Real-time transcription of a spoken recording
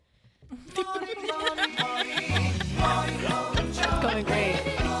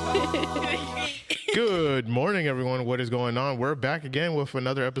morning, everyone. What is going on? We're back again with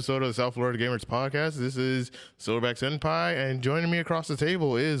another episode of the South Florida Gamers Podcast. This is Silverback Senpai, and joining me across the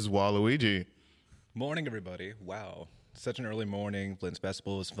table is Waluigi. Morning, everybody. Wow. Such an early morning. Blintz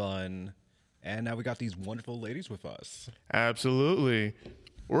Festival was fun. And now we got these wonderful ladies with us. Absolutely.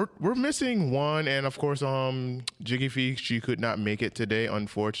 We're missing one, and of course, Jiggy Fee, she could not make it today,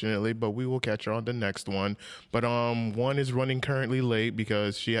 unfortunately, but we will catch her on the next one. But one is running currently late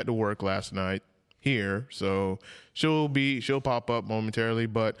because she had to work last night here, so she'll pop up momentarily.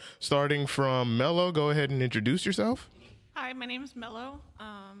 But starting from Mello, go ahead and introduce yourself. Hi, my name is Mello.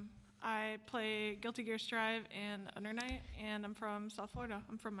 I play Guilty Gear Strive and Under Night, and I'm from South Florida.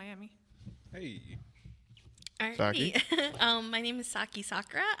 I'm from Miami. Hey. Saki? My name is Saki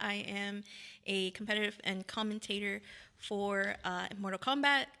Sakura. I am a competitive and commentator for Mortal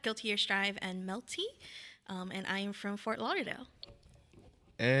Kombat, Guilty Gear Strive, and Melty. And I am from Fort Lauderdale.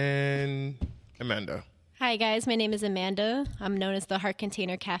 And Amanda. Hi guys, my name is Amanda. I'm known as the Heart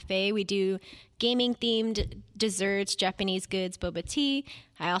Container Cafe. We do gaming-themed desserts, Japanese goods, boba tea.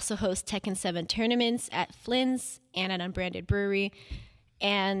 I also host Tekken 7 tournaments at Flynn's and at Unbranded Brewery.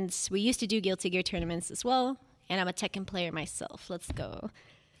 And we used to do Guilty Gear tournaments as well. And I'm a Tekken player myself. Let's go.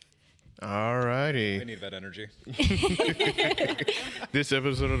 Alrighty. I need that energy. This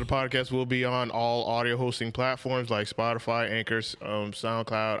episode of the podcast will be on all audio hosting platforms like Spotify, Anchor,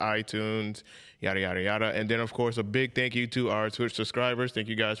 SoundCloud, iTunes, yada, yada, yada. And then, of course, a big thank you to our Twitch subscribers. Thank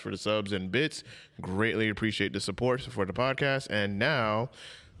you guys for the subs and bits. Greatly appreciate the support for the podcast. And now,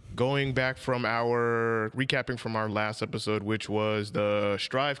 recapping from our last episode, which was the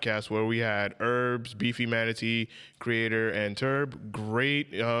Strivecast, where we had Herbs, Beefy Manatee, Creator, and Turb. Great.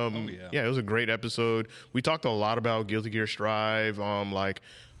 Yeah, it was a great episode. We talked a lot about Guilty Gear Strive, the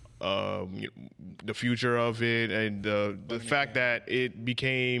future of it, and the fact that it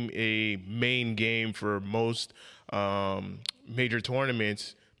became a main game for most major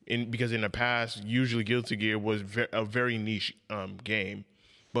tournaments. Because in the past, usually Guilty Gear was a very niche game.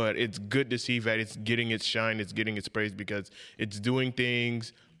 But it's good to see that it's getting its shine, it's getting its praise, because it's doing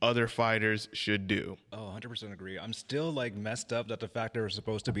things other fighters should do. Oh, 100% agree. I'm still messed up that the fact there was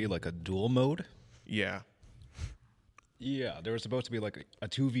supposed to be a dual mode. Yeah. Yeah, there was supposed to be a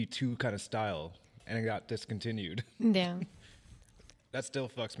 2v2 kind of style, and it got discontinued. Yeah. That still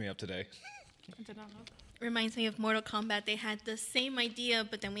fucks me up today. I did not know that. Reminds me of Mortal Kombat. They had the same idea,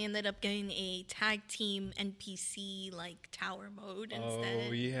 but then we ended up getting a tag team NPC tower mode instead.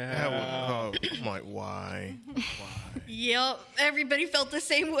 Oh, yeah. I'm like, why? Yep, everybody felt the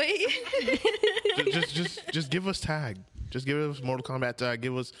same way. just give us tag. Just give us Mortal Kombat tag.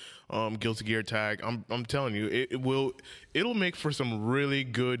 Give us Guilty Gear tag. I'm telling you, it'll make for some really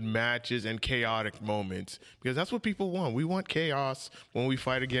good matches and chaotic moments, because that's what people want. We want chaos when we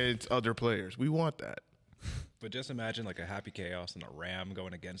fight against other players. We want that. But just imagine a happy chaos and a ram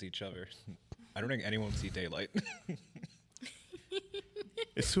going against each other. I don't think anyone would see daylight.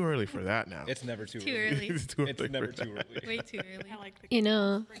 It's too early for that now. It's never too Too early. early. It's too It's early never for too that. early. Way too early. I like the You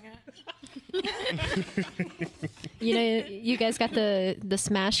know, bring it. you guys got the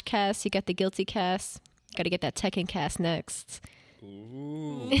Smash cast, you got the Guilty cast. Got to get that Tekken cast next.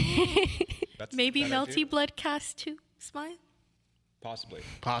 Ooh. Maybe that I do. Melty Blood cast too. Smile. Possibly.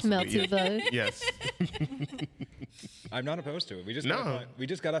 Possibly. Melty blood. Yes. I'm not opposed to it. We just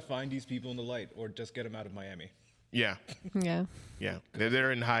gotta find these people in the light, or just get them out of Miami. Yeah. Yeah. Yeah.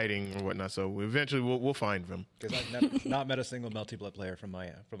 They're in hiding or whatnot, so eventually we'll find them. Because I've not met a single Melty Blood player from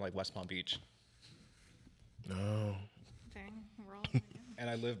West Palm Beach, No. Dang, we're all and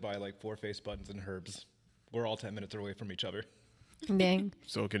I live by 4 face buttons and herbs. We're all 10 minutes away from each other. Dang.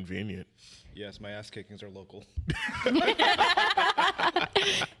 So convenient. Yes, my ass kickings are local.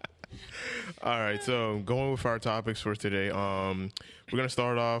 All right, so going with our topics for today, we're going to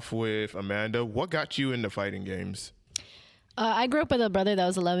start off with Amanda. What got you into fighting games? I grew up with a brother that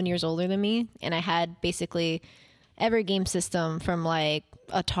was 11 years older than me, and I had basically every game system from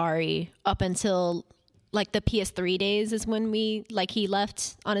Atari up until the PS3 days is when he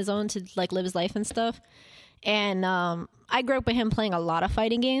left on his own to live his life and stuff. And I grew up with him playing a lot of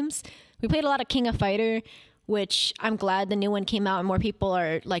fighting games. We played a lot of King of Fighter, which I'm glad the new one came out and more people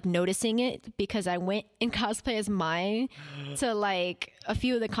are noticing it, because I went in cosplay as Mai to a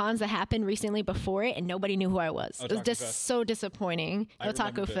few of the cons that happened recently before it, and nobody knew who I was. It was Otaku just Fest. so disappointing. I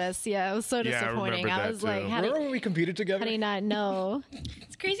remember Otaku this. Fest, yeah, it was so Yeah, I disappointing. remember I that was too. like, Remember when we competed together? how do you not know?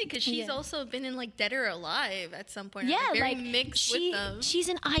 It's crazy because she's Yeah. also been in Dead or Alive at some point. Yeah, very mixed with them. she's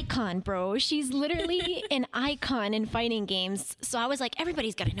an icon, bro. She's literally an icon in fighting games. So I was like,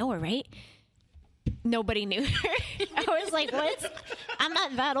 everybody's got to know her, right? Nobody knew her. I was like, what? I'm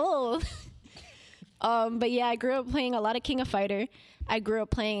not that old. But yeah, I grew up playing a lot of King of Fighter. I grew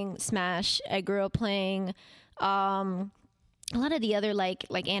up playing Smash. I grew up playing a lot of the other like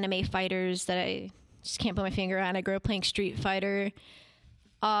anime fighters that I just can't put my finger on. I grew up playing Street Fighter.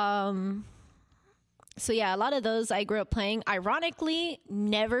 So yeah, a lot of those I grew up playing. Ironically,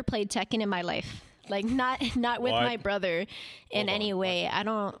 never played Tekken in my life. Like not with What? my brother in any way. I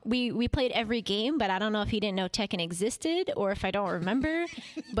don't. We played every game, but I don't know if he didn't know Tekken existed or if I don't remember.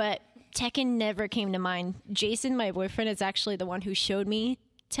 But Tekken never came to mind. Jason, my boyfriend, is actually the one who showed me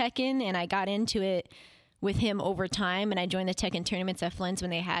Tekken, and I got into it with him over time. And I joined the Tekken tournaments at Flens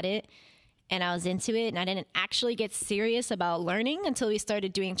when they had it, and I was into it. And I didn't actually get serious about learning until we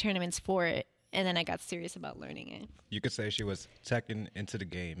started doing tournaments for it, and then I got serious about learning it. You could say she was Tekken into the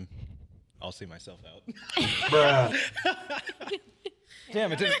game. I'll see myself out.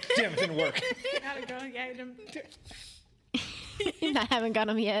 Damn, it didn't work. Gotta go. Yeah, you didn't, I haven't got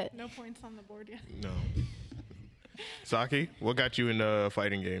him yet. no points on the board yet. No. Saki, what got you into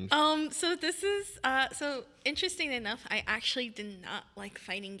fighting games? So this is so interesting enough. I actually did not like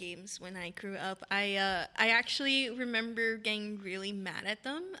fighting games when I grew up. I actually remember getting really mad at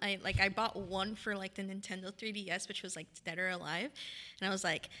them. I bought one for like the Nintendo 3DS, which was like Dead or Alive, and I was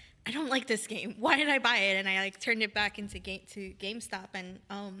like, I don't like this game. Why did I buy it? And I like turned it back into GameStop. And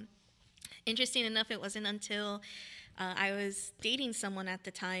interesting enough, it wasn't until I was dating someone at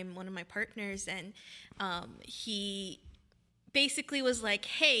the time, one of my partners, and he basically was like,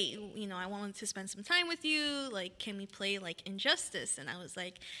 hey, you know, I wanted to spend some time with you. Like, can we play like Injustice? And I was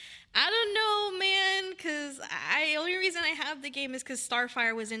like, I don't know, man, because the only reason I have the game is because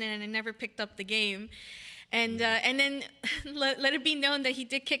Starfire was in it, and I never picked up the game. And then let it be known that he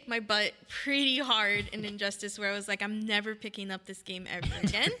did kick my butt pretty hard in Injustice, where I was like, I'm never picking up this game ever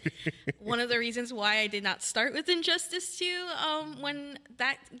again. One of the reasons why I did not start with Injustice 2 when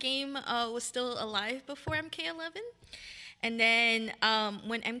that game was still alive before MK11. And then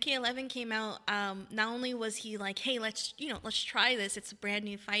when MK11 came out, not only was he like, hey, let's try this. It's a brand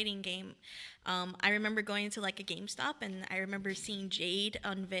new fighting game. I remember going to like a GameStop, and I remember seeing Jade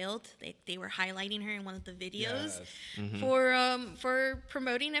unveiled. They were highlighting her in one of the videos for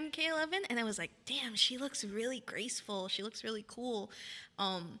promoting MK11, and I was like, damn, she looks really graceful. She looks really cool.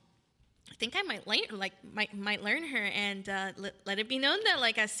 I think I might learn her, and let it be known that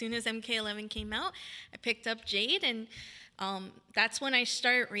like as soon as MK11 came out, I picked up Jade, and that's when I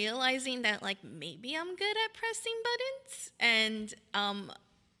started realizing that like maybe I'm good at pressing buttons. And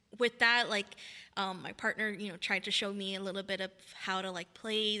with that, like my partner, you know, tried to show me a little bit of how to like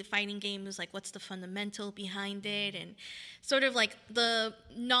play the fighting games, like what's the fundamental behind it, and sort of like the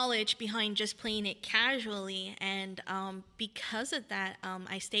knowledge behind just playing it casually. And because of that,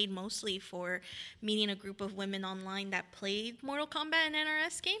 I stayed mostly for meeting a group of women online that played Mortal Kombat and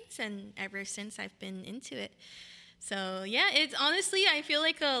NRS games, and ever since I've been into it. So yeah, it's honestly, I feel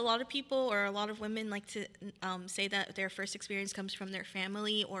like a lot of people or a lot of women like to say that their first experience comes from their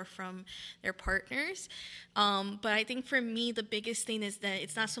family or from their partners. But I think for me, the biggest thing is that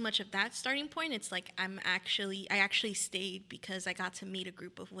it's not so much of that starting point. It's like I actually stayed because I got to meet a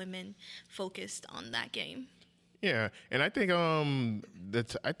group of women focused on that game. Yeah, and I think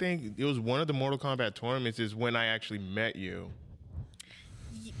I think it was one of the Mortal Kombat tournaments is when I actually met you.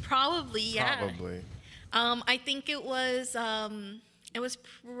 Probably, yeah. Probably. I think it was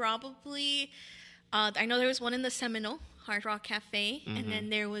probably, I know there was one in the Seminole Hard Rock Cafe, and then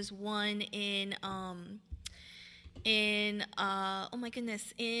there was one in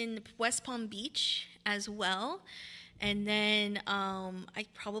West Palm Beach as well, and then I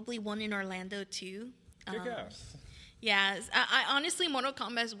probably one in Orlando too. Good guess. Yeah, I honestly, Mortal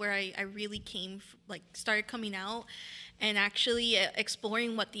Kombat is where I really started coming out and actually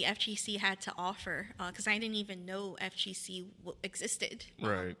exploring what the FGC had to offer, because I didn't even know FGC existed.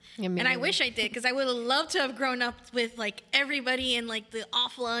 Right. And I wish I did, because I would have loved to have grown up with like everybody and like the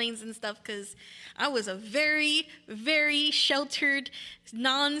offlines and stuff, because I was a very, very sheltered,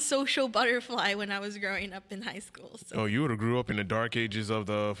 non-social butterfly when I was growing up in high school. So. Oh, you would have grew up in the dark ages of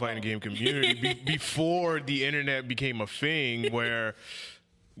the fighting game community before the internet became a thing. Where,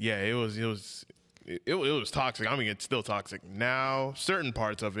 yeah, it was toxic. I mean, it's still toxic now, certain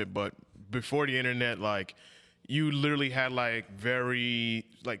parts of it, but before the internet, like, you literally had like very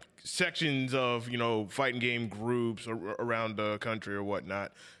like sections of, you know, fighting game groups around the country or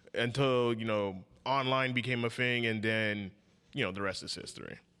whatnot, until, you know, online became a thing, and then, you know, the rest is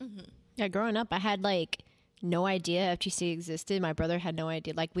history. Mm-hmm. Yeah, growing up, I had like no idea FGC existed. My brother had no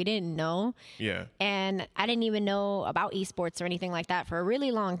idea. Like, we didn't know. Yeah. And I didn't even know about esports or anything like that for a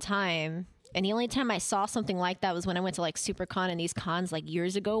really long time. And the only time I saw something like that was when I went to like SuperCon and these cons like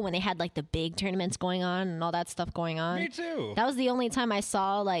years ago when they had like the big tournaments going on and all that stuff going on. Me too. That was the only time I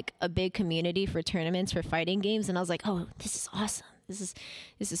saw like a big community for tournaments for fighting games, and I was like, oh, this is awesome.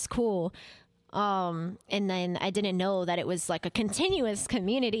 This is cool. And then I didn't know that it was like a continuous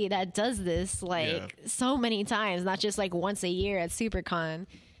community that does this like so many times, not just like once a year at SuperCon.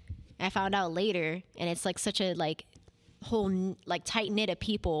 I found out later, and it's like such a like whole like tight knit of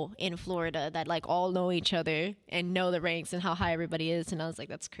people in Florida that like all know each other and know the ranks and how high everybody is. And I was like,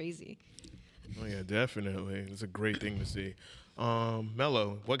 that's crazy. Oh yeah, definitely. It's a great thing to see.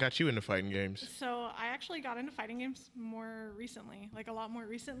 Mello, what got you into fighting games? So I actually got into fighting games more recently, like a lot more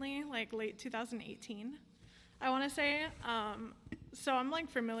recently, like late 2018, I want to say. So I'm like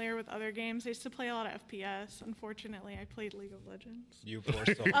familiar with other games. I used to play a lot of FPS. Unfortunately, I played League of Legends You poor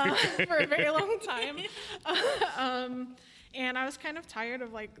soul. for a very long time. And I was kind of tired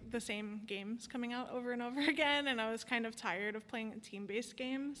of like the same games coming out over and over again. And I was kind of tired of playing team-based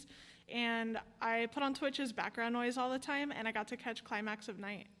games. And I put on Twitch's background noise all the time, and I got to catch Climax of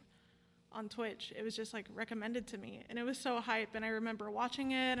Night on Twitch. It was just like recommended to me, and it was so hype. And I remember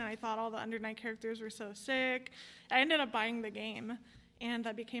watching it, and I thought all the Under Night characters were so sick. I ended up buying the game, and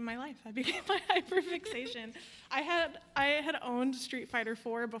that became my life. That became my hyperfixation. I had owned Street Fighter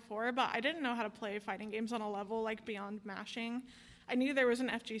 4 before, but I didn't know how to play fighting games on a level like beyond mashing. I knew there was an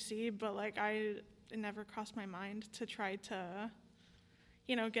FGC, but like it never crossed my mind to try to,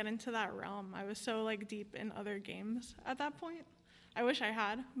 get into that realm. I was so like deep in other games at that point. I wish I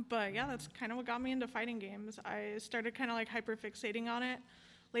had, but yeah, that's kind of what got me into fighting games. I started kind of like hyperfixating on it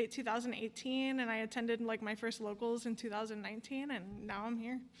late 2018, and I attended like my first locals in 2019, and now I'm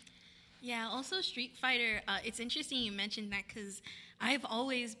here. Yeah, also Street Fighter, it's interesting you mentioned that because I've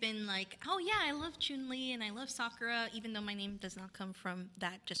always been like, oh yeah, I love Chun-Li and I love Sakura, even though my name does not come from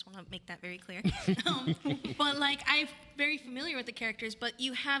that. Just want to make that very clear. But like, I'm very familiar with the characters, but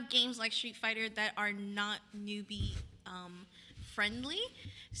you have games like Street Fighter that are not newbie friendly.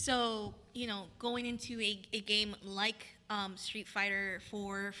 So, going into a game like Street Fighter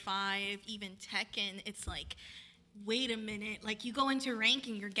 4, 5, even Tekken, it's like, wait a minute, like you go into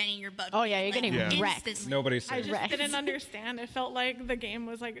ranking, you're getting your butt. Oh yeah, you're getting wrecked. instantly. Nobody's I safe. just didn't understand. It felt like the game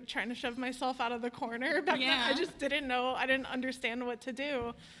was like trying to shove myself out of the corner back then. I just didn't know. I didn't understand what to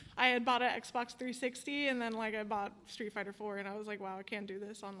do. I had bought an Xbox 360, and then like I bought Street Fighter 4, and I was like, wow, I can't do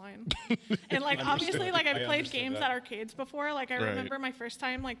this online. And like obviously, like I've played games at arcades before. Like I remember my first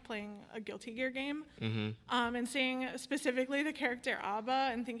time like playing a Guilty Gear game, and seeing specifically the character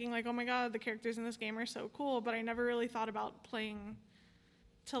Abba, and thinking like, oh my god, the characters in this game are so cool. But I never really thought about playing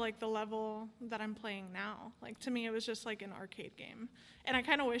to like the level that I'm playing now. Like to me, it was just like an arcade game, and I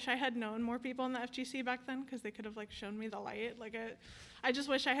kind of wish I had known more people in the FGC back then, because they could have like shown me the light. Like I just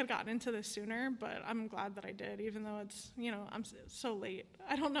wish I had gotten into this sooner, but I'm glad that I did, even though it's I'm so late.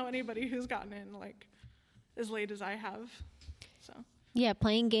 I don't know anybody who's gotten in like as late as I have. So Yeah,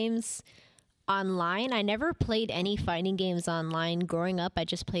 playing games online. I never played any fighting games online growing up. I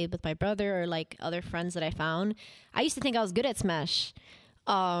just played with my brother or like other friends that I found. I used to think I was good at Smash.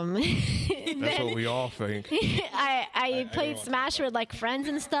 That's what we all think. I played Smash with like friends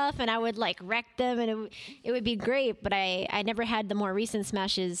and stuff, and I would like wreck them, and it would be great. But I never had the more recent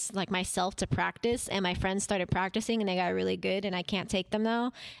Smashes like myself to practice, and my friends started practicing and they got really good, and I can't take them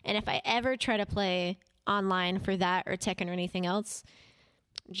now. And if I ever try to play online for that or Tekken or anything else,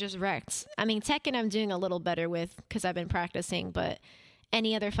 just wrecked. I mean, Tekken I'm doing a little better with because I've been practicing, but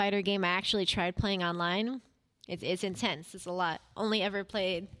any other fighter game I actually tried playing online, it's intense. It's a lot. Only ever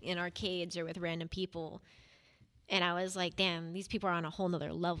played in arcades or with random people. And I was like, damn, these people are on a whole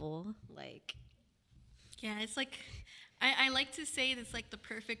nother level. Like, Yeah, it's like, I like to say it's like the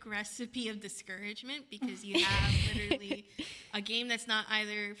perfect recipe of discouragement, because you have literally a game that's not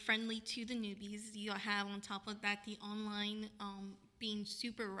either friendly to the newbies. You have on top of that the online being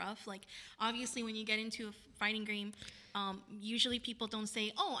super rough. Like obviously when you get into a fighting game, usually people don't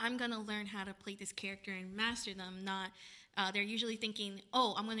say, oh, I'm going to learn how to play this character and master them. They're usually thinking,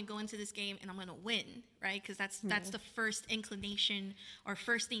 oh, I'm going to go into this game and I'm going to win, right? Because that's the first inclination or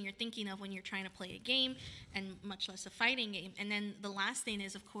first thing you're thinking of when you're trying to play a game, and much less a fighting game. And then the last thing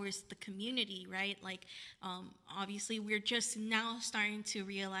is, of course, the community, right? Like, obviously, we're just now starting to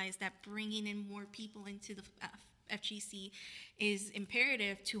realize that bringing in more people into the FGC is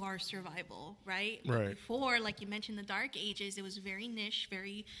imperative to our survival, right? Right. Before, like you mentioned, the Dark Ages, it was very niche,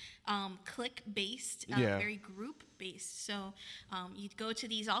 very clique-based, very group-based. So you'd go to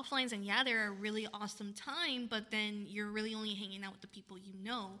these offlines, and yeah, they're a really awesome time, but then you're really only hanging out with the people you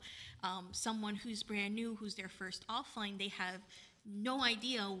know. Someone who's brand new, who's their first offline, they have no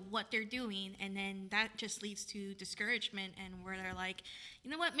idea what they're doing, and then that just leads to discouragement, and where they're like, you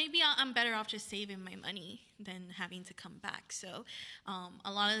know what, maybe I'm better off just saving my money than having to come back. So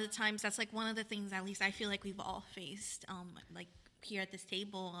a lot of the times that's like one of the things, at least I feel like we've all faced, like here at this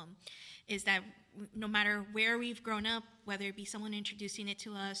table, is that no matter where we've grown up, whether it be someone introducing it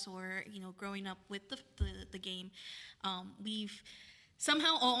to us or, you know, growing up with the game, we've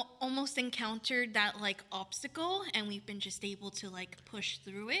somehow almost encountered that like obstacle, and we've been just able to like push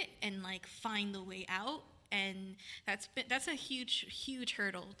through it and like find the way out. And that's a huge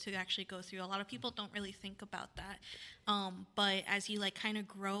hurdle to actually go through. A lot of people don't really think about that, but as you like kind of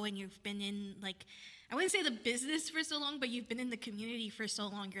grow and you've been in, like, I wouldn't say the business for so long, but you've been in the community for so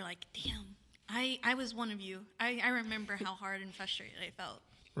long, you're like, damn, I was one of you. I remember how hard and frustrated I felt.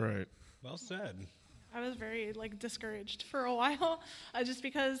 Right. Well said. I was very like discouraged for a while, just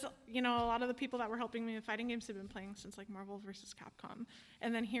because, you know, a lot of the people that were helping me with fighting games have been playing since like Marvel vs. Capcom,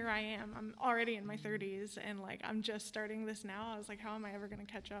 and then here I am. I'm already in my 30s, and like I'm just starting this now. I was like, how am I ever gonna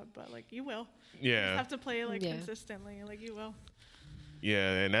catch up? But like, you will. You Yeah. just have to play like Yeah. consistently. Like, you will.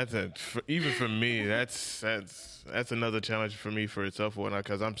 Yeah, and even for me, that's another challenge for me for itself,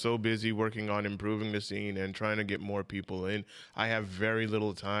 because I'm so busy working on improving the scene and trying to get more people in. I have very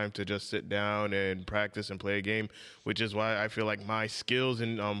little time to just sit down and practice and play a game, which is why I feel like my skills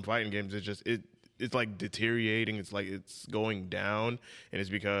in fighting games is just it's like deteriorating. It's like it's going down, and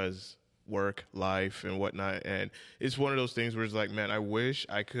it's because work, life, and whatnot. And it's one of those things where it's like, man, I wish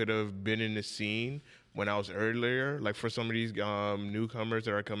I could have been in the scene when I was earlier, like for some of these newcomers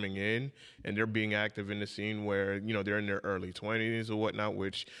that are coming in and they're being active in the scene where, you know, they're in their early 20s or whatnot,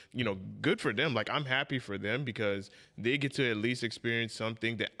 which, you know, good for them. Like, I'm happy for them because they get to at least experience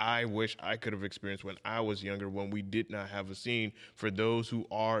something that I wish I could have experienced when I was younger, when we did not have a scene. For those who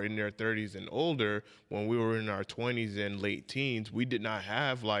are in their 30s and older, when we were in our 20s and late teens, we did not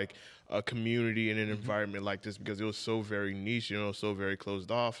have like a community and an environment like this because it was so very niche, you know, so very closed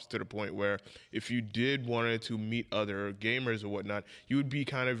off, to the point where if you did wanted to meet other gamers or whatnot, you would be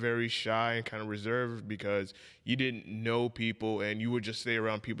kind of very shy and kind of reserved because you didn't know people and you would just stay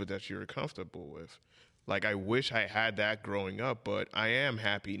around people that you were comfortable with. Like, I wish I had that growing up, but I am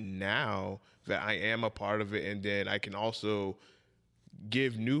happy now that I am a part of it, and then I can also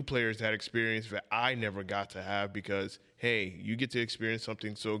give new players that experience that I never got to have because, hey, you get to experience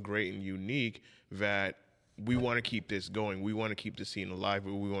something so great and unique that we want to keep this going. We want to keep the scene alive,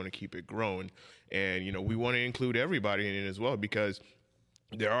 but we want to keep it growing. And, you know, we want to include everybody in it as well because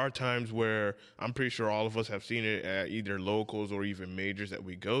there are times where I'm pretty sure all of us have seen it at either locals or even majors that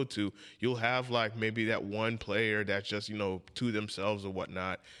we go to. You'll have like maybe that one player that's just, you know, to themselves or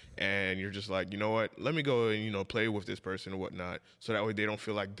whatnot. And you're just like, you know what, let me go and, you know, play with this person or whatnot. So that way they don't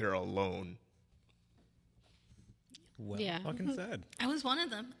feel like they're alone. Well Yeah. fucking said. I was one of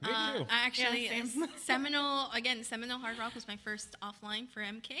them. Me too. I actually, Yeah, same. Seminole Hard Rock was my first offline for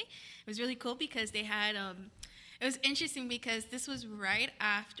MK. It was really cool because they had, it was interesting because this was right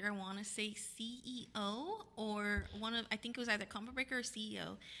after, I want to say CEO or I think it was either Combo Breaker or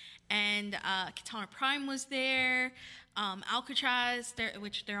CEO. And Katana Prime was there, Alcatraz,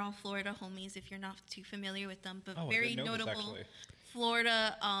 which they're all Florida homies if you're not too familiar with them, but Oh, I very didn't know this, notable actually.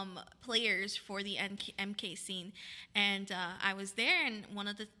 Florida players for the MK scene. And I was there, and one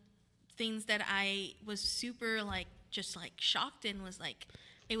of the things that I was super like just like shocked in was like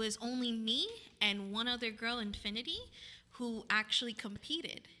it was only me and one other girl, Infinity, who actually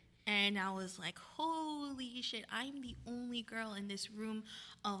competed. And I was like, holy shit, I'm the only girl in this room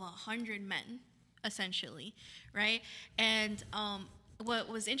of 100 men, essentially, right? And what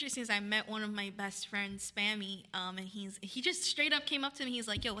was interesting is I met one of my best friends, Spammy, and he just straight up came up to me. He's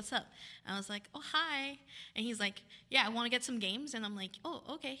like, yo, what's up? And I was like, oh, hi. And he's like, yeah, I want to get some games. And I'm like, oh,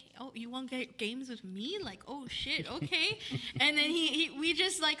 okay. Oh, you want to get games with me? Like, oh, shit, okay. And then we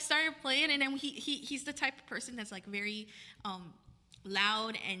just, like, started playing. And then he's the type of person that's, like, very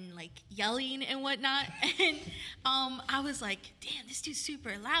loud and like yelling and whatnot, and I was like, damn, this dude's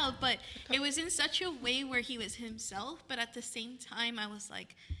super loud, but it was in such a way where he was himself, but at the same time I was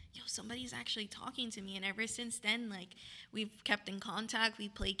like, yo, somebody's actually talking to me. And ever since then, like, we've kept in contact, we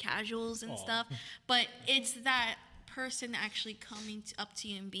play casuals and stuff, but it's that person actually coming up to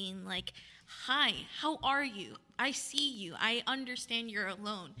you and being like, hi, how are you? I see you. I understand you're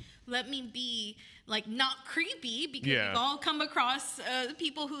alone. Let me be, like, not creepy, because Yeah. we've all come across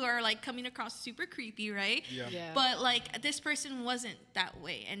people who are, like, coming across super creepy, right? Yeah. But, like, this person wasn't that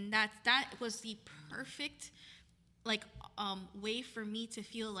way. And that was the perfect, like, way for me to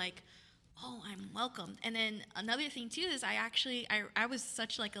feel like, oh, I'm welcomed. And then another thing too is I was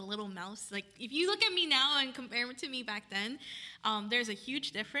such like a little mouse. Like if you look at me now and compare it to me back then, there's a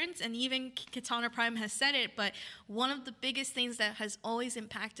huge difference. And even Katana Prime has said it, but one of the biggest things that has always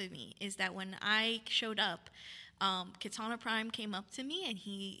impacted me is that when I showed up, Katana Prime came up to me and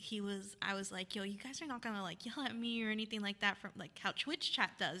I was like, yo, you guys are not gonna like yell at me or anything like that from like how Twitch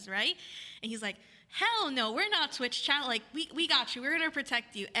chat does, right? And he's like, hell no, we're not Twitch chat. Like we got you. We're gonna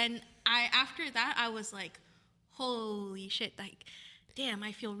protect you. And after that, I was like, holy shit, like, damn,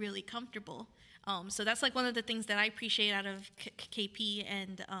 I feel really comfortable. So that's like one of the things that I appreciate out of KP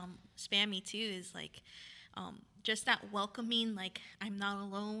and Spammy too is like, just that welcoming, like I'm not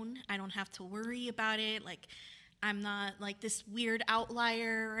alone. I don't have to worry about it. Like I'm not like this weird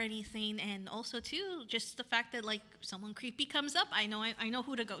outlier or anything. And also too, just the fact that like someone creepy comes up, I know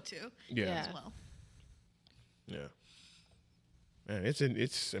who to go to Yeah. as well. Yeah. Man, it's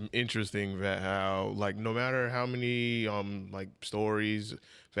interesting that how like no matter how many like stories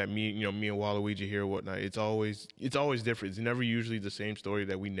that me and Waluigi hear or whatnot, it's always different. It's never usually the same story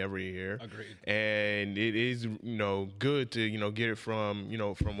that we never hear. Agreed. And it is good to get it from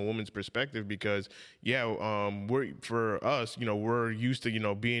from a woman's perspective because we're used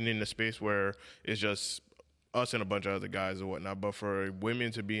to being in a space where it's just us and a bunch of other guys or whatnot, but for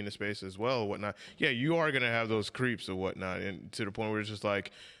women to be in the space as well or whatnot, you are going to have those creeps or whatnot, and to the point where it's just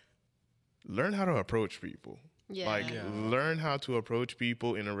like, learn how to approach people. Learn how to approach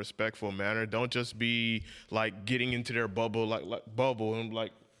people in a respectful manner. Don't just be like getting into their bubble, like bubble, and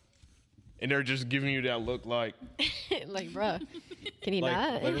they're just giving you that look like, like, bruh, can you Like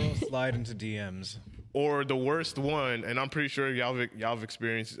not? literal slide into DMs. or the worst one, and I'm pretty sure y'all have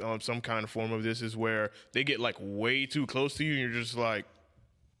experienced some kind of form of this, is where they get like way too close to you, and you're just like,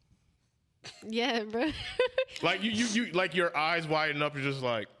 Yeah, bro. like you like your eyes widen up. You're just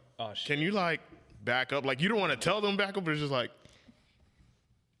like, Oh, shit. can you like back up? Like you don't want to tell them back up, but it's just like,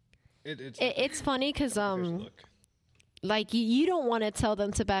 It's funny because look. like you don't want to tell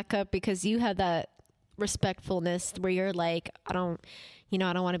them to back up because you have that respectfulness where you're like, I don't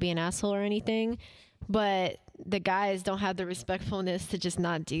want to be an asshole or anything, but the guys don't have the respectfulness to just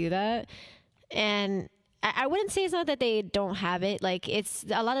not do that. And I wouldn't say it's not that they don't have it. Like, it's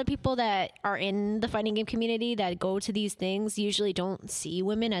a lot of people that are in the fighting game community that go to these things usually don't see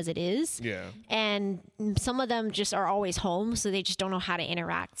women as it is. yeah. And some of them just are always home, so they just don't know how to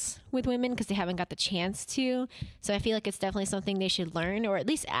interact with women because they haven't got the chance to. So I feel like it's definitely something they should learn, or at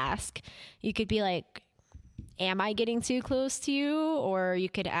least ask. You could be like, am I getting too close to you? Or you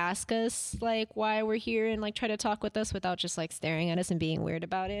could ask us like why we're here and like try to talk with us without just like staring at us and being weird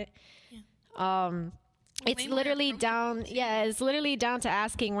about it. It's Way more literally approachable, down. It's literally down to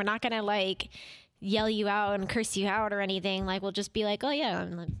asking. We're not gonna like yell you out and curse you out or anything. Like, we'll just be like, oh yeah,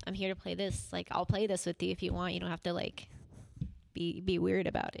 I'm here to play this. Like, I'll play this with you if you want. You don't have to like be weird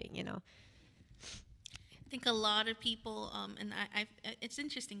about it. I think a lot of people, and it's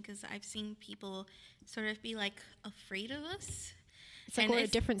interesting because I've seen people sort of be like afraid of us. It's like And we're a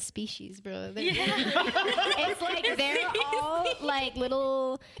it's- different species, bro. It's like they're all like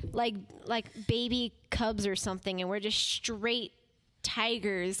little like baby cubs or something, and we're just straight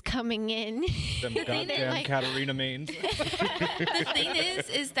tigers coming in. Them goddamn like- Katarina mains. The thing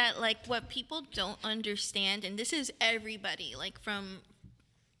is that like what people don't understand, and this is everybody, like from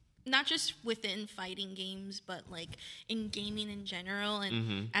not just within fighting games, but like in gaming in general,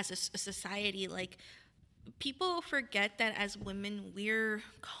 and as a society, like people forget that as women we're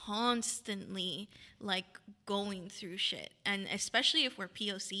constantly like going through shit, and especially if we're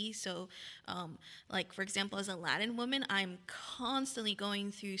POC. So like for example, as a Latin woman, I'm constantly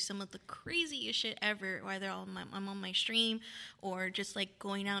going through some of the craziest shit ever, whether I'm on my stream or just like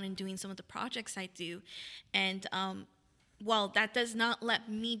going out and doing some of the projects I do. And while that does not let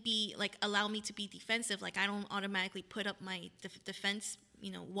me allow me to be defensive, like I don't automatically put up my defense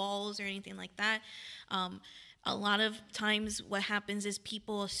walls or anything like that. A lot of times what happens is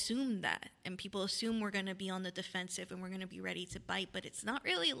people assume that, and people assume we're going to be on the defensive and we're going to be ready to bite, but it's not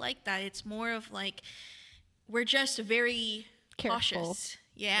really like that. It's more of like we're just very Careful. cautious.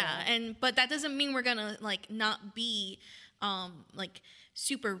 But that doesn't mean we're going to like not be like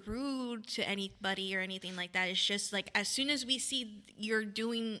super rude to anybody or anything like that. It's just like as soon as we see you're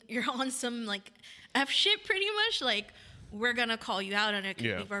on some like F shit pretty much, like we're gonna call you out on it because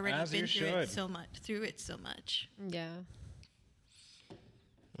Yeah. we've already As been you through should. it so much. Yeah.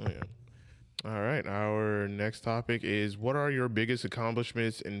 Oh, yeah. All right. Our next topic is, what are your biggest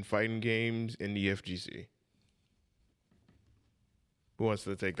accomplishments in fighting games in the FGC? Who wants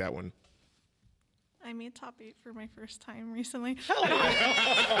to take that one? I I made top 8 for my first time recently. I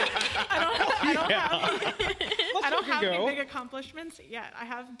don't have any big accomplishments yet. I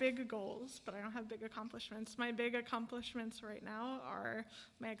have big goals, but I don't have big accomplishments. My big accomplishments right now are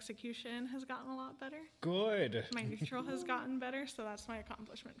my execution has gotten a lot better. Good. My neutral has gotten better, so that's my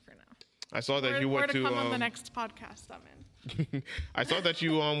accomplishment for now. I saw that you More went to to. come on the next podcast I'm in. I saw that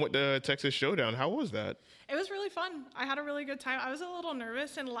you went the Texas Showdown. How was that? It was really fun. I had a really good time. I was a little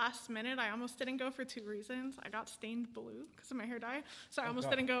nervous, and last minute, I almost didn't go for 2 reasons. I got stained blue because of my hair dye, so I almost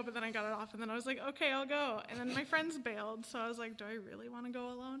didn't go, but then I got it off, and then I was like, okay, I'll go. And then my friends bailed, so I was like, do I really want to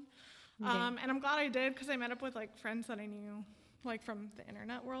go alone? And I'm glad I did because I met up with like friends that I knew like from the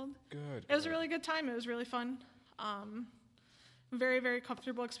internet world. Good. It was a really good time. It was really fun. Very, very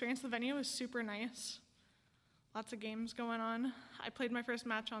comfortable experience. The venue was super nice. Lots of games going on. I played my first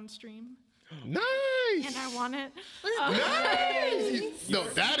match on stream. Nice. And I won it. Nice. No,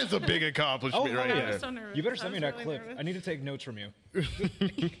 that is a big accomplishment right I there. was so nervous. You better I send me was that really clip. nervous. I need to take notes from you.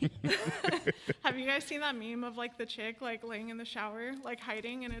 Have you guys seen that meme of like the chick like laying in the shower, like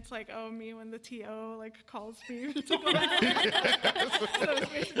hiding, and it's like, oh, me when the TO like calls me to go back. So it's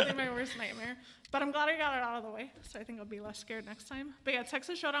basically my worst nightmare. But I'm glad I got it out of the way, so I think I'll be less scared next time. But yeah,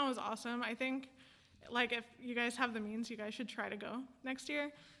 Texas Showdown was awesome. I think like if you guys have the means, you guys should try to go next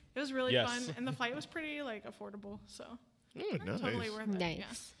year. It was really Yes. fun, and the flight was pretty like affordable, so Oh, nice. totally worth it. Nice. Yeah.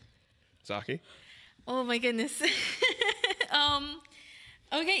 Saki? Oh my goodness.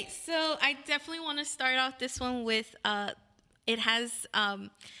 Okay, so I definitely want to start off this one with it has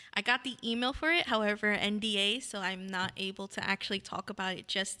I got the email for it, however, NDA, so I'm not able to actually talk about it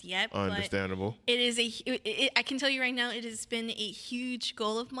just yet. but Understandable. It is I can tell you right now, it has been a huge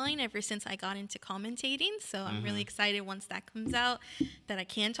goal of mine ever since I got into commentating. So I'm really excited once that comes out that I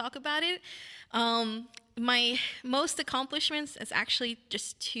can talk about it. My most accomplishments is actually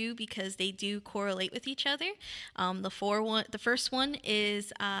just 2 because they do correlate with each other. The first one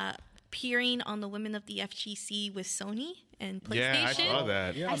is appearing on the Women of the FGC with Sony and PlayStation. Yeah, I saw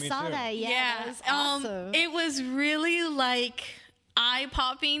that. Yeah, I me saw too. that. Yeah, that was awesome. It was really like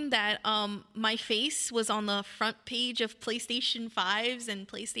eye-popping that my face was on the front page of PlayStation 5s and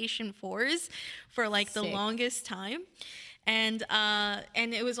PlayStation 4s for like the Sick. longest time. And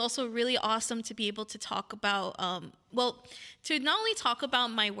it was also really awesome to be able to talk about, to not only talk about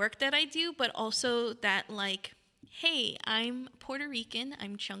my work that I do, but also that like, hey, I'm Puerto Rican,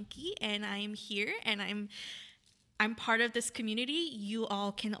 I'm chunky, and I'm here, and I'm part of this community. You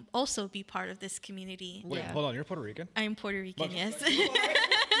all can also be part of this community. Wait, Yeah. hold on. You're Puerto Rican? I am Puerto Rican, yes.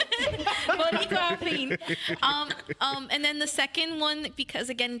 Boricua Pin. And then the second one, because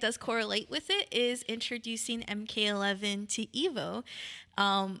again it does correlate with it, is introducing MK11 to Evo.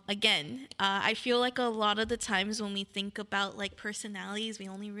 Again, I feel like a lot of the times when we think about like personalities, we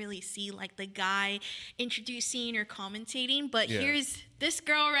only really see like the guy introducing or commentating. But Yeah. here's this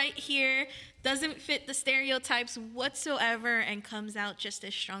girl right here, doesn't fit the stereotypes whatsoever and comes out just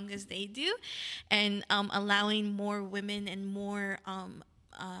as strong as they do, and allowing more women and more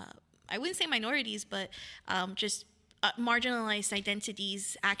I wouldn't say minorities, but just marginalized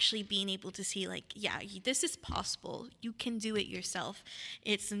identities actually being able to see like, yeah, this is possible. You can do it yourself.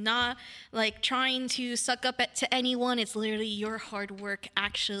 It's not like trying to suck up to anyone. It's literally your hard work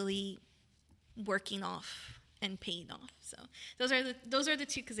actually working off and paying off. So those are the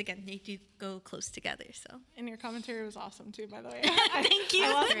 2, because again they do go close together. So And your commentary was awesome too, by the way. thank you.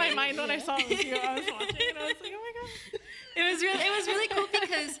 I lost my mind when I saw it was you. I was watching and I was like, oh my god. It was really cool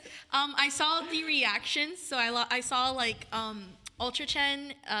because I saw the reactions. So I saw like Ultra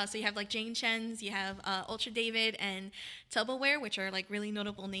Chen. So you have like Jane Chen's, you have Ultra David and Tubbleware, which are like really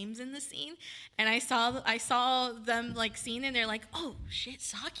notable names in the scene. And I saw them like seen, and they're like, oh shit,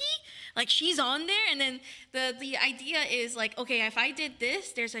 Saki, like she's on there. And then the idea is like, okay, if I did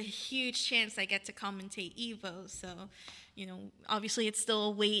this, there's a huge chance I get to commentate Evo. So, you know, obviously it's still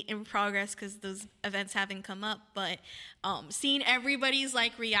a wait in progress because those events haven't come up, but seeing everybody's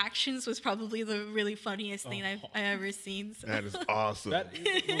like reactions was probably the really funniest thing I've ever seen. So. That is awesome. That is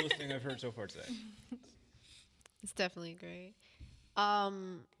the coolest thing I've heard so far today. It's definitely great.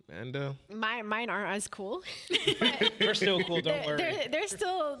 And Mine aren't as cool. They're still cool. Don't worry. They're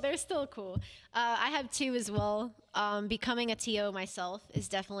still cool. I have 2 as well. Becoming a TO myself has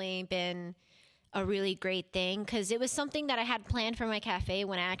definitely been a really great thing because it was something that I had planned for my cafe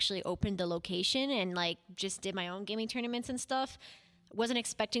when I actually opened the location and like just did my own gaming tournaments and stuff. Wasn't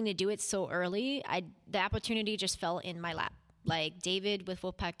expecting to do it so early. The opportunity just fell in my lap. Like David with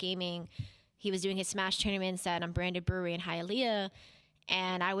Wolfpack Gaming, he was doing his Smash tournaments at Unbranded Brewery in Hialeah.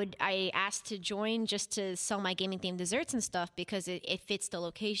 And I asked to join just to sell my gaming themed desserts and stuff because it fits the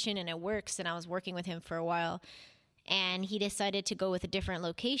location and it works. And I was working with him for a while, and he decided to go with a different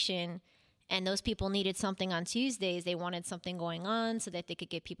location. And those people needed something on Tuesdays. They wanted something going on so that they could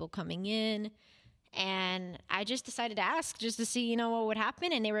get people coming in. And I just decided to ask just to see, what would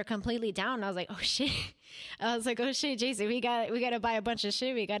happen. And they were completely down. I was like, oh shit. Jason, we got to buy a bunch of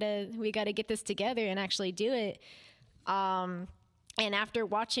shit. We got to get this together and actually do it. And after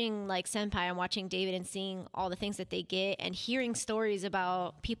watching like Senpai and watching David and seeing all the things that they get and hearing stories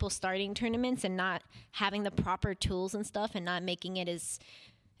about people starting tournaments and not having the proper tools and stuff and not making it as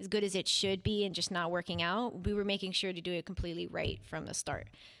good as it should be and just not working out, we were making sure to do it completely right from the start.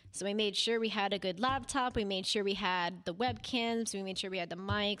 So we made sure we had a good laptop. We made sure we had the webcams. We made sure we had the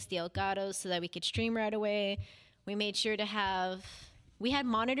mics, the Elgatos, so that we could stream right away. We made sure to we had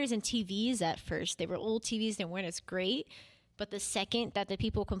monitors and TVs at first. They were old TVs. They weren't as great. But the second that the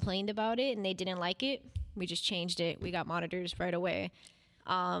people complained about it and they didn't like it, we just changed it. We got monitors right away.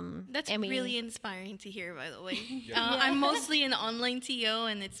 That's really inspiring to hear, by the way. I'm mostly an online TO,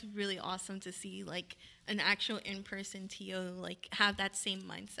 and it's really awesome to see like an actual in-person TO like have that same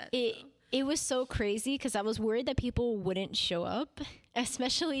mindset. It was so crazy because I was worried that people wouldn't show up,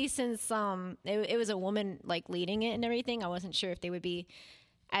 especially since it was a woman like leading it and everything. I wasn't sure if they would be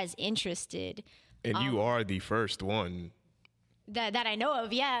as interested. And you are the first one. That I know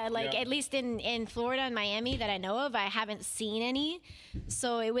of, yeah. At least in Florida and Miami that I know of, I haven't seen any.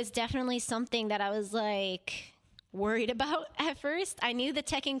 So it was definitely something that I was like worried about at first. I knew the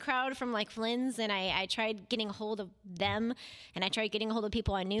Tekken crowd from like Flynn's, and I tried getting a hold of them, and I tried getting a hold of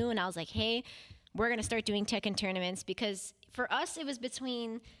people I knew, and I was like, hey, we're going to start doing Tekken tournaments, because for us it was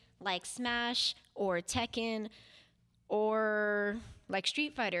between like Smash or Tekken or like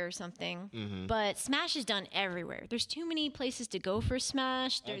Street Fighter or something. Mm-hmm. But Smash is done everywhere. There's too many places to go for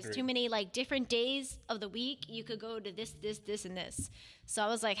Smash. There's too many like different days of the week. You could go to this, and this. So I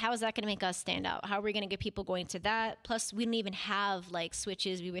was like, how is that going to make us stand out? How are we going to get people going to that? Plus, we didn't even have like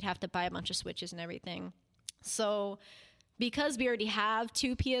Switches. We would have to buy a bunch of Switches and everything. So because we already have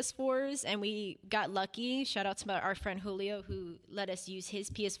 2 PS4s and we got lucky, shout out to our friend Julio who let us use his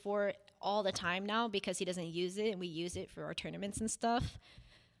PS4 all the time now because he doesn't use it and we use it for our tournaments and stuff.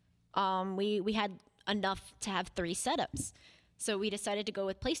 We had enough to have 3 setups. So we decided to go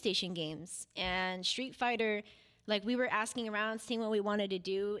with PlayStation games. And Street Fighter, like we were asking around, seeing what we wanted to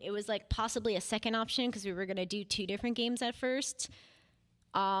do. It was like possibly a second option because we were going to do 2 different games at first.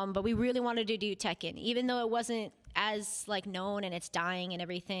 But we really wanted to do Tekken, even though it wasn't as like known and it's dying and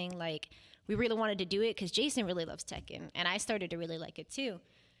everything. Like we really wanted to do it because Jason really loves Tekken, and I started to really like it too.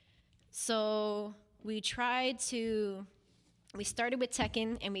 So we started with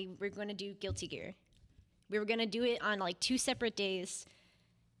Tekken, and we were going to do Guilty Gear. We were going to do it on like 2 separate days,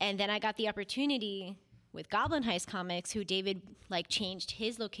 and then I got the opportunity with Goblin Heist Comics, who David like changed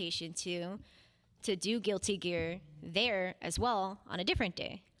his location to do Guilty Gear there as well on a different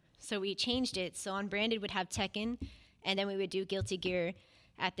day. So we changed it. So Unbranded would have Tekken, and then we would do Guilty Gear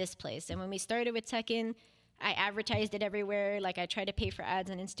at this place. And when we started with Tekken, I advertised it everywhere. Like I tried to pay for ads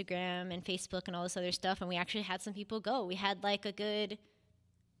on Instagram and Facebook and all this other stuff. And we actually had some people go. We had like a good,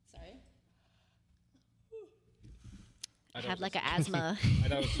 sorry. I have like an asthma. I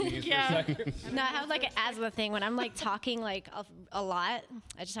know sneeze for a second. No, I have like an asthma thing. When I'm like talking like a lot,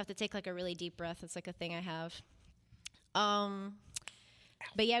 I just have to take like a really deep breath. It's like a thing I have.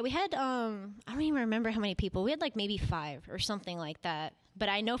 But yeah, we had, I don't even remember how many people. We had like maybe 5 or something like that. But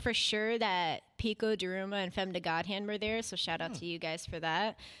I know for sure that Pico, Daruma, and Femme de Godhand were there. So shout out to you guys for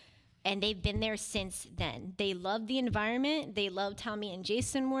that. And they've been there since then. They loved the environment. They loved how me and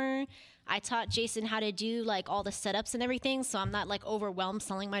Jason were. I taught Jason how to do like all the setups and everything. So I'm not like overwhelmed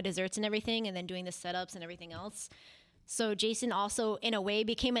selling my desserts and everything and then doing the setups and everything else. So Jason also, in a way,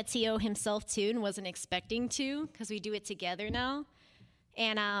 became a TO himself too and wasn't expecting to because we do it together now.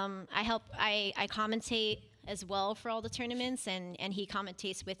 And I commentate as well for all the tournaments, and he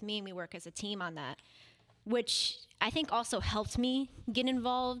commentates with me, and we work as a team on that, which I think also helped me get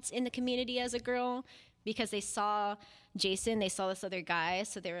involved in the community as a girl because they saw Jason, they saw this other guy,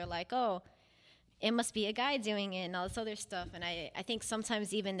 so they were like, oh, it must be a guy doing it and all this other stuff. And I think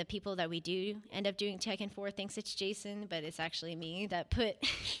sometimes even the people that we do end up doing Tekken 4 thinks it's Jason, but it's actually me that put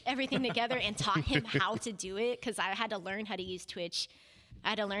everything together and taught him how to do it because I had to learn how to use Twitch. I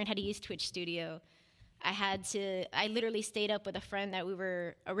had to learn how to use Twitch Studio. I literally stayed up with a friend that we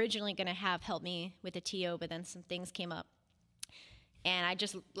were originally going to have help me with the TO, but then some things came up. And I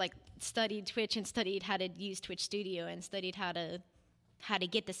just like studied Twitch and studied how to use Twitch Studio and studied how to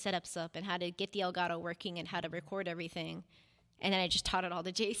get the setups up and how to get the Elgato working and how to record everything. And then I just taught it all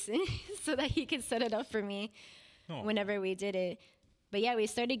to Jason so that he could set it up for me whenever we did it. But yeah, we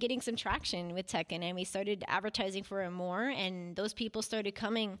started getting some traction with Tekken, and we started advertising for it more, and those people started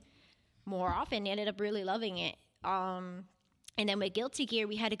coming more often. They ended up really loving it. And then with Guilty Gear,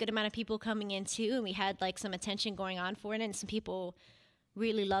 we had a good amount of people coming in too, and we had like some attention going on for it, and some people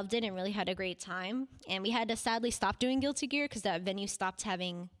really loved it and really had a great time. And we had to sadly stop doing Guilty Gear because that venue stopped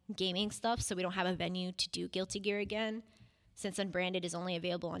having gaming stuff, so we don't have a venue to do Guilty Gear again, since Unbranded is only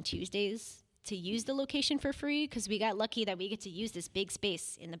available on Tuesdays to use the location for free, because we got lucky that we get to use this big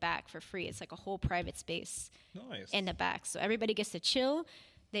space in the back for free. It's like a whole private space in the back, so everybody gets to chill.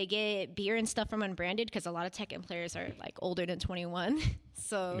 They get beer and stuff from Unbranded because a lot of Tekken players are like older than 21,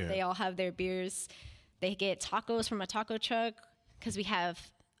 so they all have their beers. They get tacos from a taco truck, because we have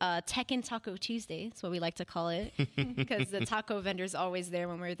Tekken Taco Tuesday. That's what we like to call it, because the taco vendor's always there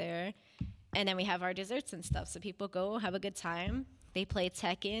when we're there. And then we have our desserts and stuff. So people go, have a good time. They play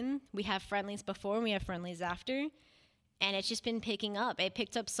Tekken. We have friendlies before, and we have friendlies after. And it's just been picking up. It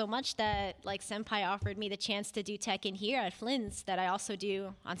picked up so much that like Senpai offered me the chance to do Tekken here at Flynn's, that I also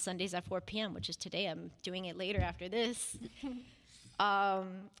do on Sundays at 4 p.m., which is today. I'm doing it later after this.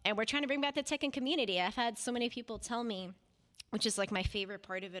 And we're trying to bring back the Tekken community. I've had so many people tell me, which is like my favorite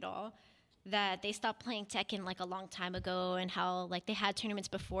part of it all, that they stopped playing Tekken like a long time ago, and how like they had tournaments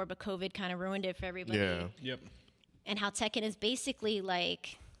before, but COVID kind of ruined it for everybody. Yeah. Yep. And how Tekken is basically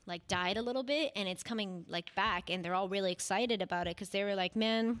like died a little bit, and it's coming like back, and they're all really excited about it, because they were like,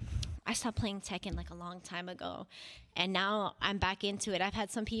 man, I stopped playing Tekken like a long time ago, and now I'm back into it. I've had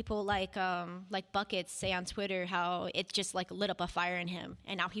some people like Buckets say on Twitter how it just like lit up a fire in him,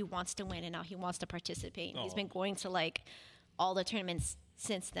 and now he wants to win, and now he wants to participate. He's been going to like all the tournaments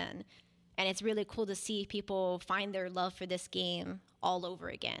since then. And it's really cool to see people find their love for this game all over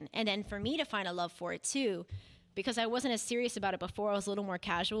again. And then for me to find a love for it too, because I wasn't as serious about it before. I was a little more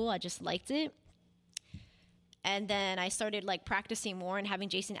casual. I just liked it. And then I started like practicing more and having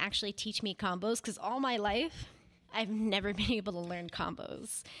Jason actually teach me combos, because all my life I've never been able to learn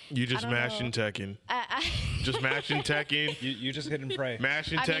combos. You just mashing Tekken. Just mashing Tekken. You just hit and pray.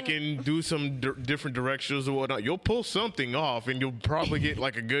 Mashing Tekken, do some different directions or whatnot. You'll pull something off, and you'll probably get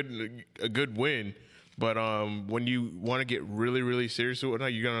like a good win. But when you want to get really, really serious or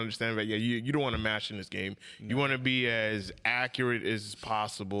whatnot, you're going to understand that, you don't want to mash in this game. No. You want to be as accurate as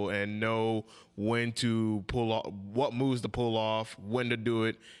possible and know when to pull off, what moves to pull off, when to do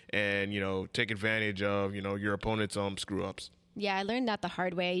it, and, take advantage of, your opponent's screw-ups. Yeah, I learned that the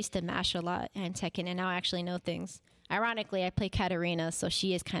hard way. I used to mash a lot in Tekken, and now I actually know things. Ironically, I play Katarina, so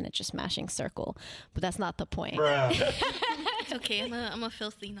she is kind of just mashing circle, but that's not the point. It's okay. I'm a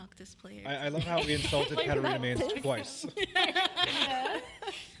filthy Noctis player. I love how we insulted Katarina mains twice.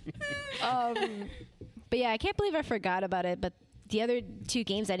 But yeah, I can't believe I forgot about it. But the other two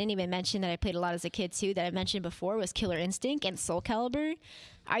games I didn't even mention that I played a lot as a kid too, that I mentioned before, was Killer Instinct and Soul Calibur.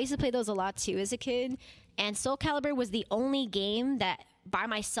 I used to play those a lot too as a kid. And Soul Calibur was the only game that by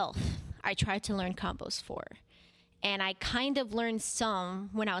myself I tried to learn combos for. And I kind of learned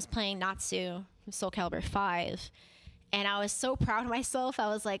some when I was playing Natsu, Soul Calibur 5. And I was so proud of myself. I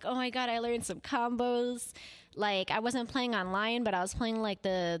was like, oh my God, I learned some combos. Like, I wasn't playing online, but I was playing like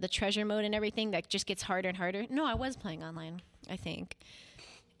the treasure mode and everything that just gets harder and harder. No, I was playing online, I think.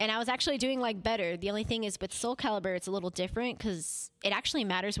 And I was actually doing like better. The only thing is with Soul Calibur, it's a little different because it actually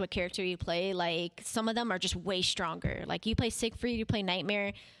matters what character you play. Like, some of them are just way stronger. Like, you play Siegfried, you play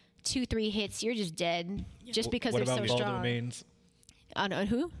Nightmare, 2-3 hits, you're just dead. Yeah. Just because they're so strong. What about Valdo mains? On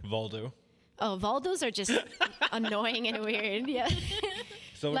who? Valdo. Oh, Valdos are just annoying and weird. Yeah.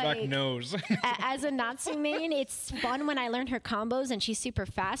 Silverback knows. As a Natsu main, it's fun when I learn her combos, and she's super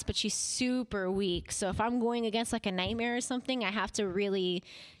fast, but she's super weak. So if I'm going against like a Nightmare or something, I have to really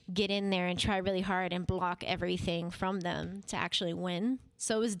get in there and try really hard and block everything from them to actually win.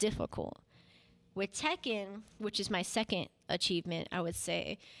 So it was difficult. With Tekken, which is my second achievement, I would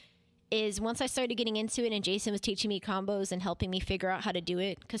say, is once I started getting into it and Jason was teaching me combos and helping me figure out how to do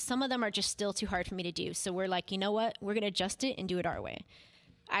it, because some of them are just still too hard for me to do. So we're like, you know what? We're going to adjust it and do it our way.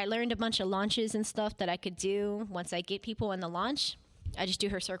 I learned a bunch of launches and stuff that I could do. Once I get people in the launch, I just do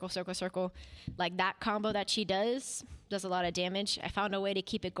her circle, circle, circle. Like that combo that she does a lot of damage. I found a way to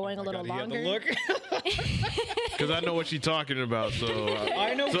keep it going a little longer. Look. Because I know what she's talking about, so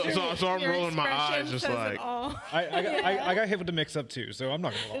I know. So I'm rolling my eyes, just like I got hit with the mix-up too, so I'm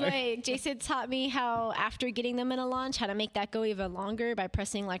not gonna lie. Like Jason taught me how, after getting them in a launch, how to make that go even longer by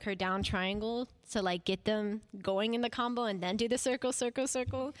pressing like her down triangle to like get them going in the combo and then do the circle, circle,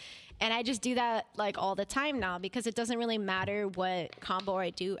 circle. And I just do that like all the time now because it doesn't really matter what combo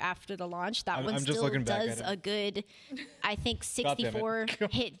I do after the launch. That one I'm just still looking back does at it. a good, I think, God damn it. 64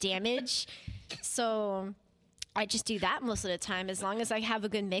 hit damage. So I just do that most of the time. As long as I have a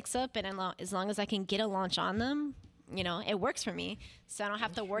good mix up and as long as I can get a launch on them, you know, it works for me. So I don't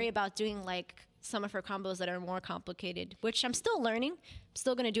have to worry about doing like some of her combos that are more complicated, which I'm still learning. I'm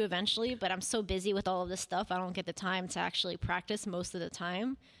still going to do eventually, but I'm so busy with all of this stuff, I don't get the time to actually practice most of the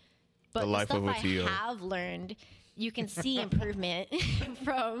time. But The the life stuff of a I TO. have learned, you can see improvement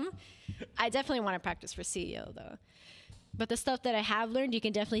from. I definitely want to practice for CEO though. But the stuff that I have learned, you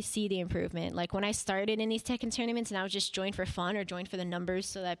can definitely see the improvement. Like when I started in these Tekken tournaments and I was just joined for fun or joined for the numbers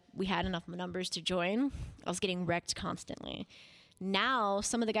so that we had enough numbers to join, I was getting wrecked constantly. Now,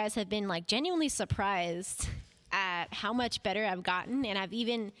 some of the guys have been like genuinely surprised at how much better I've gotten. And I've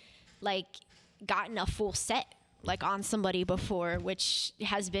even like gotten a full set like on somebody before, which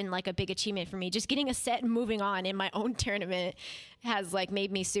has been like a big achievement for me. Just getting a set and moving on in my own tournament has like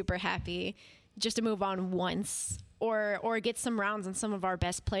made me super happy just to move on once or get some rounds on some of our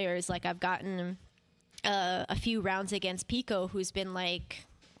best players. Like I've gotten a few rounds against Pico, who's been like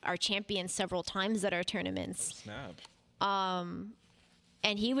our champion several times at our tournaments. Snap.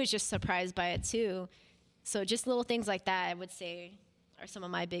 And he was just surprised by it too. So just little things like that, I would say, are some of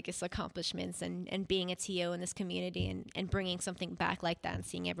my biggest accomplishments and being a TO in this community and bringing something back like that and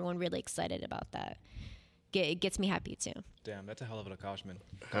seeing everyone really excited about that. It gets me happy too. Damn, that's a hell of an accomplishment.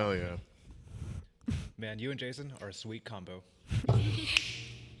 Hell yeah. Man, you and Jason are a sweet combo.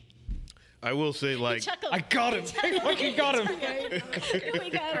 I will say, like, I got him. I fucking got him.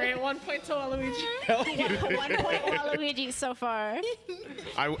 We got All right, 1 point to Waluigi. 1 point Waluigi so far.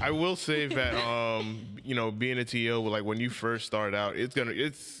 I will say that you know, being a TO, like when you first start out, it's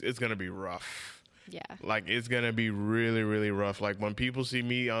gonna be rough. Yeah. Like it's gonna be really, really rough. Like when people see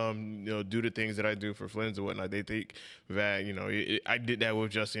me, you know, do the things that I do for Flins and whatnot, they think that, you know, I did that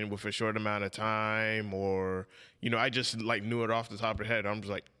with Justin with a short amount of time, or, you know, I just like knew it off the top of the head. I'm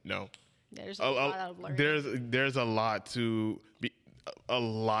just like, no. There's a lot of learning. There's a lot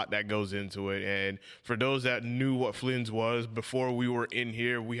that goes into it, and for those that knew what Flynn's was before we were in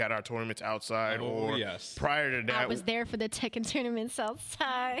here, we had our tournaments outside, Oh, or yes. prior to that, I was there for the Tekken tournaments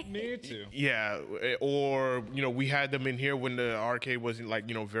outside. Me too. yeah, or, you know, we had them in here when the arcade wasn't, like,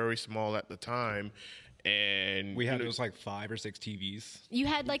 you know, very small at the time, and We had it was like 5 or 6 TVs. You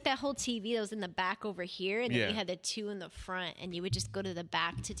had like that whole TV that was in the back over here, and then Yeah. you had the two in the front, and you would just go to the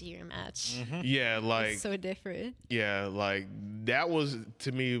back to do your match. yeah, like So different. yeah, like that was,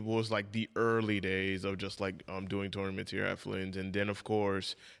 to me, was like the early days of just like doing tournaments here at Flynn's. And then of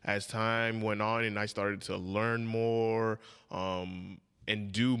course, as time went on and I started to learn more and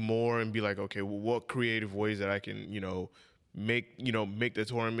do more and be like, okay, well, what creative ways that I can, you know, make the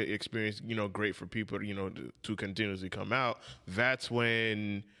tournament experience, you know, great for people, you know, to continuously come out. That's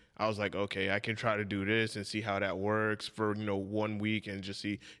when I was like, okay, I can try to do this and see how that works for, you know, 1 week and just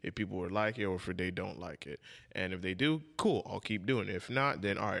see if people would like it or if they don't like it. And if they do, cool, I'll keep doing it. If not,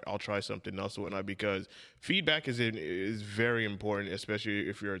 then all right, I'll try something else or whatnot, because feedback is very important, especially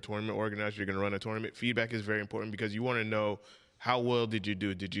if you're a tournament organizer, you're going to run a tournament. Feedback is very important because you want to know, how well did you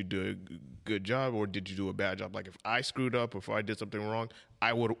do? Did you do a good job or did you do a bad job? Like if I screwed up or if I did something wrong,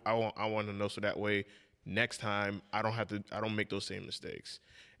 I want to know, so that way next time I don't make those same mistakes.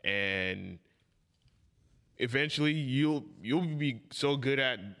 And eventually you'll be so good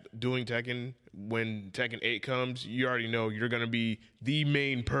at doing Tekken, when Tekken 8 comes, you already know you're going to be the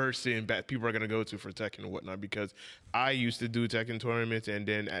main person that people are going to go to for Tekken and whatnot, because I used to do Tekken tournaments, and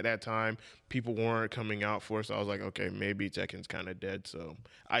then at that time people weren't coming out for it, so I was like, okay, maybe Tekken's kind of dead. So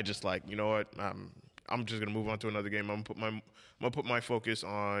I just like, you know what, I'm just gonna move on to another game. I'm gonna put my focus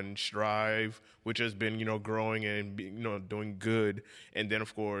on Strive, which has been, you know, growing and, you know, doing good. And then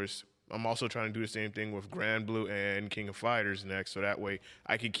of course I'm also trying to do the same thing with Grand Blue and King of Fighters next, so that way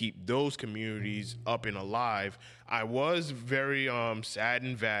I can keep those communities up and alive. I was very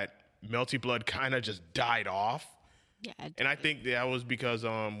saddened that Melty Blood kind of just died off. Yeah. And I think that was because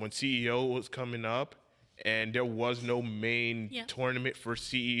when CEO was coming up and there was no main tournament for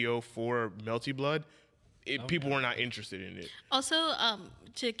CEO for Melty Blood, people were not interested in it. Also,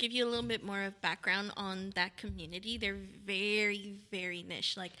 to give you a little bit more of background on that community, they're very, very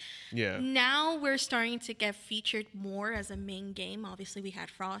niche. Like, now we're starting to get featured more as a main game. Obviously, we had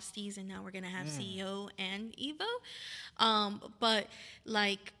Frosties, and now we're going to have CEO and Evo. But,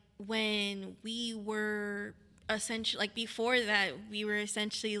 like, when we were essentially, like, before that, we were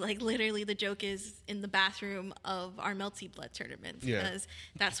essentially, like, literally the joke is in the bathroom of our Melty Blood tournaments, Yeah. because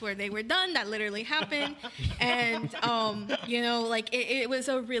that's where they were done. That literally happened. And, you know, like, it was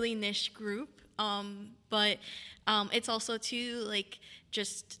a really niche group. But it's also, too, like,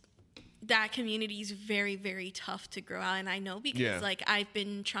 just that community is very, very tough to grow out. And I know because, Yeah. like, I've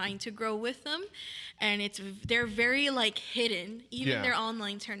been trying to grow with them, and they're very, like, hidden, even Yeah. their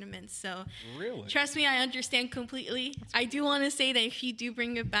online tournaments. So Really? trust me, I understand completely. I do want to say that if you do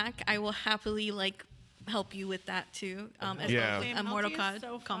bring it back, I will happily, like, help you with that too, as Yeah. well Same, as Mortal Melty is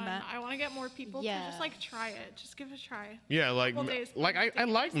so Kombat. fun. I want to get more people Yeah. to just like try it. Just give it a try. Yeah, like Couple days, I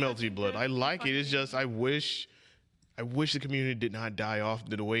like Melty Blood. I like it. It's Fun. just I wish the community did not die off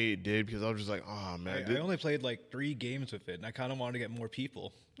the way it did, because I was just like, oh man. I only played like 3 games with it, and I kind of wanted to get more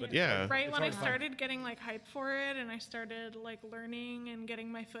people. But Yeah. Right It's when I hard to find. started getting like hype for it and I started like learning and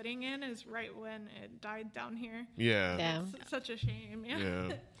getting my footing in is right when it died down here. Yeah. Yeah. It's such a shame. Yeah.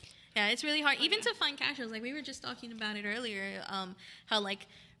 Yeah. Yeah, it's really hard, even to find casuals. Like, we were just talking about it earlier, how, like,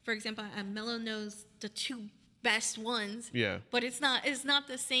 for example, Mello knows the 2 best ones. Yeah. But it's not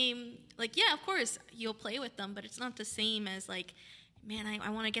the same. Like, yeah, of course you'll play with them, but it's not the same as, like, man, I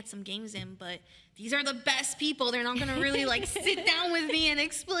want to get some games in, but these are the best people. They're not going to really, like, sit down with me and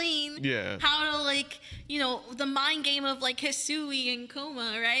explain Yeah. how to, like, you know, the mind game of, like, Hisui and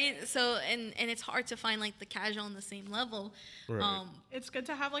Koma, right? So, and it's hard to find, like, the casual on the same level. Right. It's good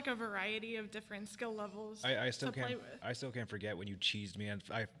to have like a variety of different skill levels I still to play can't. with. I still can't forget when you cheesed me on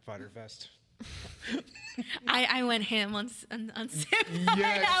Fighter Fest. I went ham on Sip.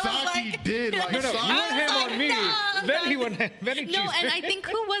 Yeah, I was Saki like- did. Like, No, Saki- you went ham like, on me. no, Then he went. Then he No, cheesed and me. I think,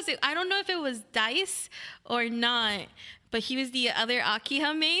 who was it? I don't know if it was Dice or not, but he was the other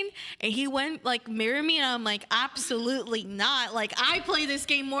Akiha main, and he went like mirror me, and I'm like, absolutely not. Like, I play this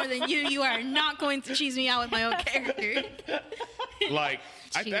game more than you. You are not going to cheese me out with my own character. like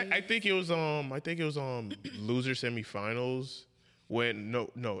I think it was loser semifinals when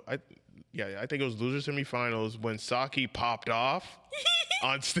I think it was loser semifinals when Saki popped off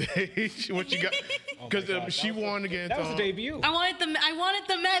on stage when she got because God, she that was won against That was the debut. I wanted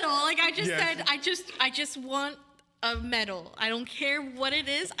the medal. Like, I just Yes. said, I just want a medal. I don't care what it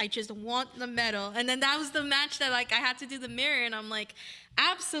is. I just want the medal. And then that was the match that, like, I had to do the mirror, and I'm like,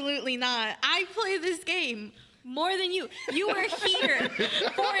 absolutely not. I play this game more than you. You were here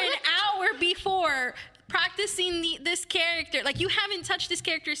for an hour before practicing this character. Like, you haven't touched this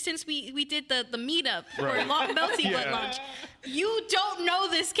character since we did the meetup Right. for Melty Blood Yeah. launch. You don't know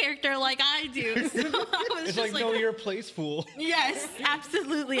this character like I do. So I was It's just like, know your place, fool. Yes,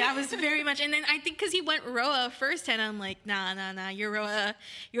 absolutely. I was very much, and then I think because he went Roa first, and I'm like, nah, your Roa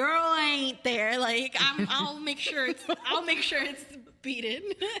ain't there. Like, I'll make sure it's beaten.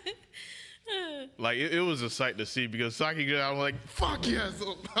 Like it was a sight to see because Saki got out like fuck yes.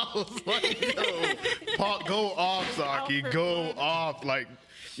 I was like, yo, Paul, go off, Saki, go off. Like,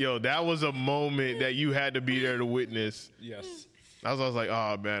 yo, that was a moment that you had to be there to witness. Yes. I was like,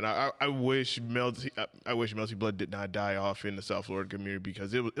 oh man, I wish Melty Blood did not die off in the South Florida community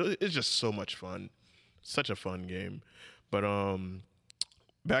because it's just so much fun, such a fun game. But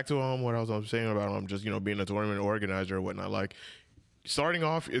back to what I was saying about just being a tournament organizer or whatnot. Like, starting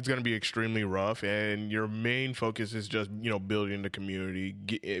off, it's going to be extremely rough, and your main focus is just building the community,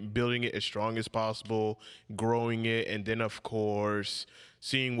 building it as strong as possible, growing it, and then of course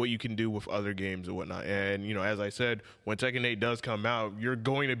seeing what you can do with other games and whatnot. And as I said, when Tekken 8 does come out, you're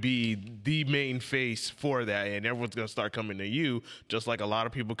going to be the main face for that, and everyone's going to start coming to you, just like a lot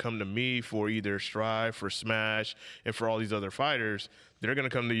of people come to me for either Strive, for Smash, and for all these other fighters. They're going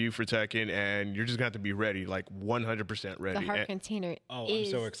to come to you for Tekken, and you're just going to have to be ready, like 100% ready. The heart And- container. Oh, I'm is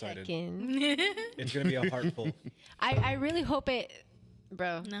so excited. Tekken. It's gonna be a heartful. I really hope it,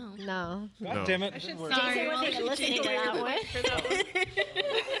 bro. No. No. God No. damn it! Sorry, Jason wasn't even I'll listening to take that away one. for that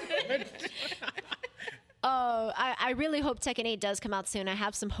one. Oh, I really hope Tekken 8 does come out soon. I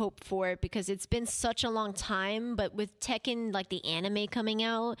have some hope for it because it's been such a long time. But with Tekken, like the anime coming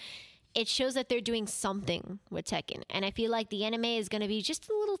out, it shows that they're doing something with Tekken. And I feel like the anime is going to be just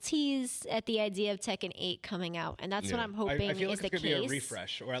a little tease at the idea of Tekken 8 coming out. And that's what Yeah. I'm hoping I feel is like the it's gonna case. be a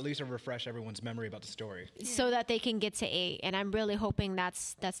refresh, or at least a refresh everyone's memory about the story. So that they can get to 8. And I'm really hoping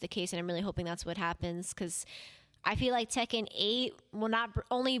that's the case, and I'm really hoping that's what happens because I feel like Tekken 8 will not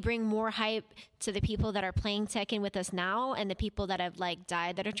only bring more hype to the people that are playing Tekken with us now and the people that have like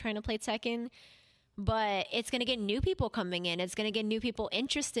died that are trying to play Tekken, but it's going to get new people coming in. It's going to get new people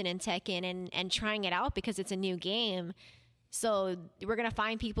interested in Tekken and trying it out because it's a new game. So we're going to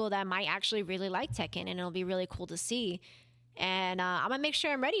find people that might actually really like Tekken, and it'll be really cool to see. And I'm gonna make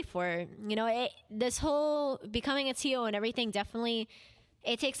sure I'm ready for it. This whole becoming a TO and everything, definitely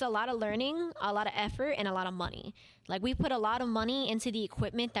it takes a lot of learning, a lot of effort, and a lot of money. Like, we put a lot of money into the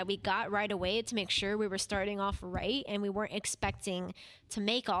equipment that we got right away to make sure we were starting off right, and we weren't expecting to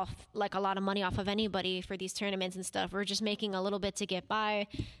make off like a lot of money off of anybody for these tournaments and stuff. We're just making a little bit to get by,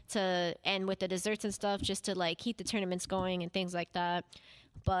 and with the desserts and stuff, just to like keep the tournaments going and things like that.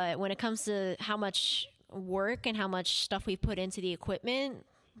 But when it comes to how much work and how much stuff we put into the equipment,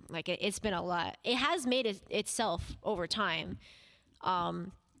 like it's been a lot. It has made itself over time.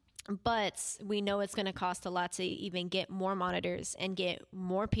 But we know it's going to cost a lot to even get more monitors and get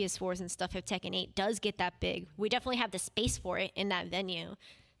more PS4s and stuff if Tekken 8 does get that big. We definitely have the space for it in that venue.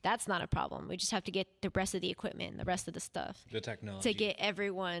 That's not a problem. We just have to get the rest of the equipment, the rest of the stuff. The technology. To get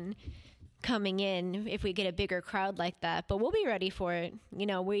everyone coming in if we get a bigger crowd like that. But we'll be ready for it.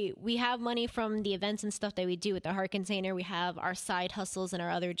 We have money from the events and stuff that we do with the Heart Container. We have our side hustles and our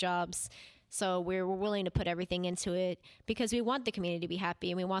other jobs. So we're willing to put everything into it because we want the community to be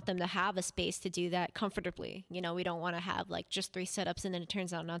happy and we want them to have a space to do that comfortably. We don't want to have like just 3 setups and then it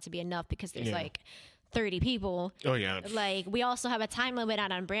turns out not to be enough because there's like 30 people. Oh, yeah. Like, we also have a time limit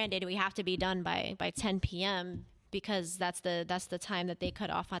on Unbranded. We have to be done by 10 p.m. because that's the time that they cut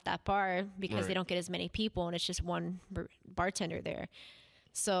off at that bar because they don't get as many people and it's just one bartender there.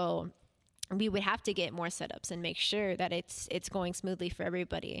 So we would have to get more setups and make sure that it's going smoothly for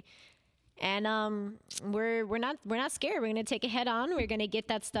everybody. And we're not scared. We're gonna take it head on. We're gonna get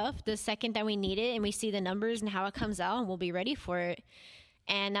that stuff the second that we need it, and we see the numbers and how it comes out, and we'll be ready for it.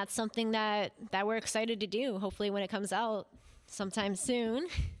 And that's something that we're excited to do. Hopefully, when it comes out sometime soon.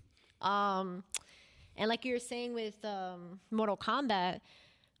 And like you were saying with Mortal Kombat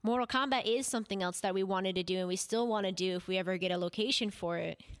is something else that we wanted to do, and we still want to do if we ever get a location for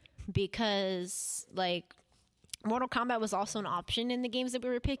it, because like, Mortal Kombat was also an option in the games that we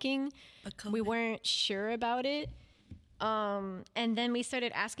were picking. We weren't sure about it. And then we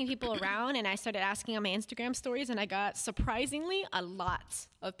started asking people around, and I started asking on my Instagram stories, and I got surprisingly a lot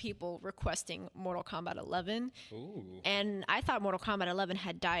of people requesting Mortal Kombat 11. Ooh. And I thought Mortal Kombat 11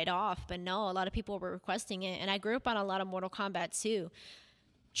 had died off, but no, a lot of people were requesting it. And I grew up on a lot of Mortal Kombat too.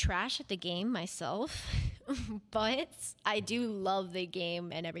 Trash at the game myself, but I do love the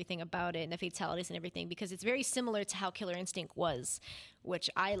game and everything about it and the fatalities and everything because it's very similar to how Killer Instinct was, which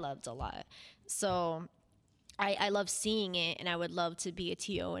I loved a lot. So I love seeing it, and I would love to be a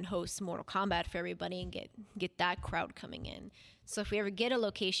TO and host Mortal Kombat for everybody and get that crowd coming in. So if we ever get a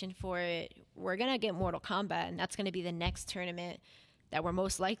location for it, we're going to get Mortal Kombat, and that's going to be the next tournament that we're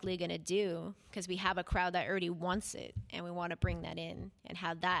most likely going to do because we have a crowd that already wants it, and we want to bring that in and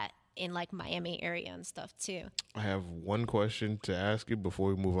have that in like Miami area and stuff too. I have one question to ask you before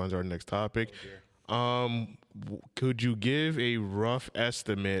we move on to our next topic. Could you give a rough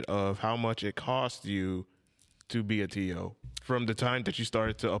estimate of how much it cost you to be a TO from the time that you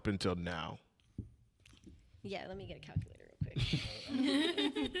started to up until now? Yeah, let me get a calculator real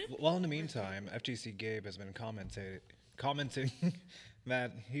quick. Well, in the meantime, FGC Gabe has been commenting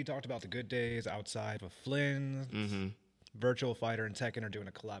that he talked about the good days outside with Flynn. Virtual Fighter and Tekken are doing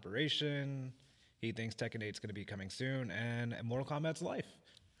a collaboration. He thinks Tekken 8 is going to be coming soon, and Mortal Kombat's life.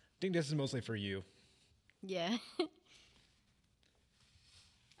 I think this is mostly for you. Yeah.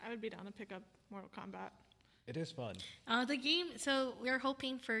 I would be down to pick up Mortal Kombat. It is fun. The game, so we're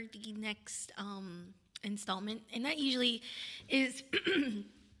hoping for the next installment, and that usually is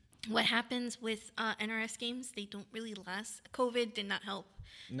what happens with NRS games. They don't really last. COVID did not help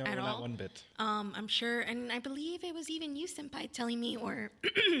at all. No, not one bit. I'm sure, and I believe it was even you, Senpai, telling me, or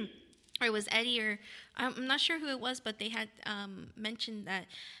or it was Eddie, or I'm not sure who it was, but they had mentioned that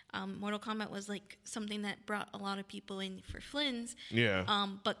Mortal Kombat was like something that brought a lot of people in for Flynn's. Yeah.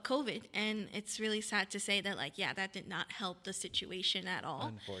 But COVID, and it's really sad to say that, like, yeah, that did not help the situation at all.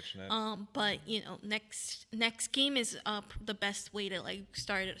 Unfortunate. But next game is the best way to like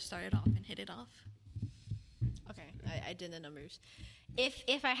start it off and hit it off. Okay, I did the numbers.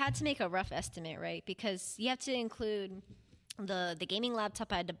 If I had to make a rough estimate, right, because you have to include the gaming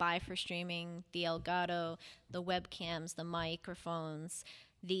laptop I had to buy for streaming, the Elgato, the webcams, the microphones,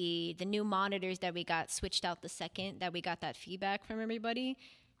 the new monitors that we got switched out the second that we got that feedback from everybody.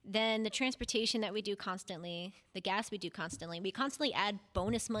 Then the transportation that we do constantly, the gas we do constantly. We constantly add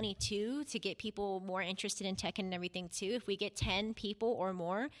bonus money too to get people more interested in Tekken and everything too. If we get 10 people or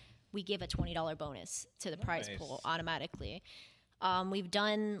more, we give a $20 bonus to the prize pool automatically. We've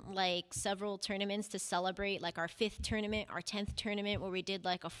done like several tournaments to celebrate, like our 5th tournament, our 10th tournament, where we did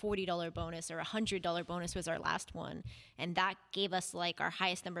like a $40 bonus or a $100 bonus was our last one. And that gave us like our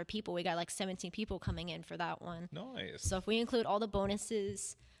highest number of people. We got like 17 people coming in for that one. Nice. So if we include all the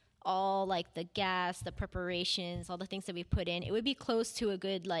bonuses, all like the gas, the preparations, all the things that we put in, it would be close to a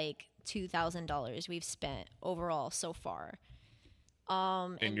good like $2,000 we've spent overall so far.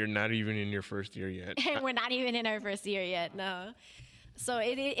 And you're not even in your first year yet. And we're not even in our first year yet, no. So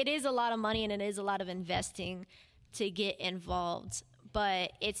it is a lot of money and it is a lot of investing to get involved.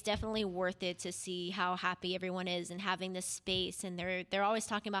 But it's definitely worth it to see how happy everyone is and having this space. And they're always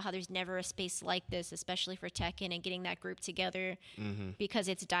talking about how there's never a space like this, especially for Tekken and getting that group together because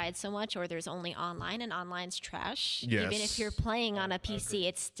it's died so much, or there's only online and online's trash. Yes. Even if you're playing on a PC,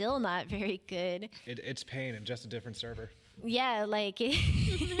 it's still not very good. It's pain and just a different server. Yeah, like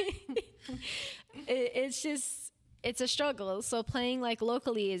it's just, it's a struggle. So playing like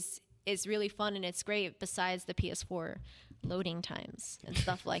locally is really fun and it's great, besides the PS4 loading times and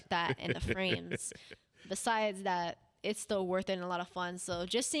stuff like that and the frames. Besides that, it's still worth it and a lot of fun. So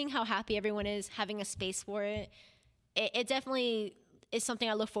just seeing how happy everyone is, having a space for it, it definitely is something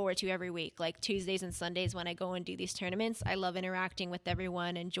I look forward to every week. Like Tuesdays and Sundays when I go and do these tournaments, I love interacting with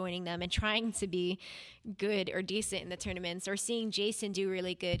everyone and joining them and trying to be good or decent in the tournaments, or seeing Jason do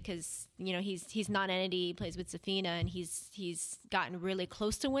really good because, you know, he's non-entity, he plays with Zafina, and he's gotten really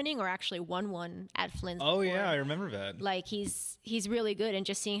close to winning or actually won one at Flynn's Oh, before. yeah, I remember that. Like he's really good, and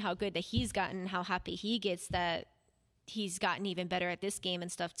just seeing how good that he's gotten, how happy he gets that he's gotten even better at this game and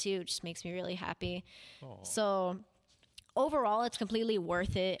stuff too, just makes me really happy. So overall, it's completely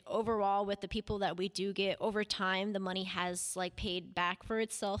worth it. Overall, with the people that we do get over time, the money has like paid back for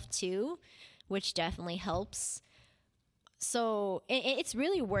itself too, which definitely helps. So it's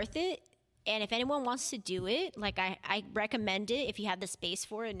really worth it. And if anyone wants to do it, like I recommend it if you have the space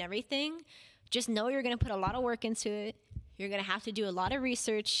for it and everything. Just know you're going to put a lot of work into it. You're going to have to do a lot of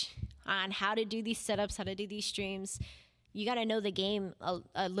research on how to do these setups, how to do these streams. You got to know the game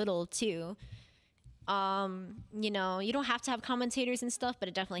a little too. You know, you don't have to have commentators and stuff, but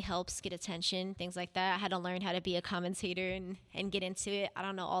it definitely helps get attention, things like that. I had to learn how to be a commentator and get into it. I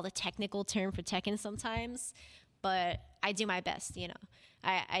don't know all the technical term for Tekken sometimes, but I do my best, you know.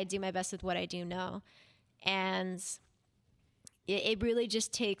 I do my best with what I do know. And it really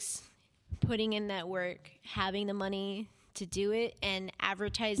just takes putting in that work, having the money to do it, and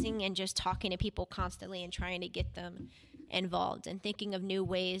advertising and just talking to people constantly and trying to get them involved and thinking of new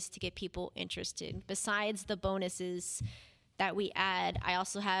ways to get people interested. Besides the bonuses that we add, I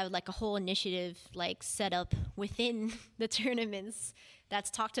also have like a whole initiative like set up within the tournaments that's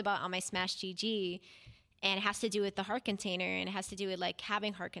talked about on my Smash GG, and it has to do with the heart container, and it has to do with like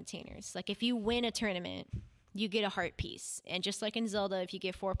having heart containers. Like if you win a tournament, you get a heart piece, and just like in Zelda, if you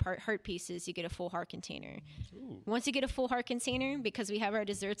get 4 heart pieces, you get a full heart container. Ooh. Once you get a full heart container, because we have our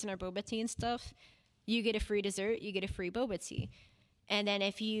desserts and our boba tea and stuff, you get a free dessert, you get a free boba tea. And then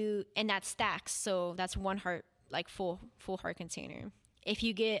and that stacks, so that's 1 heart, like full heart container. If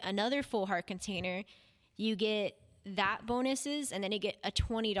you get another full heart container, you get that bonuses, and then you get a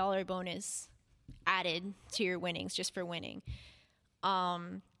 $20 bonus added to your winnings just for winning.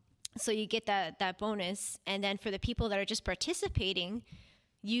 So you get that bonus, and then for the people that are just participating,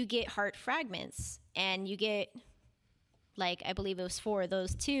 you get heart fragments, and you get, like, I believe it was 4 of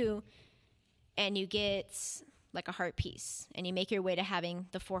those too, and you get like a heart piece, and you make your way to having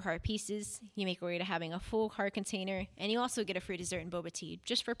the 4 heart pieces, you make your way to having a full heart container, and you also get a free dessert and boba tea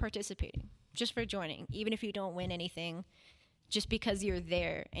just for participating, just for joining, even if you don't win anything, just because you're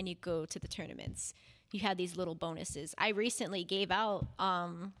there and you go to the tournaments. You have these little bonuses. I recently gave out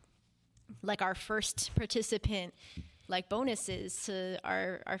like our first participant like bonuses to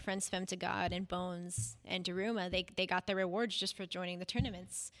our friends Fem to God and Bones and Daruma. They got their rewards just for joining the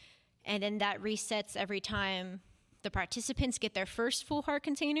tournaments. And then that resets every time the participants get their first full heart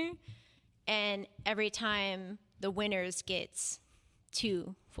container, and every time the winners get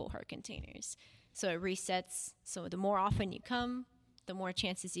 2 full heart containers. So it resets. So the more often you come, the more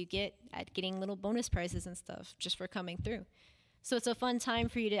chances you get at getting little bonus prizes and stuff just for coming through. So it's a fun time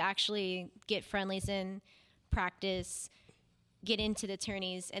for you to actually get friendlies in, practice, get into the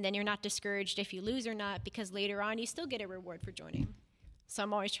tourneys, and then you're not discouraged if you lose or not, because later on you still get a reward for joining. So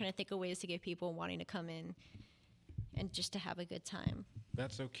I'm always trying to think of ways to get people wanting to come in and just to have a good time.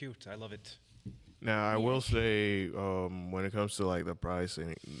 That's so cute. I love it. Now, I will say, when it comes to like the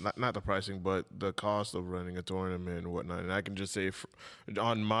pricing, not the pricing, but the cost of running a tournament and whatnot, and I can just say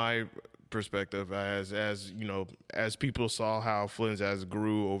on my perspective, as you know, as people saw how Flynn's has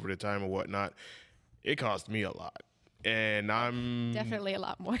grew over the time and whatnot, it cost me a lot. and I'm Definitely a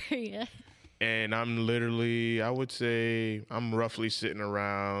lot more. Yeah. and I'm literally, I would say, I'm roughly sitting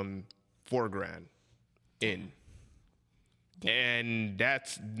around $4,000 in. And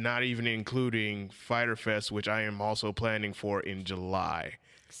that's not even including Fighter Fest, which I am also planning for in July.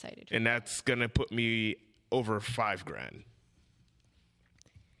 Excited. And that's going to put me over $5,000.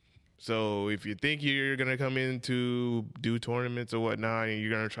 So if you think you're going to come in to do tournaments or whatnot and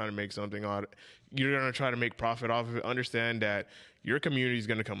you're going to try to make something on it, you're going to try to make profit off of it, understand that your community is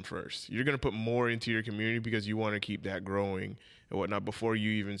going to come first. You're going to put more into your community because you want to keep that growing and whatnot before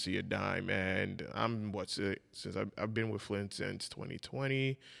you even see a dime. And I'm, since I've been with Flint since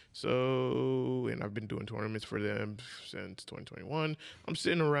 2020. So, and I've been doing tournaments for them since 2021. I'm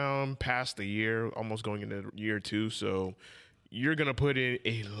sitting around past the year, almost going into year 2. So, you're going to put in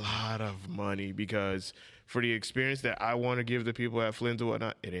a lot of money because for the experience that I want to give the people at Flint and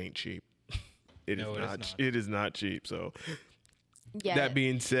whatnot, it ain't cheap. It is not cheap. So Yeah. that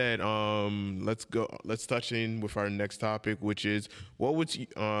being said, let's touch in with our next topic, which is what would you,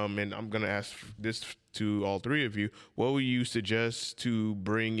 and I'm going to ask this to all three of you, what would you suggest to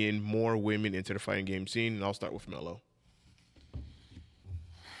bring in more women into the fighting game scene? And I'll start with Mello.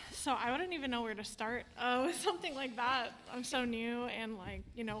 So I wouldn't even know where to start with something like that. I'm so new, and like,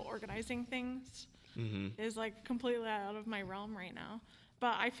 you know, organizing things is like completely out of my realm right now.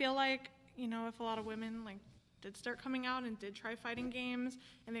 But I feel like, you know, if a lot of women like did start coming out and did try fighting games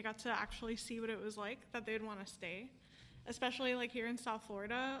and they got to actually see what it was like, that they'd want to stay. Especially like here in South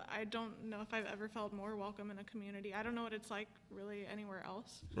Florida, I don't know if I've ever felt more welcome in a community. I don't know what it's like really anywhere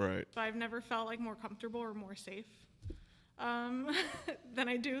else. Right. But I've never felt like more comfortable or more safe than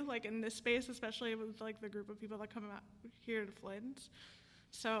I do like in this space, especially with like the group of people that come out here to Flint.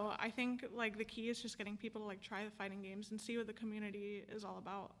 So I think like the key is just getting people to like try the fighting games and see what the community is all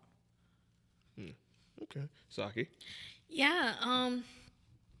about. Okay. Saki? Yeah.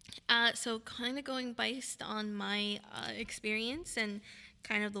 So kind of going based on my experience and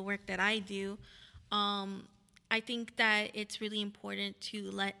kind of the work that I do, I think that it's really important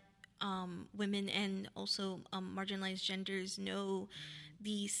to let women and also marginalized genders know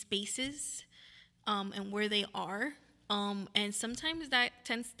the spaces and where they are. And sometimes that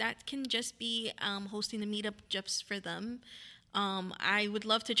can just be hosting the meetup just for them. I would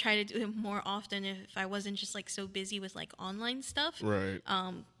love to try to do it more often if I wasn't just like so busy with like online stuff. Right.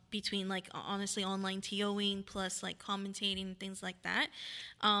 Between like honestly online TOing plus like commentating and things like that.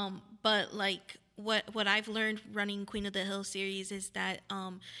 But like what I've learned running Queen of the Hill series is that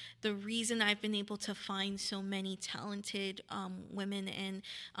the reason I've been able to find so many talented women and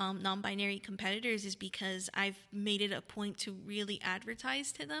non-binary competitors is because I've made it a point to really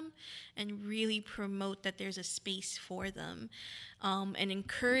advertise to them and really promote that there's a space for them, and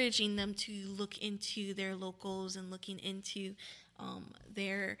encouraging them to look into their locals and looking into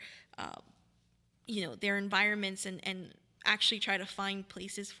their their environments and actually try to find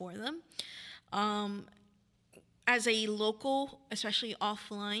places for them. As a local, especially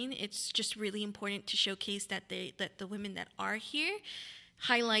offline, it's just really important to showcase that the women that are here,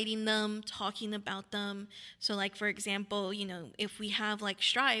 highlighting them, talking about them. So like, for example, you know, if we have like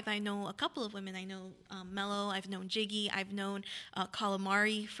Strive, I know a couple of women. I know Mello, I've known Jiggy, I've known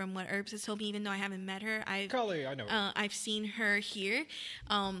Calamari from what Herbs has told me, even though I haven't met her. Kali, I know. I've seen her here.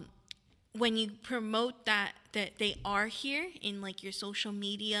 When you promote that they are here in like your social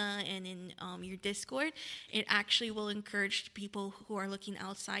media and in your Discord, it actually will encourage people who are looking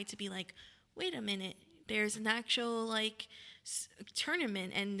outside to be like, wait a minute, there's an actual like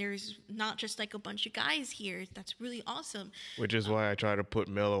tournament and there's not just like a bunch of guys here. That's really awesome. Which is why I try to put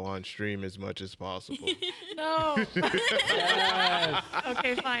Mello on stream as much as possible. No. Yes.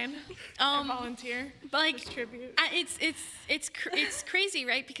 Okay, fine. I volunteer. But like, as tribute. it's crazy,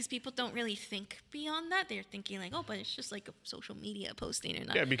 right? Because people don't really think beyond that. They're thinking like, oh, but it's just like a social media posting or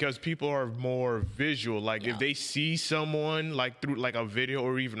not. Yeah, because people are more visual. Like Yeah. if they see someone like through like a video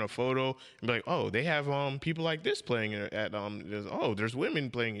or even a photo, and be like, oh, they have people like this playing at there's women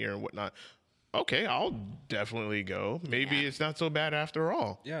playing here and whatnot. Okay, I'll definitely go. Maybe Yeah. it's not so bad after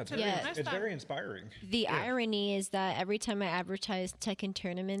all. Yeah, it's, Yeah. it's very inspiring. The irony is that every time I advertise Tekken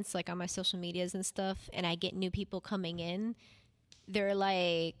tournaments, like on my social medias and stuff, and I get new people coming in, they're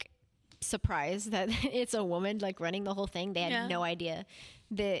like surprised that it's a woman like running the whole thing. They had Yeah. no idea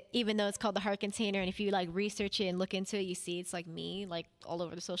that even though it's called the Heart Container, and if you like research it and look into it, you see it's like me, like all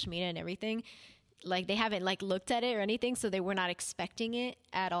over the social media and everything. Like they haven't like looked at it or anything, so they were not expecting it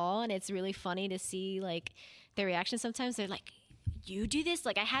at all. And it's really funny to see like their reaction. Sometimes they're like, you do this?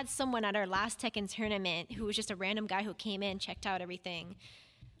 Like I had someone at our last Tekken tournament who was just a random guy who came in, checked out everything.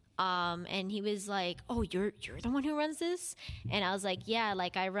 And he was like, "Oh, you're the one who runs this?" And I was like, "Yeah,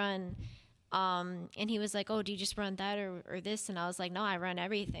 like I run." And he was like, "Oh, do you just run that or this?" And I was like, "No, I run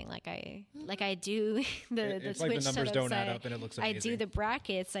everything. Like I do the It's Twitch like the numbers setups. don't add up and it looks I amazing. do the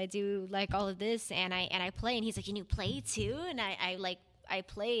brackets. I do like all of this, and I play." And he's like, "Can you play too?" And I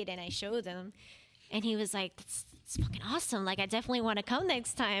played and I showed him, and he was like, "It's fucking awesome. Like I definitely want to come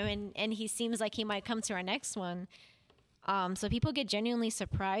next time." And he seems like he might come to our next one. So people get genuinely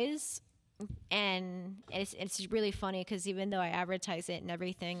surprised, and it's really funny because even though I advertise it and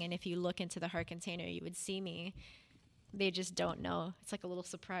everything, and if you look into the Heart Container, you would see me. They just don't know. It's like a little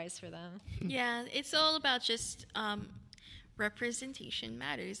surprise for them. Yeah, it's all about just representation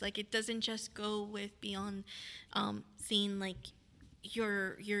matters. Like it doesn't just go with beyond seeing like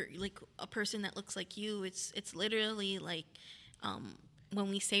you're like a person that looks like you. It's literally like when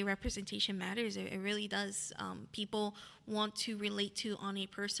we say representation matters, it really does. People want to relate to on a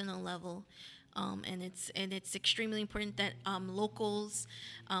personal level. And it's extremely important that locals,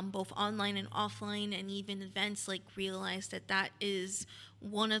 both online and offline, and even events like realize that is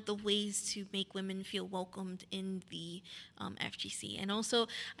one of the ways to make women feel welcomed in the FGC. And also,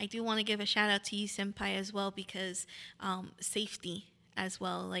 I do want to give a shout out to you, Senpai, as well, because safety as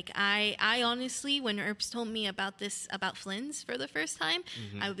well. Like I honestly, when Herbs told me about Flynn's for the first time,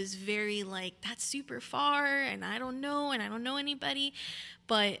 I was very like, that's super far, and I don't know anybody.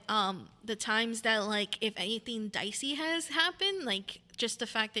 But the times that like if anything dicey has happened, like just the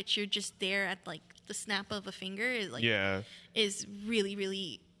fact that you're just there at like the snap of a finger is like is really,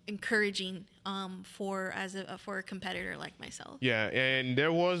 really encouraging for a competitor like myself. Yeah, and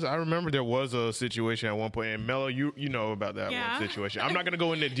I remember there was a situation at one point, and Mello, you know about that one situation. I'm not going to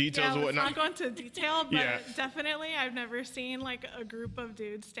go into details or let's whatnot. not go into detail, but Yeah. definitely I've never seen like a group of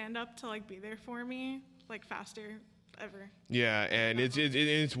dudes stand up to like be there for me like faster ever. Yeah, and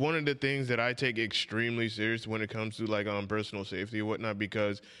it's one of the things that I take extremely serious when it comes to like personal safety and whatnot,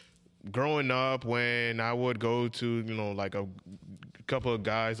 because growing up, when I would go to like a couple of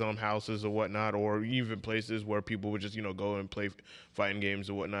guys' houses or whatnot, or even places where people would just go and play fighting games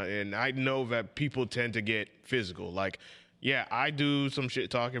or whatnot, and I know that people tend to get physical. Like, yeah, I do some shit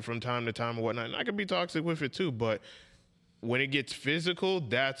talking from time to time or whatnot, and I can be toxic with it too, but when it gets physical,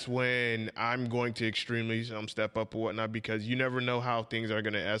 that's when I'm going to extremely step up or whatnot, because you never know how things are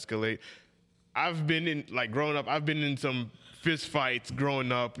going to escalate. I've been in, like, growing up, I've been in some fist fights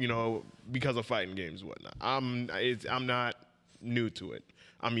growing up, because of fighting games and whatnot. I'm not new to it.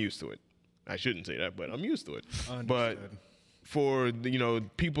 I'm used to it. I shouldn't say that, but I'm used to it. Understood. But for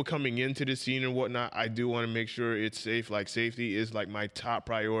people coming into the scene and whatnot, I do want to make sure it's safe. Like, safety is like my top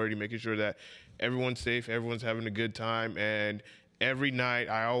priority, making sure that everyone's safe, everyone's having a good time. And every night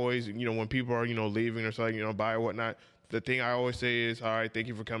I always, when people are, leaving or something, by or whatnot, the thing I always say is, all right, thank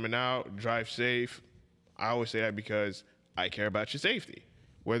you for coming out, drive safe. I always say that because I care about your safety.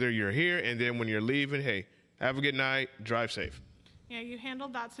 Whether you're here and then when you're leaving, hey, have a good night, drive safe. Yeah, you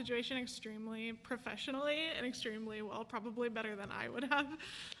handled that situation extremely professionally and extremely well, probably better than I would have.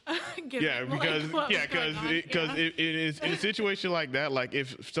 Given, Because it is in a situation like that. Like,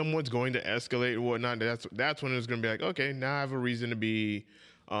 if someone's going to escalate or whatnot, that's when it's going to be like, okay, now I have a reason to be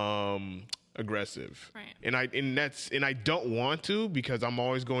aggressive. Right. And I don't want to, because I'm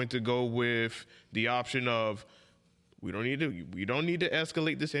always going to go with the option of we don't need to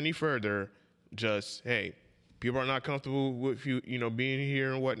escalate this any further. Just, hey, people are not comfortable with you, being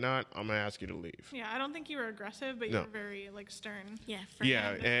here and whatnot, I'm gonna ask you to leave. Yeah, I don't think you were aggressive, but you were very like stern. Yeah.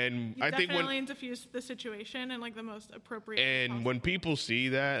 And You I think definitely diffused the situation in like the most appropriate. and when people see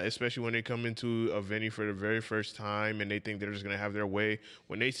that, especially when they come into a venue for the very first time and they think they're just gonna have their way,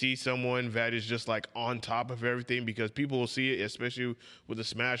 when they see someone that is just like on top of everything, because people will see it, especially with the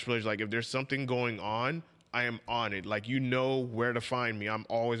Smash players. Like, if there's something going on, I am on it. Like, where to find me. I'm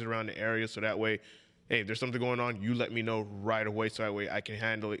always around the area, so that way, hey, if there's something going on, you let me know right away, so that way I can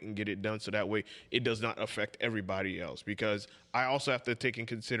handle it and get it done, so that way it does not affect everybody else. Because I also have to take in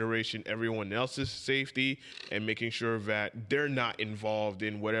consideration everyone else's safety and making sure that they're not involved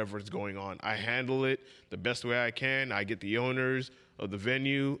in whatever is going on. I handle it the best way I can. I get the owners of the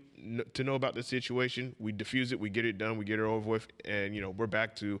venue to know about the situation. We diffuse it, we get it done, we get it over with, and we're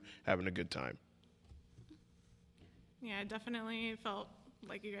back to having a good time. Yeah, I definitely felt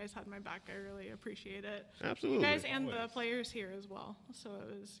like you guys had my back. I really appreciate it. Absolutely. You guys and the players here as well. So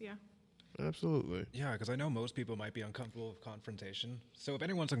it was, Absolutely. Yeah, because I know most people might be uncomfortable with confrontation. So if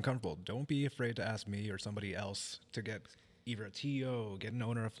anyone's uncomfortable, don't be afraid to ask me or somebody else to get either a TO, get an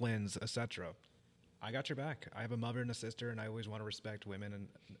owner of Flynn's, etc. I got your back. I have a mother and a sister, and I always want to respect women and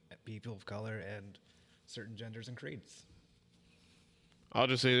people of color and certain genders and creeds. I'll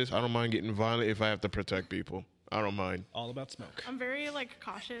just say this: I don't mind getting violent if I have to protect people. I don't mind. All about smoke. I'm very like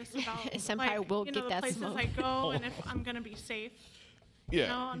cautious about Senpai will you know, get the that places smoke. I go and if I'm gonna be safe. Yeah. You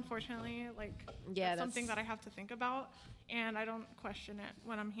know, unfortunately, like Yeah, that's something that's- that I have to think about, and I don't question it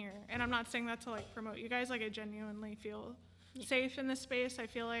when I'm here. And I'm not saying that to like promote you guys. Like I genuinely feel safe in this space. I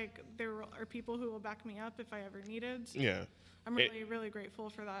feel like there are people who will back me up if I ever needed. So Yeah. I'm really, really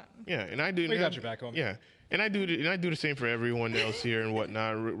grateful for that. Yeah, and I do. We got your back, homie. Yeah, and I do the same for everyone else here and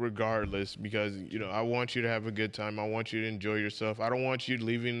whatnot, regardless, because I want you to have a good time. I want you to enjoy yourself. I don't want you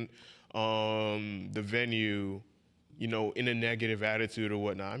leaving the venue, in a negative attitude or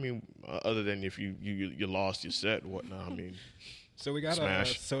whatnot. I mean, other than if you lost your set and whatnot. I mean, So we got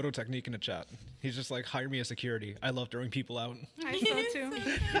Smash. a Soto technique in the chat. He's just like, hire me as security. I love throwing people out. I so too.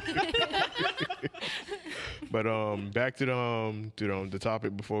 but back to the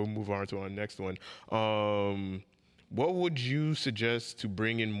topic before we move on to our next one. What would you suggest to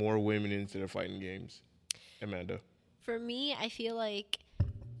bring in more women into the fighting games, Amanda? For me, I feel like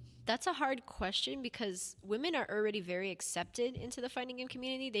that's a hard question because women are already very accepted into the fighting game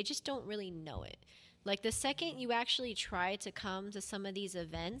community. They just don't really know it. Like the second you actually try to come to some of these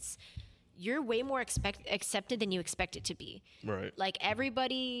events, you're way more accepted than you expect it to be. Right. Like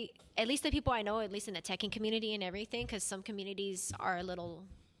everybody, at least the people I know, at least in the Tekken community and everything, because some communities are a little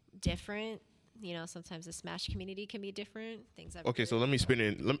different. Sometimes the Smash community can be different. Things I've Okay, so heard. let me spin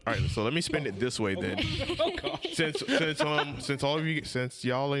it. All right, so let me spin it this way then. Since all of you, since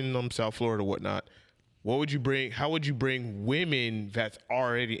y'all in South Florida, whatnot, what would you bring? How would you bring women that's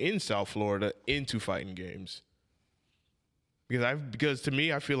already in South Florida into fighting games? Because to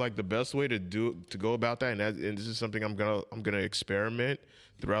me, I feel like the best way to go about that, and this is something I'm gonna experiment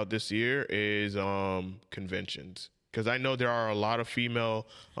throughout this year, is conventions. Because I know there are a lot of female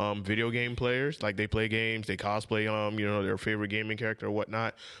video game players, like they play games, they cosplay their favorite gaming character or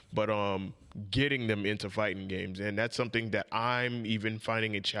whatnot, but getting them into fighting games, and that's something that I'm even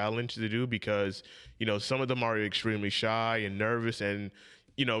finding a challenge to do because some of them are extremely shy and nervous, and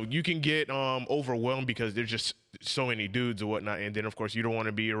you can get overwhelmed because there's just so many dudes or whatnot, and then of course you don't want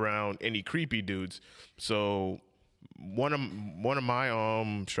to be around any creepy dudes. So one of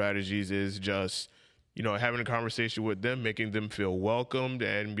my strategies is just having a conversation with them, making them feel welcomed,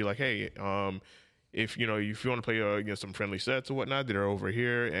 and be like, hey, if you want to play some friendly sets or whatnot, they're over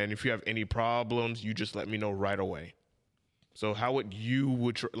here, and if you have any problems, you just let me know right away. So how would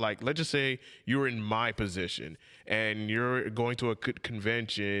let's just say you're in my position and you're going to a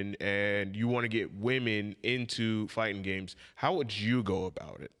convention and you want to get women into fighting games. How would you go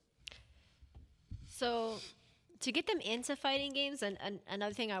about it? So to get them into fighting games, and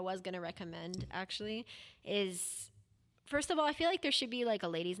another thing I was going to recommend actually is, first of all, I feel like there should be like a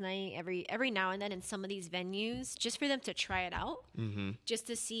ladies' night every now and then in some of these venues, just for them to try it out, just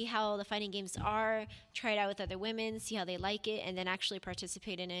to see how the fighting games are, try it out with other women, see how they like it, and then actually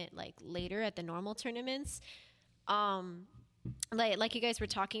participate in it like later at the normal tournaments. Like you guys were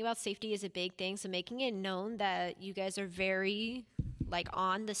talking about, safety is a big thing, so making it known that you guys are very like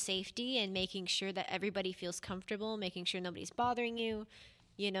on the safety and making sure that everybody feels comfortable, making sure nobody's bothering you,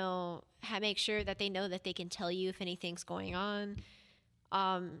 make sure that they know that they can tell you if anything's going on.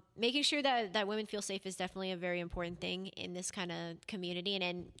 Making sure that women feel safe is definitely a very important thing in this kind of community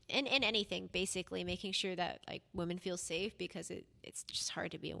and in anything, basically making sure that like women feel safe, because it's just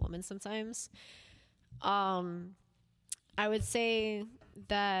hard to be a woman sometimes. I would say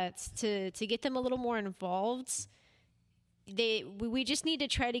that to get them a little more involved, we just need to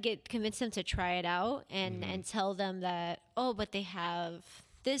try to convince them to try it out and tell them that, but they have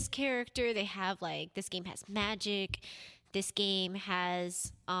this character, they have like, this game has magic, this game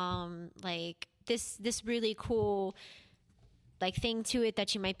has like this really cool like thing to it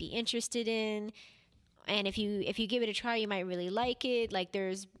that you might be interested in, and if you give it a try, you might really like it. Like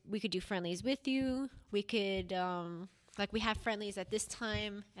we could do friendlies with you, we could like we have friendlies at this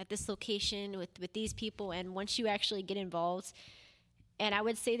time, at this location with these people. And once you actually get involved, and I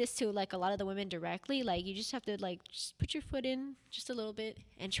would say this to like a lot of the women directly, like you just have to like just put your foot in just a little bit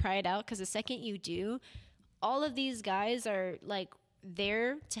and try it out. Because the second you do, all of these guys are like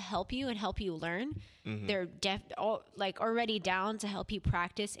there to help you and help you learn. They're already down to help you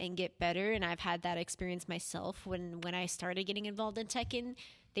practice and get better. And I've had that experience myself when I started getting involved in Tekken.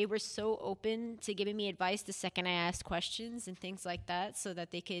 They were so open to giving me advice the second I asked questions and things like that, so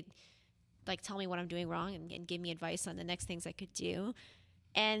that they could like tell me what I'm doing wrong and give me advice on the next things I could do.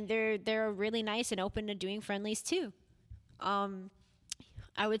 And they're really nice and open to doing friendlies too.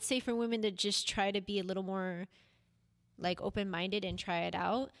 I would say for women to just try to be a little more like open-minded and try it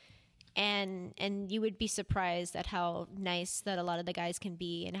out. and you would be surprised at how nice that a lot of the guys can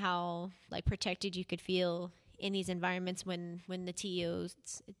be and how like protected you could feel in these environments when the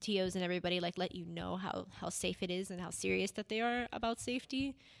TOs and everybody like let you know how safe it is and how serious that they are about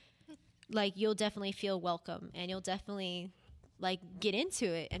safety. Like you'll definitely feel welcome and you'll definitely like get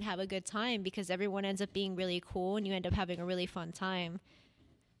into it and have a good time because everyone ends up being really cool and you end up having a really fun time.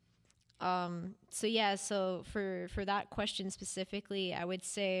 So for that question specifically, I would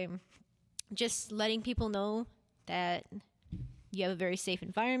say just letting people know that you have a very safe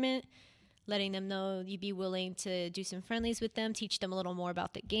environment, letting them know you'd be willing to do some friendlies with them, teach them a little more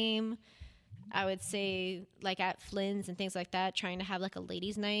about the game. I would say like at Flynn's and things like that, trying to have like a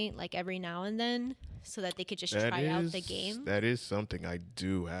ladies' night like every now and then so that they could just try out the game. That is something I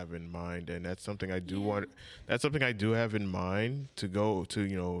do have in mind, and that's something I do want. That's something I do have in mind to go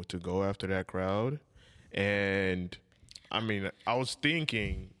after that crowd. And I mean, I was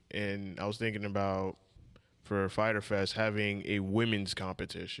thinking about for Fighter Fest having a women's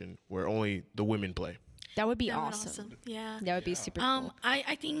competition where only the women play. That would be That would awesome. Yeah. That would be super cool.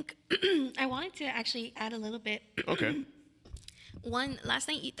 I think I wanted to actually add a little bit. Okay. Last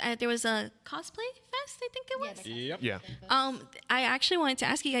night there was a cosplay fest, I think it was. Yep. Yeah. I actually wanted to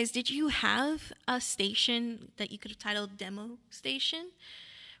ask you guys, did you have a station that you could have titled demo station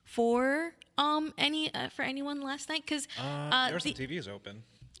for anyone last night? Because There were some TVs open.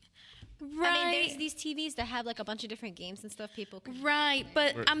 right. I mean, there's these TVs that have like a bunch of different games and stuff people can. Right,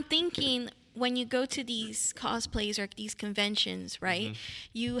 but I'm thinking when you go to these cosplays or these conventions, right,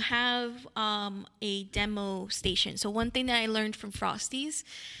 you have a demo station. So one thing that I learned from Frosties,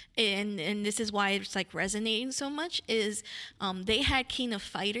 and this is why it's like resonating so much, is they had King of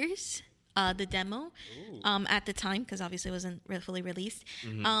Fighters. The demo at the time, because obviously it wasn't fully released,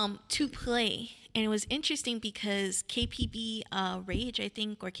 to play. And it was interesting because KPB Rage, I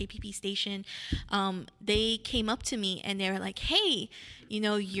think, or KPB Station, they came up to me and they were like, hey,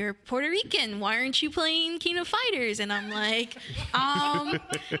 you're Puerto Rican. Why aren't you playing King of Fighters? And I'm like, I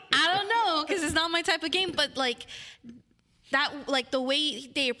don't know, because it's not my type of game. But like that, like the way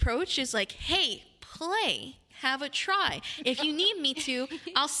they approach is like, hey, play. Have a try. If you need me to,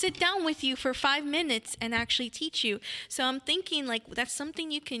 I'll sit down with you for 5 minutes and actually teach you. So I'm thinking like that's something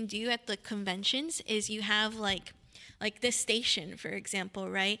you can do at the conventions is you have like this station, for example,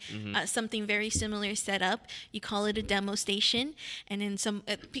 right? Something very similar set up. You call it a demo station, and then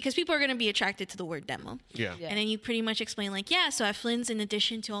because people are going to be attracted to the word demo. Yeah. Yeah. And then you pretty much explain like, so at Flynn's, in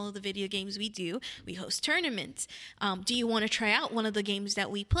addition to all of the video games we do, we host tournaments. Do you want to try out one of the games that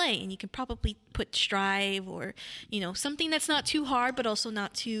we play? And you can probably put Strive or, something that's not too hard, but also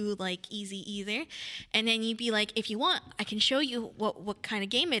not too like easy either. And then you'd be like, if you want, I can show you what kind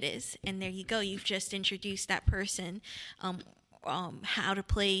of game it is. And there you go. You've just introduced that person how to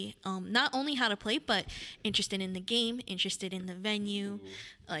play, not only how to play, but interested in the game, interested in the venue.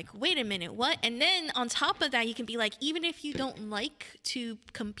 Like, wait a minute, what? And then on top of that, you can be like, even if you don't like to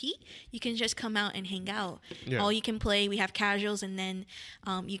compete, you can just come out and hang out. Yeah. All you can play, we have casuals, and then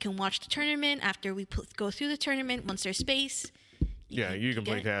you can watch the tournament after we go through the tournament. Once there's space, You can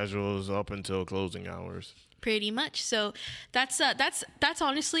play get- casuals up until closing hours. Pretty much. So that's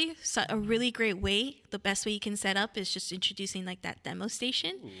honestly a really great way. The best way you can set up is just introducing like that demo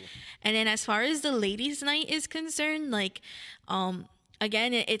station. And then as far as the ladies' night is concerned, like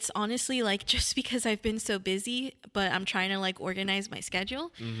again, it's honestly like just because I've been so busy, but I'm trying to like organize my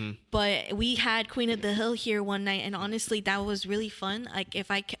schedule. But we had Queen of the Hill here one night, and honestly, that was really fun. Like if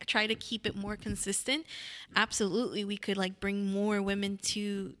I try to keep it more consistent, absolutely, we could like bring more women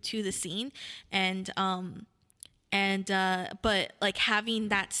to the scene, but like having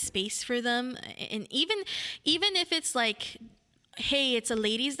that space for them, and even if it's like, hey, it's a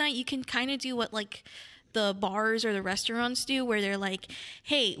ladies' night, you can kind of do what like the bars or the restaurants do, where they're like,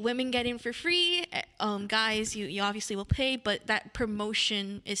 hey, women get in for free, guys, you obviously will pay, but that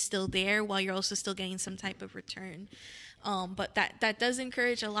promotion is still there while you're also still getting some type of return. But that does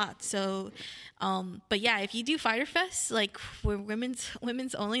encourage a lot. So, but yeah, if you do Fighter Fest, like for women's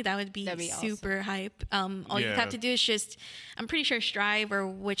only, that'd be super hype. All you have to do is just, I'm pretty sure Strive or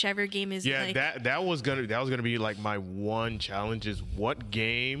whichever game is. Yeah, like, that was gonna be like my one challenge is what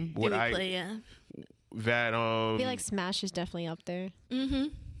game would I play? Yeah. That I feel like Smash is definitely up there.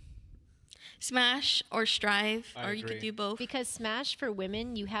 Smash or Strive, I or you could agree. do both. Because Smash for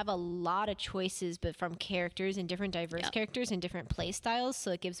women, you have a lot of choices, but from characters and different diverse characters and different play styles.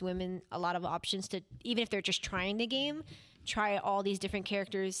 So it gives women a lot of options to, even if they're just trying the game, try all these different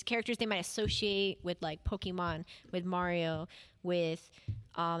characters they might associate with like Pokemon, with Mario, with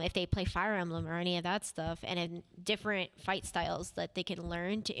if they play Fire Emblem or any of that stuff, and in different fight styles that they can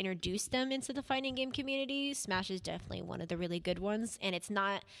learn to introduce them into the fighting game community. Smash is definitely one of the really good ones, and it's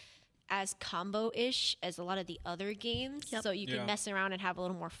not as combo-ish as a lot of the other games, so you can mess around and have a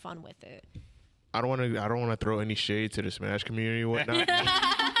little more fun with it. I don't want to throw any shade to the Smash community and whatnot.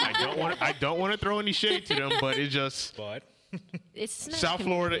 I don't want to throw any shade to them, but it's just It's Smash South community.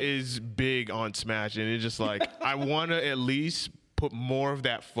 Florida is big on Smash, and it's just like I want to at least put more of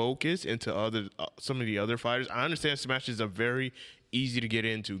that focus into some of the other fighters. I understand Smash is a very easy to get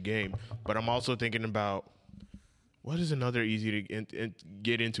into game, but I'm also thinking about what is another easy to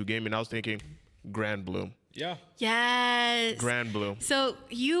get into game, and I was thinking Grand Blue. Yeah. Yes. Grand Blue. So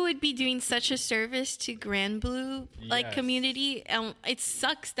you would be doing such a service to Grand Blue Yes. community. It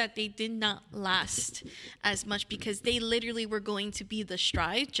sucks that they did not last as much because they literally were going to be the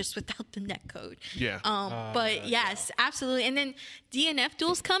Strive just without the netcode. Yeah. But yes, absolutely. And then DNF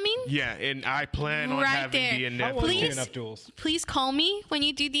duels coming. Yeah, and I plan on Right having there. DNF. How was Please. DNF duels? Please call me when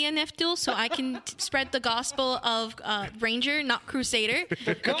you do DNF duels so I can spread the gospel of Ranger, not Crusader.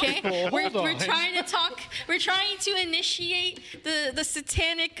 Okay, we're trying to talk. We're trying to initiate the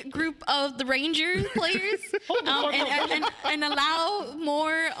satanic group of the Ranger players and allow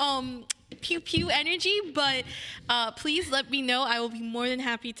more pew pew energy. But please let me know. I will be more than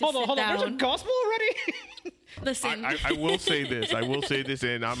happy to sit Hold on. There's a down. gospel already? Listen, I will say this.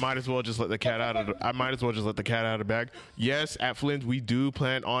 And I might as well just let the cat out of the bag. Yes, at Flint we do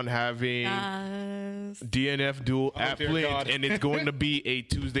plan on having DNF duel at dear Flint, God. and it's going to be a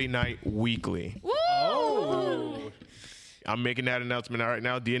Tuesday night weekly. woo! I'm making that announcement right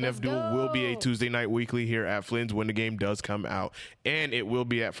now. DNF Let's duel will be a go. Tuesday night weekly here at Flynn's when the game does come out, and it will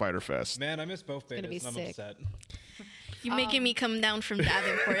be at Fighter Fest. Man, I miss both gonna be betas, and I'm sick. upset. You're making me come down from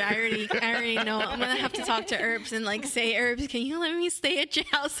Davenport. I already know. I'm gonna have to talk to Herbs and like say, Herbs, can you let me stay at your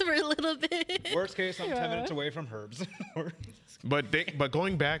house for a little bit? Worst case, I'm 10 minutes away from Herbs. But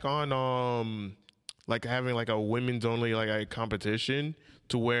going back on like having like a women's only like a competition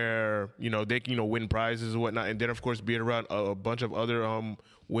to where they can win prizes and whatnot, and then of course being around a bunch of other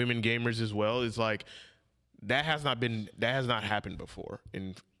women gamers as well is like that has not happened before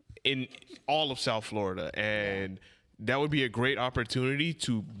in all of South Florida, and that would be a great opportunity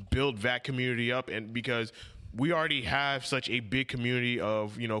to build that community up, and because we already have such a big community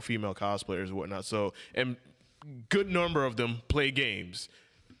of female cosplayers and whatnot, so and good number of them play games,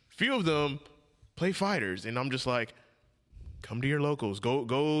 few of them play fighters, and I'm just like, come to your locals,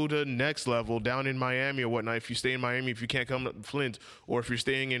 go to Next Level down in Miami or whatnot. If you stay in Miami, if you can't come to Flynn's, or if you're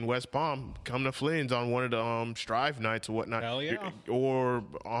staying in West Palm, come to Flynn's on one of the Strive nights or whatnot. Hell yeah. Or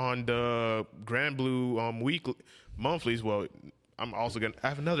on the Grand Blue weekly monthlies. Well, I'm also gonna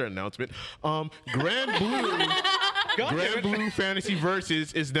have another announcement. Grand Blue Fantasy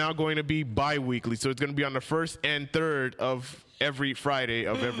Versus is now going to be bi-weekly, so it's going to be on the first and third of every Friday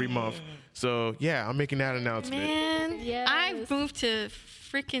of every month. So yeah, I'm making that announcement. Man, Yes. I moved to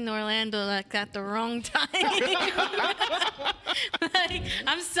freaking Orlando like at the wrong time. Like,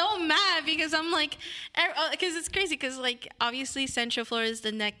 I'm so mad because I'm like, because it's crazy because like obviously Central Florida is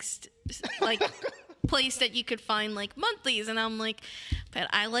the next like place that you could find like monthlies, and I'm like, but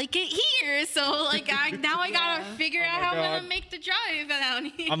I like it here, so like I gotta figure out how I'm God. gonna make the drive down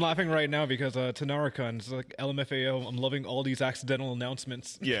here. I'm laughing right now because Tanaracon is like LMFAO. I'm loving all these accidental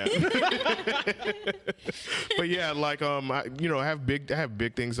announcements. Yeah. But yeah, like I have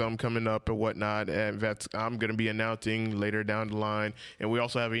big things coming up and whatnot, and that's I'm gonna be announcing later down the line, and we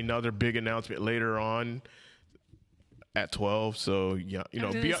also have another big announcement later on at 12. So yeah, I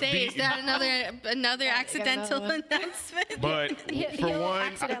was gonna say, is that another accidental one. announcement? But for He'll one,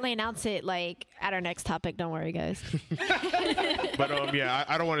 accidentally announce it like at our next topic. Don't worry, guys. but yeah,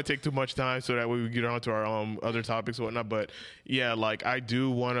 I don't want to take too much time so that we get on to our other topics and whatnot. But yeah, like I do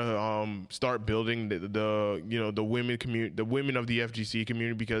want to start building the women community, the women of the FGC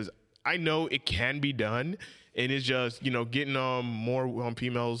community, because I know it can be done, and it's just getting more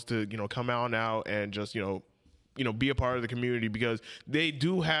females to come out now and just be a part of the community, because they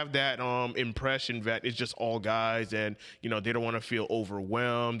do have that impression that it's just all guys, and they don't want to feel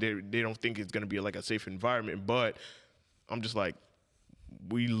overwhelmed. They don't think it's going to be like a safe environment. But I'm just like,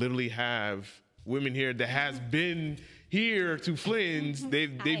 we literally have women here that has been here to Flynn's.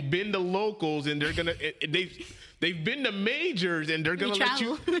 They've been the locals, and they've been to majors, and they're gonna let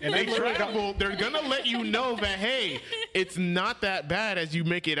you. And they travel. They're gonna let you know that hey, it's not that bad as you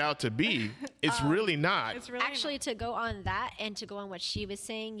make it out to be. It's really not. It's really Actually, to go on that and to go on what she was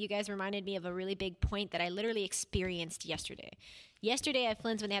saying, you guys reminded me of a really big point that I literally experienced yesterday. Yesterday at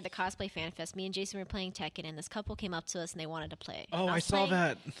Flynn's when they had the cosplay fan fest, me and Jason were playing Tekken, and this couple came up to us and they wanted to play. Oh, And I was saw playing-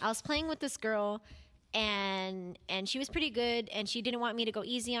 that. I was playing with this girl, and she was pretty good, and she didn't want me to go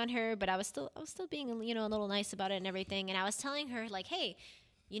easy on her, but I was still being a little nice about it and everything. And I was telling her like, hey,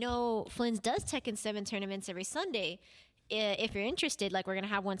 Flynn's does Tekken 7 tournaments every Sunday. If you're interested, like we're gonna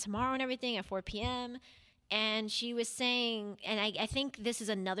have one tomorrow and everything at 4 p.m. And she was saying, and I think this is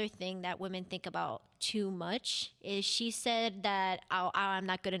another thing that women think about too much, is she said that I'm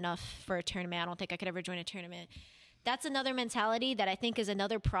not good enough for a tournament. I don't think I could ever join a tournament. That's another mentality that I think is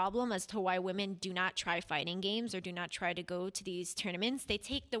another problem as to why women do not try fighting games or do not try to go to these tournaments. They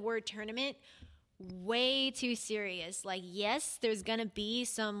take the word tournament way too serious. Like, yes, there's going to be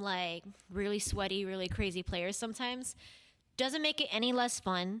some like really sweaty, really crazy players sometimes. Doesn't make it any less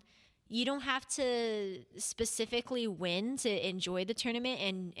fun. You don't have to specifically win to enjoy the tournament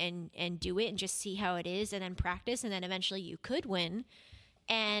and do it and just see how it is and then practice, and then eventually you could win.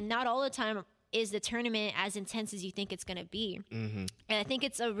 And not all the time is the tournament as intense as you think it's going to be. Mm-hmm. And I think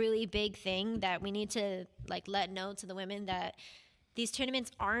it's a really big thing that we need to like let know to the women that these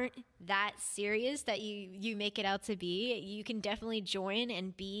tournaments aren't that serious that you make it out to be. You can definitely join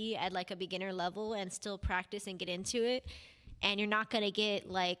and be at like a beginner level and still practice and get into it. And you're not going to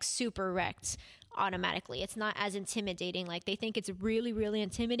get like super wrecked automatically. It's not as intimidating. Like they think it's really, really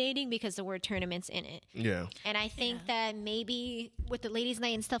intimidating because the word tournament's in it. Yeah. And I think that maybe with the ladies'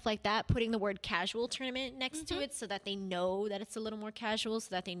 night and stuff like that, putting the word casual tournament next to it so that they know that it's a little more casual, so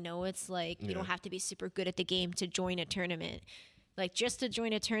that they know it's like you don't have to be super good at the game to join a tournament. Like just to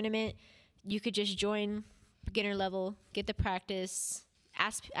join a tournament, you could just join beginner level, get the practice,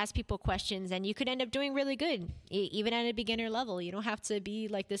 ask people questions, and you could end up doing really good even at a beginner level. You don't have to be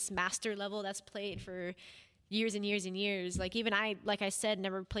like this master level that's played for years and years and years. Like even I, like I said,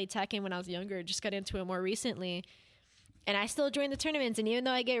 never played Tekken when I was younger, just got into it more recently, and I still join the tournaments. And even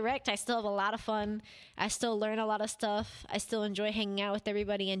though I get wrecked, I still have a lot of fun. I still learn a lot of stuff. I still enjoy hanging out with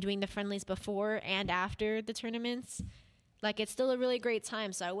everybody and doing the friendlies before and after the tournaments. Like, it's still a really great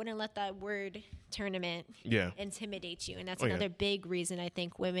time, so I wouldn't let that word tournament intimidate you. And that's another big reason I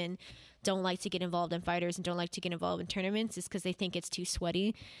think women don't like to get involved in fighters and don't like to get involved in tournaments, is because they think it's too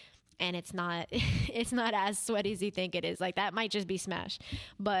sweaty. And it's not it's not as sweaty as you think it is. Like, that might just be Smash.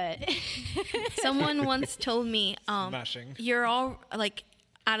 But someone once told me, Smashing. you're all, like,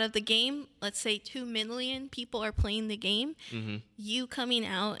 out of the game, let's say 2 million people are playing the game. Mm-hmm. You coming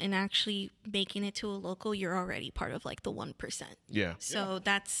out and actually making it to a local, you're already part of like the 1%. Yeah. So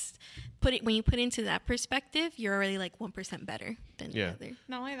that's when you put into that perspective, you're already like 1% better than the other.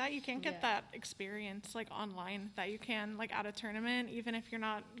 Not only that, you can't get that experience like online that you can like at a tournament, even if you're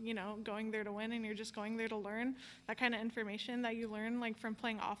not, going there to win and you're just going there to learn. That kind of information that you learn like from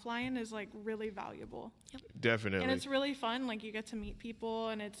playing offline is like really valuable. Yep. Definitely. And it's really fun. Like you get to meet people,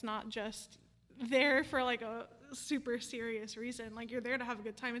 and it's not just there for like a super serious reason. Like you're there to have a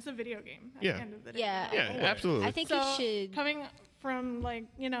good time. It's a video game at the end of the day. Yeah, absolutely. I think So you should. coming from like,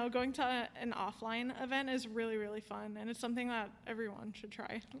 going to an offline event is really, really fun. And it's something that everyone should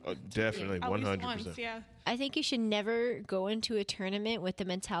try. Definitely, At least 100%. once, yeah. I think you should never go into a tournament with the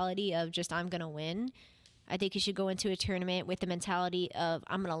mentality of just I'm gonna win. I think you should go into a tournament with the mentality of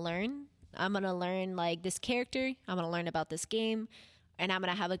I'm gonna learn. I'm gonna learn like this character. I'm gonna learn about this game, and I'm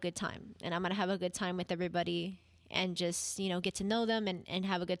gonna have a good time. And I'm gonna have a good time with everybody, and just get to know them and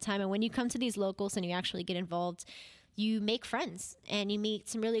have a good time. And when you come to these locals and you actually get involved, you make friends and you meet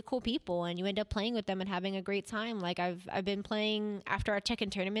some really cool people, and you end up playing with them and having a great time. Like I've been playing after our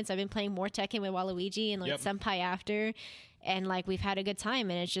Tekken tournaments. I've been playing more Tekken with Waluigi and like Senpai after, and like we've had a good time,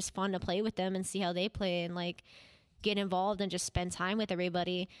 and it's just fun to play with them and see how they play and like get involved and just spend time with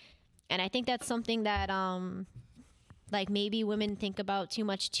everybody. And I think that's something that like maybe women think about too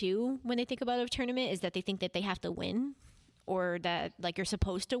much too when they think about a tournament, is that they think that they have to win, or that like you're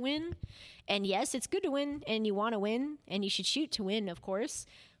supposed to win. And yes, it's good to win and you want to win and you should shoot to win, of course,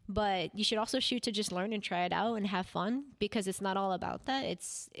 but you should also shoot to just learn and try it out and have fun, because it's not all about that.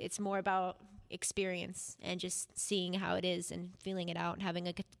 It's more about experience and just seeing how it is and feeling it out and having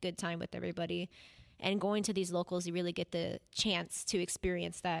a good time with everybody. And going to these locals, you really get the chance to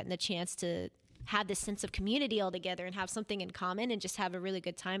experience that and the chance to have this sense of community all together and have something in common and just have a really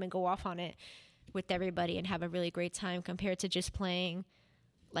good time and go off on it with everybody and have a really great time, compared to just playing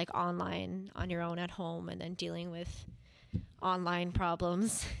like online on your own at home and then dealing with online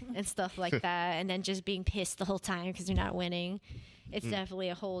problems and stuff like that, and then just being pissed the whole time because you're not winning. it's definitely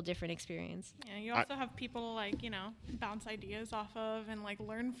a whole different experience. Yeah, you also have people to, like, bounce ideas off of and like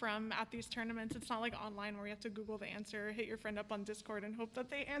learn from at these tournaments. It's not like online where you have to Google the answer, hit your friend up on Discord and hope that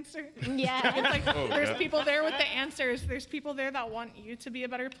they answer. Yeah. It's like there's people there with the answers. There's people there that want you to be a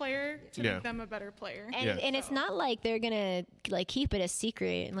better player to make them a better player. And it's not like they're gonna like keep it a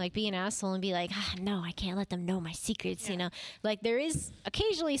secret and like be an asshole and be like, no, I can't let them know my secrets. Like there is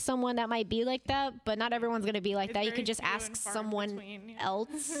occasionally someone that might be like that, but not everyone's gonna be like It's that. You very can just few ask and far someone between, else.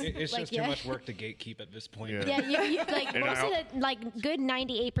 It's Like, just too much work to gatekeep at this point. Yeah. Yeah, you like And most of the like good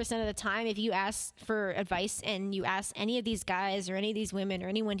 98% of the time, if you ask for advice and you ask any of these guys or any of these women or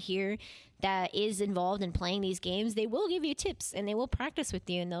anyone here that is involved in playing these games, they will give you tips and they will practice with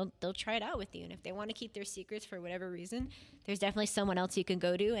you and they'll try it out with you. And if they want to keep their secrets for whatever reason, there's definitely someone else you can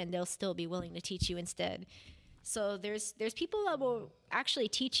go to and they'll still be willing to teach you instead. So there's people that will actually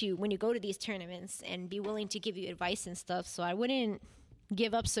teach you when you go to these tournaments and be willing to give you advice and stuff. So I wouldn't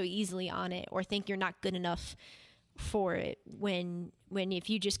give up so easily on it or think you're not good enough for it when if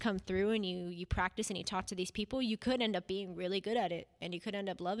you just come through and you practice and you talk to these people, you could end up being really good at it and you could end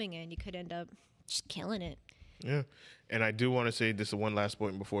up loving it and you could end up just killing it. Yeah. And I do want to say this one last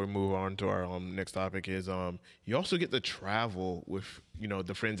point before we move on to our next topic is you also get to travel with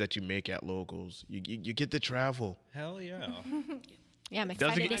the friends that you make at locals. You get to travel. Hell yeah. Yeah, I'm Doesn't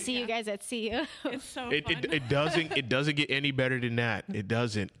excited get- to see you guys at CU. It's so fun. It doesn't get any better than that. It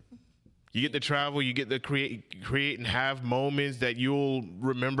doesn't. You get to travel, you get to create and have moments that you'll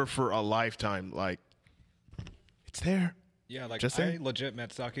remember for a lifetime. Like, it's there. Yeah, like Just I saying. legit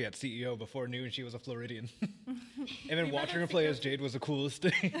met Saki at CEO before knew she was a Floridian. And then watching her play as Jade was the coolest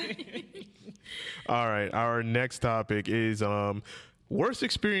thing. All right, our next topic is worst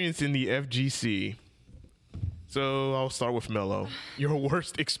experience in the FGC. So I'll start with Mello. Your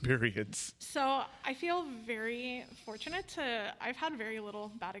worst experience. So I feel very fortunate I've had very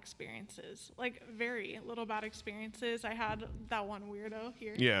little bad experiences. Like, very little bad experiences. I had that one weirdo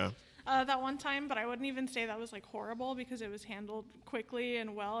here. Yeah. That one time, but I wouldn't even say that was like horrible because it was handled quickly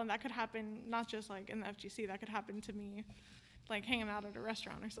and well, and that could happen not just like in the FGC, that could happen to me like hanging out at a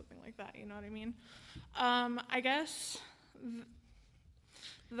restaurant or something like that, you know what I mean? I guess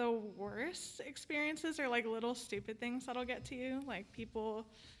the worst experiences are like little stupid things that'll get to you, like people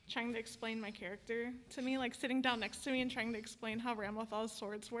trying to explain my character to me, like sitting down next to me and trying to explain how Ramlethal's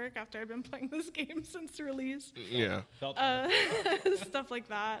swords work after I've been playing this game since release. Yeah. Felt Stuff like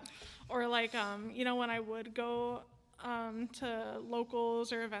that. Or like, when I would go to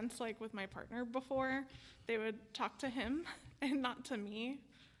locals or events like with my partner before, they would talk to him and not to me.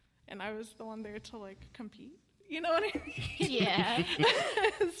 And I was the one there to like compete. You know what I mean? Yeah.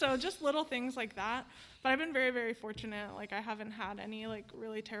 So just little things like that. But I've been very, very fortunate. Like, I haven't had any like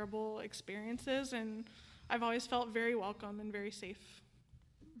really terrible experiences, and I've always felt very welcome and very safe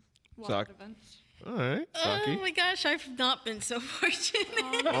while at events. All right. Saki. Oh my gosh, I've not been so fortunate.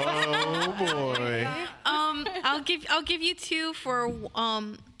 Oh boy. I'll give you two for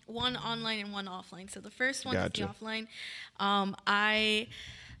one online and one offline. So the first one Gotcha. is the offline. I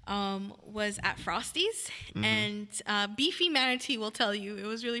was at Frosty's, and Beefy Manatee will tell you it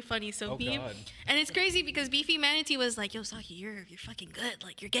was really funny. So Oh, God. and it's crazy because Beefy Manatee was like, "Yo, Saki, you're fucking good.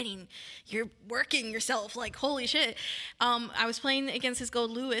 Like you're working yourself. Like holy shit." I was playing against his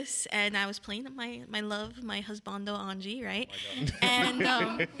gold Lewis, and I was playing my love, my husbando Anji, right?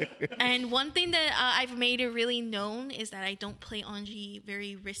 And one thing that I've made it really known is that I don't play Anji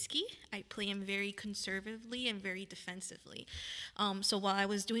very risky. I play him very conservatively and very defensively. So while I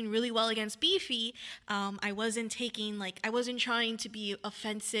was doing really well against Beefy, I wasn't trying to be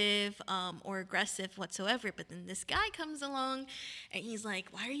offensive or aggressive whatsoever. But then this guy comes along and he's like,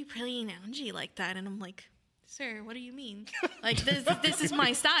 "Why are you playing Anji like that?" And I'm like, "Sir, what do you mean? Like this is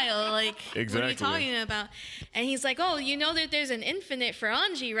my style. Like what are Exactly. you talking about?" And he's like, "Oh, you know that there's an infinite for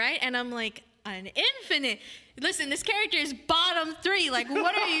Anji, right?" And I'm like, "An infinite? Listen, this character is bottom 3. Like,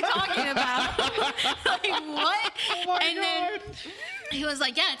 what are you talking about?" Like, what? Then he was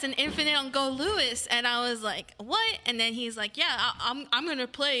like, "Yeah, it's an infinite on Go Lewis." And I was like, "What?" And then he's like, "Yeah, I'm gonna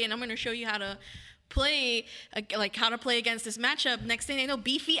play, and I'm gonna show you how to play, like how to play against this matchup." Next thing I know,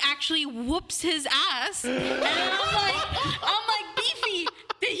 Beefy actually whoops his ass, and I'm like, "Beefy,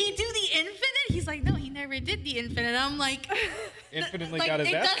 did he do the infinite?" He's like, "No, he never did the infinite." I'm like, Infinitely like, got his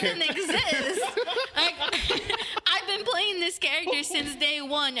it ass doesn't kicked. exist. Like, I've been playing this character since day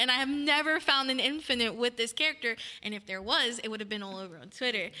one, and I have never found an infinite with this character. And if there was, it would have been all over on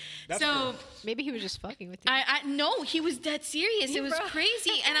Twitter. That's so true. Maybe he was just fucking with you. I no, he was dead serious. It was Bro.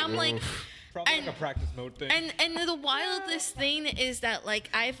 crazy, and I'm like. Probably And- like a practice mode thing. And the wildest thing is that like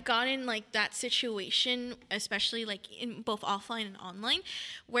I've gotten like that situation, especially like in both offline and online,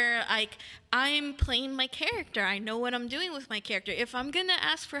 where like I'm playing my character. I know what I'm doing with my character. If I'm gonna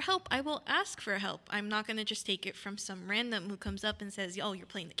ask for help, I will ask for help. I'm not gonna just take it from some random who comes up and says, "Oh, you're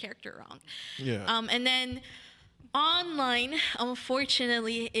playing the character wrong." Yeah. And then online,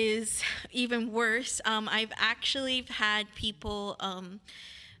 unfortunately, is even worse. I've actually had people.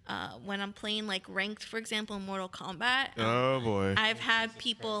 When I'm playing like ranked, for example, in Mortal Kombat, Oh boy. I've had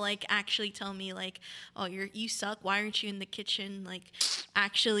people like actually tell me like, "Oh, you suck. Why aren't you in the kitchen like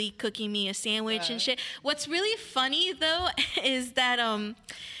actually cooking me a sandwich and shit?" What's really funny though is that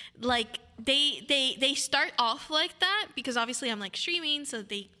like they start off like that because obviously I'm like streaming, so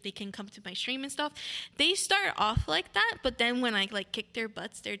they can come to my stream and stuff. They start off like that, but then when I like kick their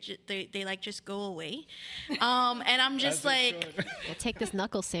butts, they like just go away, and I'm just like. Well, take this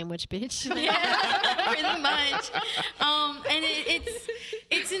knuckle sandwich, bitch. Yeah, pretty much. And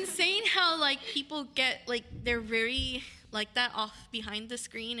it's insane how like people get like they're very like that off behind the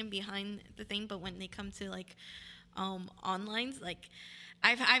screen and behind the thing, but when they come to like online, like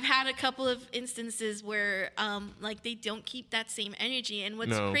I've had a couple of instances where like they don't keep that same energy, and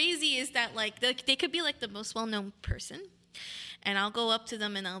what's No. crazy is that like they could be like the most well-known person. And I'll go up to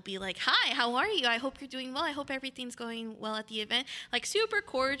them and I'll be like, "Hi, how are you? I hope you're doing well. I hope everything's going well at the event." Like super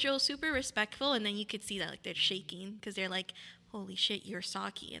cordial, super respectful. And then you could see that like they're shaking because they're like, "Holy shit, you're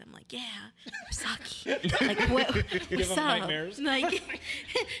Saki." And I'm like, "Yeah, I'm Saki." Like, what's them up? nightmares? Like,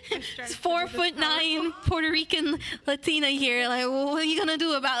 4'9" Puerto Rican Latina here. Like, well, what are you gonna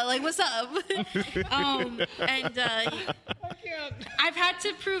do about it? Like, what's up? I've had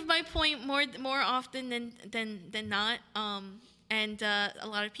to prove my point more often than not. And a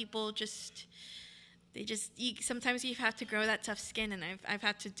lot of people sometimes you have to grow that tough skin, and I've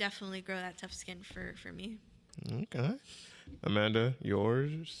had to definitely grow that tough skin for me. Okay. Amanda,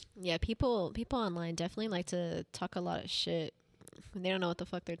 yours? Yeah, people online definitely like to talk a lot of shit. They don't know what the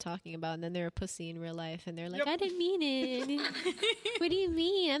fuck they're talking about, and then they're a pussy in real life, and they're like, "I didn't mean it." What do you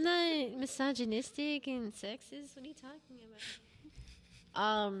mean? I'm not misogynistic and sexist. What are you talking about?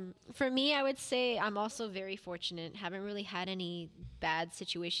 For me, I would say I'm also very fortunate. Haven't really had any bad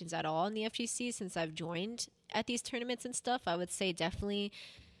situations at all in the FGC since I've joined at these tournaments and stuff. I would say definitely,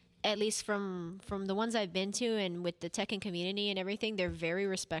 at least from the ones I've been to and with the Tekken community and everything, they're very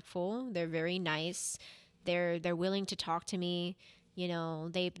respectful. They're very nice. They're willing to talk to me. You know,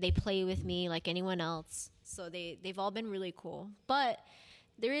 they play with me like anyone else. So they've all been really cool. But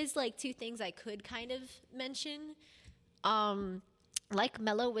there is like two things I could kind of mention. Like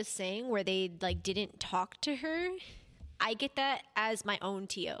Mello was saying, where they like didn't talk to her. I get that as my own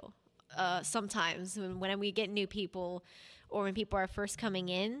TO. Sometimes when we get new people or when people are first coming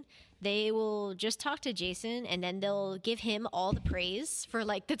in, they will just talk to Jason and then they'll give him all the praise for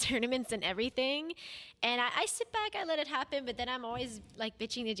like the tournaments and everything. And I sit back, I let it happen, but then I'm always like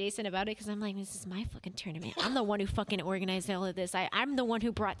bitching to Jason about it because I'm like, this is my fucking tournament. I'm the one who fucking organized all of this. I'm the one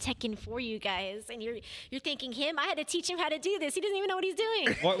who brought Tekken for you guys. And you're thanking him? I had to teach him how to do this. He doesn't even know what he's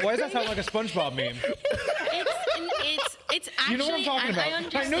doing. Why does that sound like a SpongeBob meme? It's actually, You know what I'm talking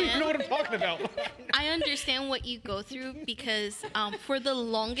about. I know you know what I'm talking about. I understand what you go through because for the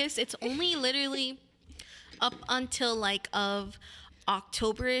longest, it's only literally up until like of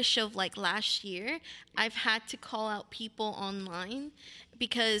October-ish of like last year, I've had to call out people online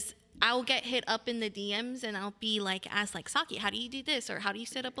because I'll get hit up in the DMs and I'll be like, asked like, "Saki, how do you do this? Or how do you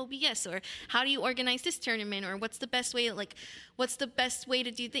set up OBS? Or how do you organize this tournament? Or what's the best way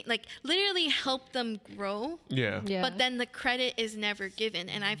to do things?" Like literally help them grow. Yeah. Yeah. But then the credit is never given.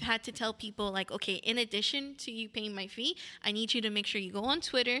 And I've had to tell people like, okay, in addition to you paying my fee, I need you to make sure you go on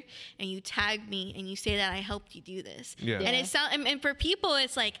Twitter and you tag me and you say that I helped you do this. Yeah. And it and for people,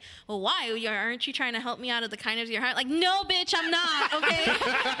 it's like, well, why? Aren't you trying to help me out of the kindness of your heart? Like, no, bitch, I'm not, okay?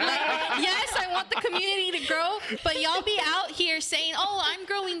 Like, yes, I want the community to grow, but y'all be out here saying, "Oh, I'm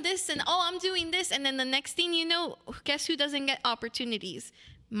growing this," and "Oh, I'm doing this," and then the next thing you know, guess who doesn't get opportunities?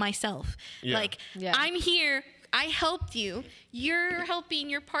 Myself. Yeah. Like, Yeah. I'm here. I helped you. You're helping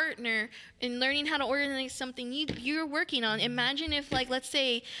your partner in learning how to organize something you're working on. Imagine if, like, let's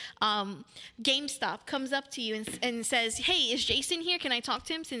say GameStop comes up to you and says, "Hey, is Jason here? Can I talk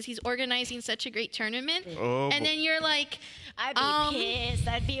to him since he's organizing such a great tournament?" Oh, and then you're like, I'd be pissed.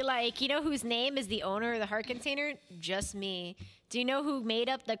 I'd be like, you know whose name is the owner of the heart container? Just me. Do you know who made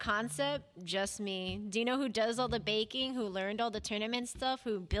up the concept? Just me. Do you know who does all the baking? Who learned all the tournament stuff?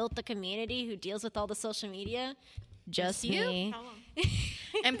 Who built the community? Who deals with all the social media? Just you? me. How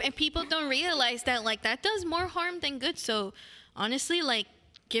long? and people don't realize that, like, that does more harm than good. So honestly, like,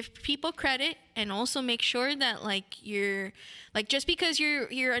 give people credit, and also make sure that like you're like, just because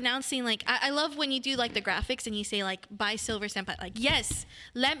you're announcing, like I love when you do like the graphics and you say like by Silver Senpai, like, yes,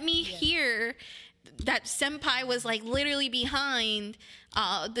 let me hear that Senpai was like literally behind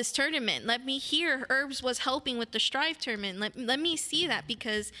this tournament. Let me hear Herbs was helping with the Strive tournament. Let me see that,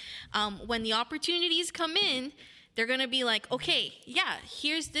 because when the opportunities come in, they're gonna be like, okay, yeah,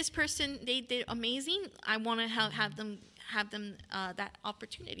 here's this person, they did amazing. I want to have them that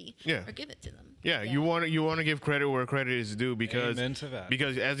opportunity, or give it to them. Yeah, you want to give credit where credit is due, because Amen to that.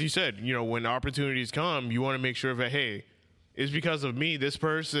 because as you said, when opportunities come, you want to make sure that, hey, it's because of me this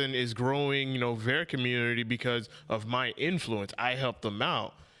person is growing, their community because of my influence. I helped them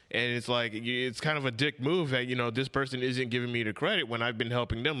out. And it's like, it's kind of a dick move that, this person isn't giving me the credit when I've been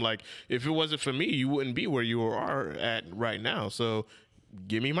helping them. Like, if it wasn't for me, you wouldn't be where you are at right now. So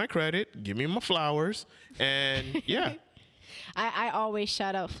give me my credit, give me my flowers, and yeah. I always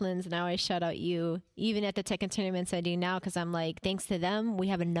shout out Flynn's, and I always shout out you, even at the Tekken tournaments I do now, because I'm like, thanks to them, we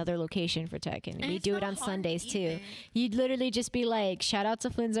have another location for Tekken. And we it's do it not on hard Sundays either. too. You'd literally just be like, shout out to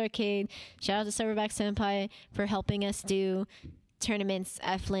Flynn's Arcade, shout out to Silverback Senpai for helping us do tournaments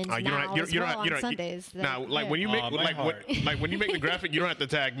at Flynn's now as well on Sundays. Now, like when you make when you make the graphic, you don't have to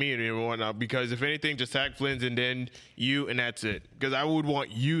tag me anymore now, because if anything, just tag Flynn's and then you, and that's it. Because I would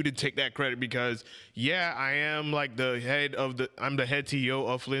want you to take that credit, because I am like I'm the head TO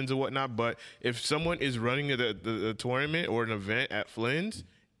of Flynn's and whatnot. But if someone is running the tournament or an event at Flynn's,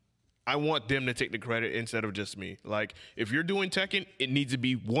 I want them to take the credit instead of just me. Like, if you're doing Tekken, it needs to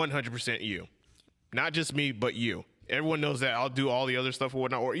be 100% you, not just me, but you. Everyone knows that I'll do all the other stuff or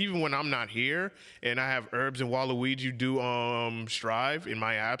whatnot, or even when I'm not here and I have Herbs and Waluigi do Strive in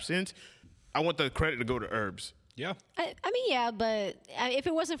my absence, I want the credit to go to Herbs. Yeah. I mean, yeah, but if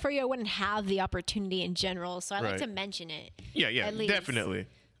it wasn't for you, I wouldn't have the opportunity in general. So I like Right. to mention it. Yeah, at least. definitely.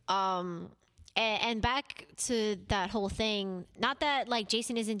 And back to that whole thing, not that like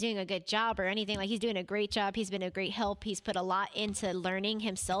Jason isn't doing a good job or anything. Like, he's doing a great job. He's been a great help. He's put a lot into learning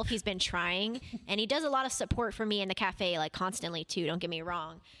himself. He's been trying, and he does a lot of support for me in the cafe, like constantly too. Don't get me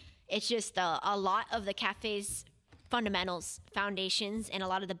wrong. It's just a lot of the cafe's fundamentals, foundations, and a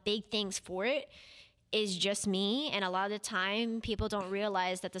lot of the big things for it is just me. And a lot of the time people don't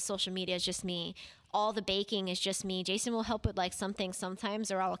realize that the social media is just me. All the baking is just me. Jason will help with like some things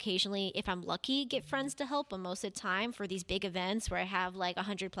sometimes, or I'll occasionally, if I'm lucky, get friends to help. But most of the time for these big events where I have like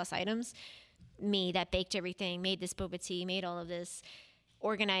 100+ items, me that baked everything, made this boba tea, made all of this,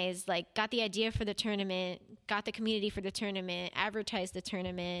 organized, like got the idea for the tournament, got the community for the tournament, advertised the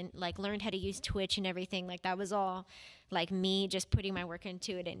tournament, like learned how to use Twitch and everything. Like, that was all like me just putting my work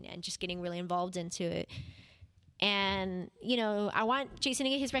into it and just getting really involved into it. And, I want Jason to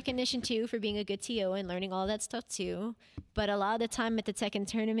get his recognition too for being a good TO and learning all that stuff too. But a lot of the time at the Tekken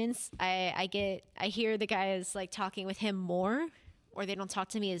tournaments, I hear the guys like talking with him more, or they don't talk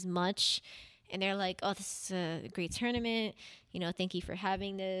to me as much. And they're like, oh, this is a great tournament. Thank you for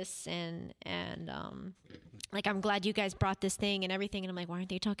having this. And like, I'm glad you guys brought this thing and everything. And I'm like, why aren't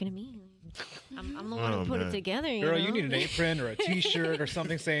they talking to me? I'm the one who put it together. Girl, you need an apron or a T-shirt or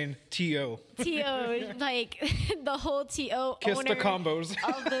something saying TO. TO, like the whole TO Kiss owner the combos.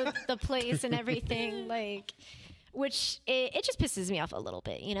 of the place and everything, like, which it just pisses me off a little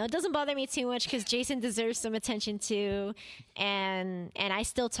bit. It doesn't bother me too much because Jason deserves some attention too, and I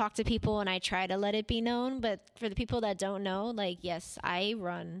still talk to people and I try to let it be known. But for the people that don't know, like, yes, I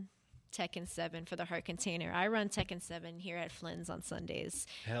run Tekken 7 for the Heart Container. I run Tekken 7 here at Flynn's on Sundays.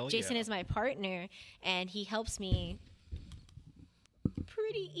 Hell Jason yeah. is my partner, and he helps me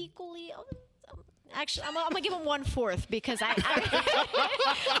pretty equally. Actually, I'm gonna give him 1/4 because I'm gonna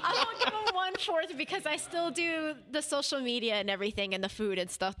give him 1/4 because I still do the social media and everything and the food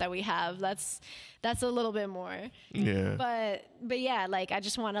and stuff that we have. That's a little bit more. Yeah. But yeah, like, I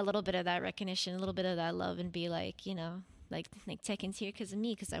just want a little bit of that recognition, a little bit of that love, and be like, like Tekken's here because of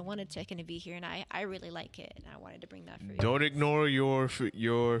me, because I wanted Tekken to be here, and I really like it, and I wanted to bring that for you. Don't ignore your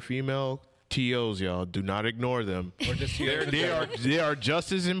female TOs, y'all. Do not ignore them. Or just here to They are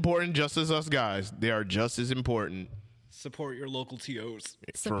just as important, just as us guys. They are just as important. support your local TOs.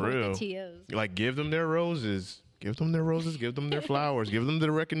 Support For real. the TOs. Like, give them their roses. Give them their roses. Give them their flowers. Give them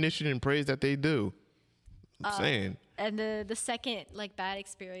the recognition and praise that they do. I'm saying. And the second like bad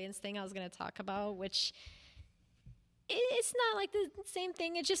experience thing I was gonna talk about, which it's not like the same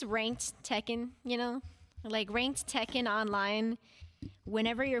thing. It's just ranked Tekken, like ranked Tekken online.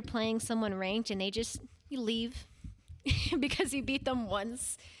 Whenever you're playing someone ranked and you leave because you beat them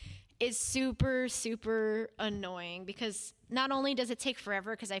once, is super, super annoying, because not only does it take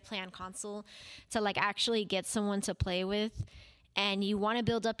forever, because I play on console, to like actually get someone to play with, and you want to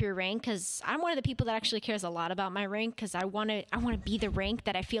build up your rank, because I'm one of the people that actually cares a lot about my rank, because I want to be the rank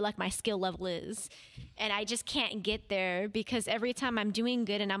that I feel like my skill level is, and I just can't get there because every time I'm doing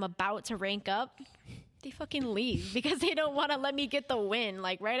good and I'm about to rank up, they fucking leave because they don't want to let me get the win.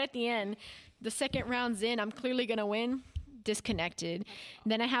 Like right at the end, the second round's in, I'm clearly gonna win. Disconnected.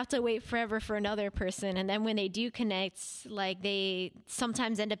 Then I have to wait forever for another person, and then when they do connect, like they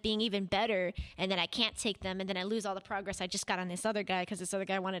sometimes end up being even better, and then I can't take them, and then I lose all the progress I just got on this other guy because this other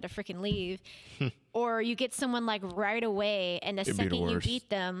guy wanted to freaking leave. Or you get someone like right away, and the second you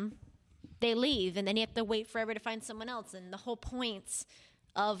beat them, they leave, and then you have to wait forever to find someone else. And the whole point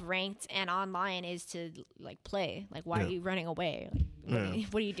of ranked and online is to like play. Like, why are you running away? Like,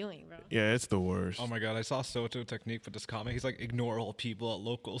 what are you doing, bro? Yeah, it's the worst. Oh my god, I saw Soto Technique with this comment. He's like, ignore all people at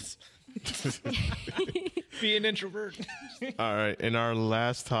locals. Be an introvert. All right, and our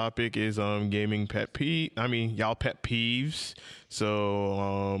last topic is gaming pet peeve. I mean, y'all pet peeves.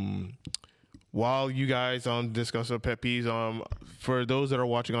 So while you guys discuss our pet peeves, for those that are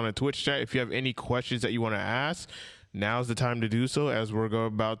watching on a Twitch chat, if you have any questions that you want to ask, now's the time to do so, as we're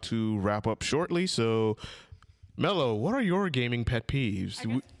about to wrap up shortly. So, Mello, what are your gaming pet peeves? I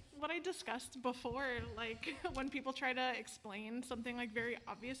guess what I discussed before, like when people try to explain something like very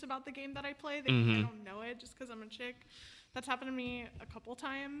obvious about the game that I play, they I don't know it just because I'm a chick. That's happened to me a couple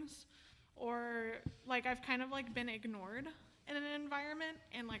times. Or like I've kind of like been ignored in an environment,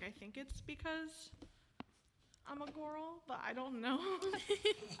 and like I think it's because I'm a girl, but I don't know.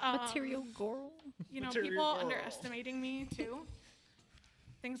 Material girl. You know, Material people girl. underestimating me too.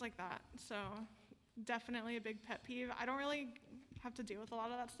 Things like that. So definitely a big pet peeve. I don't really have to deal with a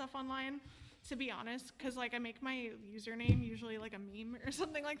lot of that stuff online, to be honest, because like I make my username usually like a meme or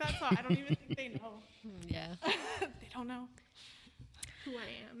something like that, so I don't even think they know. Yeah. They don't know who I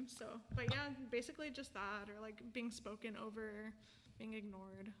am. So, but yeah, basically just that, or like being spoken over, being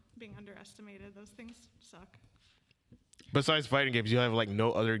ignored, being underestimated. Those things suck. Besides fighting games, you have like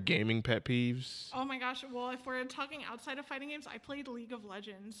no other gaming pet peeves? Oh my gosh, well, if we're talking outside of fighting games, I played League of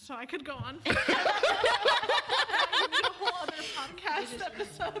Legends, so I could go on for I need a whole other podcast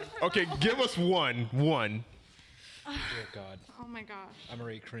episode. Okay, give us one. Oh god, Oh my gosh. I'm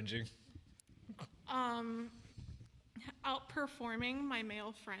already cringing. Outperforming my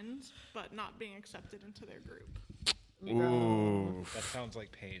male friends, but not being accepted into their group. Ooh. That sounds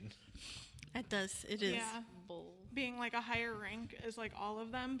like pain. It does. It is. Yeah. Being like a higher rank is like all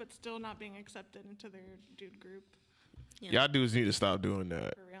of them, but still not being accepted into their dude group. Y'all dudes need to stop doing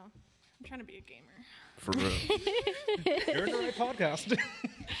that. For real. I'm trying to be a gamer. For real. You're in the right podcast.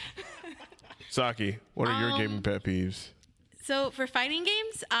 Saki, what are your gaming pet peeves? So for fighting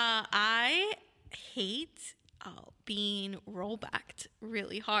games, I hate being rollbacked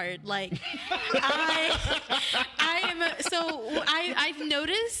really hard. Like I've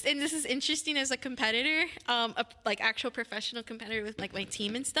noticed, and this is interesting as a competitor, like actual professional competitor with like my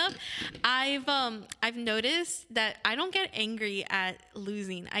team and stuff. I've noticed that I don't get angry at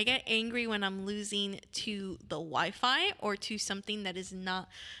losing. I get angry when I'm losing to the Wi-Fi or to something that is not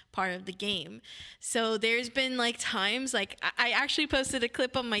part of the game. So there's been like times, like I actually posted a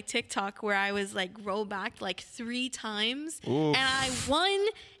clip on my TikTok where I was like rollbacked like 3 times. Oof. And I won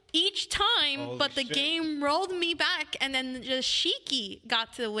each time, Holy but the shit. game rolled me back, and then just Shiki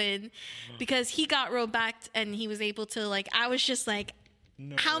got to win because he got rolled back and he was able to like, I was just like,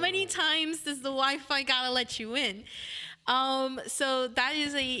 how many times does the Wi-Fi gotta let you in? So that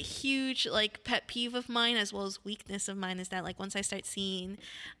is a huge like pet peeve of mine, as well as weakness of mine, is that like once I start seeing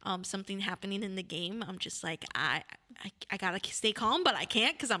something happening in the game, I'm just like, I gotta stay calm, but I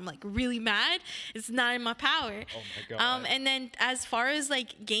can't because I'm like really mad. It's not in my power. Oh my god. And then as far as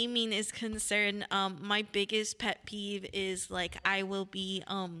like gaming is concerned, my biggest pet peeve is like I'll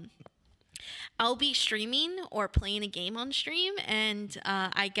be streaming or playing a game on stream, and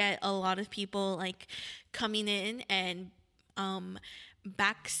I get a lot of people like coming in and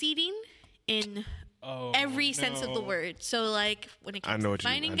backseating in every sense of the word. So like when it comes to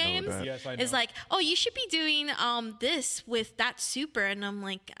fighting games, Yes, I know. it's like, oh, you should be doing this with that super, and I'm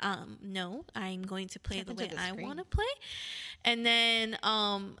like, no, I'm going to play the way I want to play. And then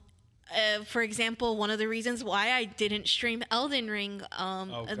for example, one of the reasons why I didn't stream Elden Ring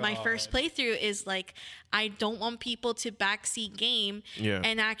my first playthrough is like I don't want people to backseat game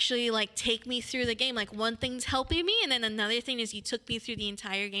and actually like take me through the game. Like one thing's helping me, and then another thing is you took me through the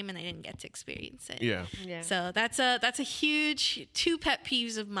entire game and I didn't get to experience it. Yeah. So that's a huge 2 pet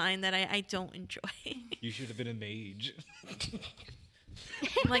peeves of mine that I don't enjoy. You should have been a mage.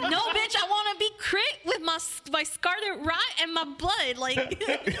 I'm like, no, bitch, I want to be crit with my Scarlet Rot and my blood. Like,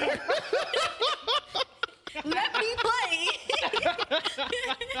 Let me play.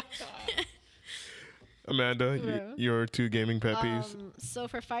 Amanda, Bro. your 2 gaming pet peeves. So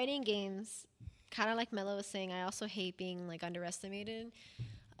for fighting games, kind of like Mello was saying, I also hate being like underestimated.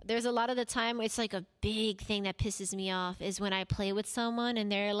 There's a lot of the time it's like a big thing that pisses me off is when I play with someone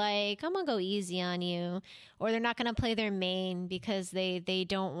and they're like, I'm gonna go easy on you, or they're not gonna play their main because they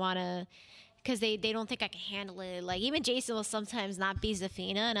don't want to, because they don't think I can handle it. Like even Jason will sometimes not be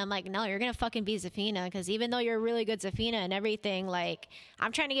Zafina, and I'm like, no, you're gonna fucking be Zafina, because even though you're a really good Zafina and everything, like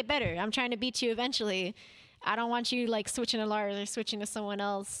I'm trying to get better. I'm trying to beat you eventually. I don't want you like switching to Lars or switching to someone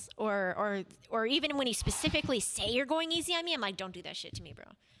else, or even when you specifically say you're going easy on me, I'm like, don't do that shit to me, bro.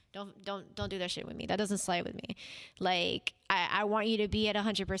 Don't do that shit with me. That doesn't slide with me. Like I want you to be at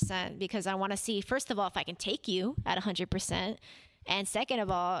 100% because I want to see, first of all, if I can take you at 100%, and second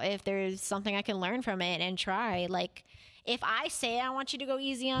of all, if there's something I can learn from it and try. Like if I say I want you to go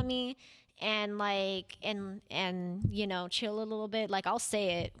easy on me and like and you know, chill a little bit, like I'll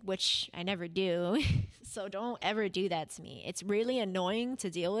say it, which I never do. So don't ever do that to me. It's really annoying to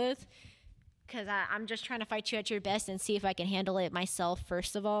deal with, because I'm just trying to fight you at your best and see if I can handle it myself,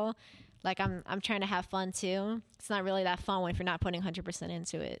 first of all. Like, I'm trying to have fun, too. It's not really that fun if you're not putting 100%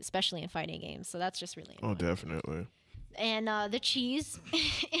 into it, especially in fighting games. So that's just really annoying. Oh, definitely. And the cheese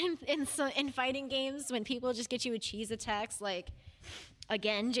in fighting games, when people just get you with cheese attacks, like,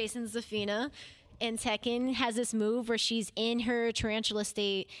 again, Jason Zafina in Tekken has this move where she's in her tarantula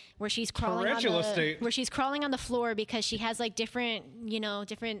state, where she's crawling where she's crawling on the floor because she has, like, different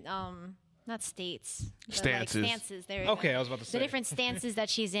not states. But Stances. Like stances. There. Okay, I was about to say. The different stances that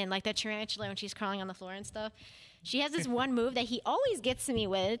she's in, like the tarantula when she's crawling on the floor and stuff. She has this one move that he always gets to me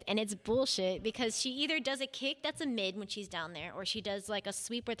with, and it's bullshit because she either does a kick that's a mid when she's down there, or she does like a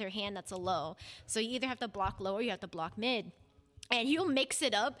sweep with her hand that's a low. So you either have to block low or you have to block mid. And he'll mix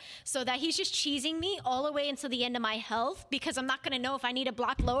it up so that he's just cheesing me all the way until the end of my health, because I'm not going to know if I need to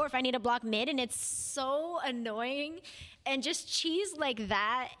block low or if I need to block mid. And it's so annoying. And just cheese like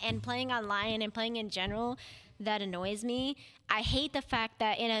that and playing online and playing in general, that annoys me. I hate the fact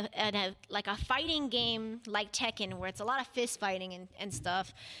that in a like a fighting game like Tekken, where it's a lot of fist fighting and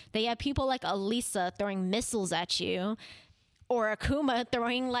stuff, they have people like Elisa throwing missiles at you, or Akuma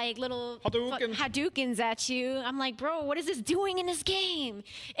throwing like little Hadoukens at you. I'm like, bro, what is this doing in this game?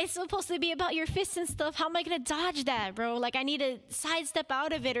 It's supposed to be about your fists and stuff. How am I going to dodge that, bro? Like, I need to sidestep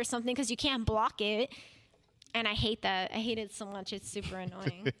out of it or something because you can't block it. And I hate that. I hate it so much. It's super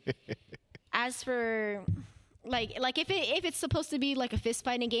annoying. As for like if it's supposed to be like a fist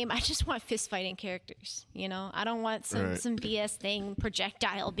fighting game, I just want fist fighting characters. You know, I don't want some BS thing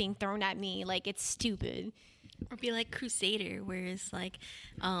projectile being thrown at me. Like, it's stupid. Or be like Crusader, where it's like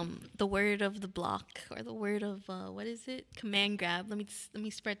the word of the block, or the word of what is it? Command grab. Let me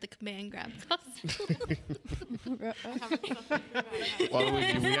spread the command grab. Well,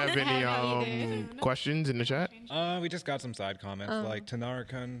 do we have any questions in the chat? We just got some side comments. Like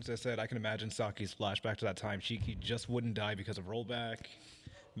Tanara-kun just said, I can imagine Saki's flashback to that time Shiki just wouldn't die because of rollback.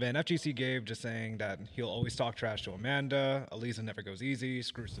 Then FGC Gabe just saying that he'll always talk trash to Amanda. Elisa never goes easy.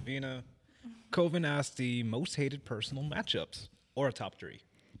 Screw Savina. Coven asked the most hated personal matchups, or a top 3.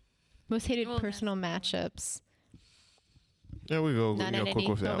 Most hated personal matchups. There we go. Not quick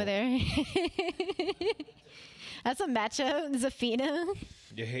with that over one. there. That's a matchup. Zafina.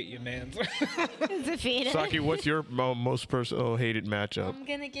 You hate your mans. Zafina. Saki, what's your most personal hated matchup? I'm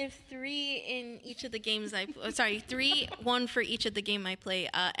gonna give 3 in each of the games one for each of the game I play.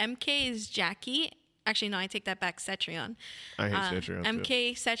 MK is Jackie. Actually, no, I take that back. Cetrion. I hate Cetrion.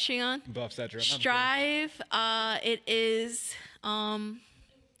 MK Cetrion. Buff Cetrion. Strive. It is.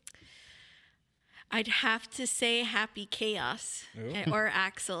 I'd have to say Happy Chaos or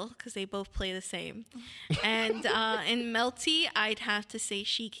Axel, because they both play the same. And in Melty, I'd have to say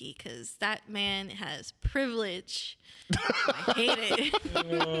Shiki, because that man has privilege. I hate it.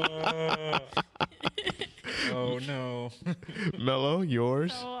 Oh, no. Mello,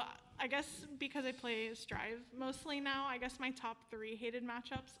 yours? So I guess because I play Strive mostly now, I guess my top 3 hated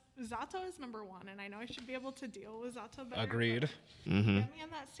matchups, Zato is number 1, and I know I should be able to deal with Zato better. Agreed. Get me on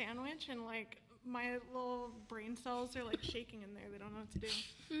that sandwich, and like my little brain cells are like shaking in there. They don't know what to do,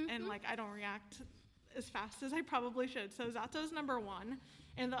 and like I don't react as fast as I probably should. So Zato's number 1.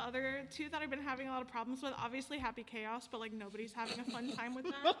 And the other 2 that I've been having a lot of problems with, obviously Happy Chaos, but like nobody's having a fun time with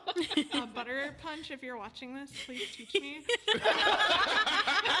that. Butter Punch, if you're watching this, please teach me.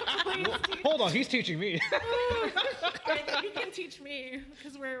 Hold on, he's teaching me. You can teach me,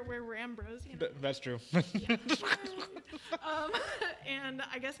 because we're Rambros, you know. That's true. And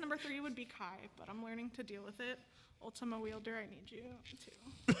I guess number 3 would be Kai, but I'm learning to deal with it. Ultima wielder, I need you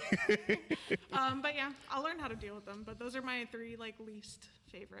too. But yeah, I'll learn how to deal with them. But those are my 3 like least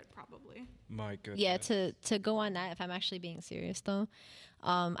favorite, probably. My goodness. Yeah, to go on that, if I'm actually being serious though,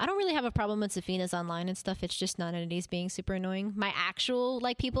 I don't really have a problem with Zafina's online and stuff. It's just non-entities being super annoying. My actual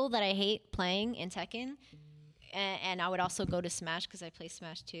like people that I hate playing in Tekken, and I would also go to Smash because I play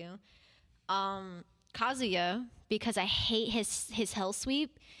Smash too. Kazuya, because I hate his hell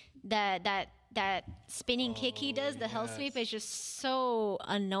sweep. That spinning kick he does, the hell sweep, is just so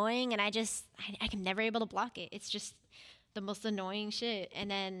annoying, and I can never able to block it. It's just the most annoying shit. And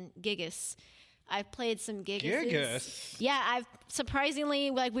then Gigas. I've played some Gigas. Gigas? Yeah, I've surprisingly,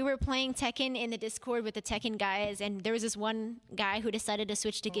 like, we were playing Tekken in the Discord with the Tekken guys, and there was this one guy who decided to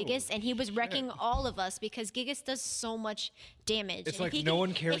switch to Gigas, and he was wrecking all of us because Gigas does so much damage. It's And like if he no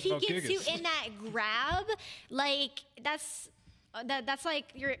one cares about If he gets Gigas. you in that grab, like, that's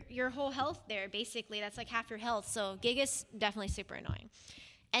like your whole health there, basically. That's like half your health. So Gigas, definitely super annoying.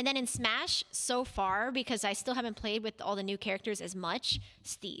 And then in Smash, so far, because I still haven't played with all the new characters as much,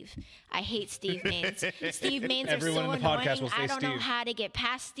 Steve. I hate Steve mains. Steve mains Everyone are so in the annoying. podcast will say I don't know Steve. how to get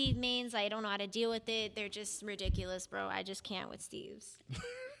past Steve mains. I don't know how to deal with it. They're just ridiculous, bro. I just can't with Steves.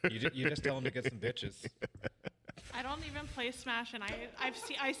 You just tell him to get some bitches. I don't even play Smash, and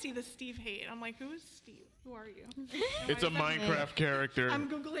I see the Steve hate. I'm like, who is Steve? Who are you? It's a Minecraft character. I'm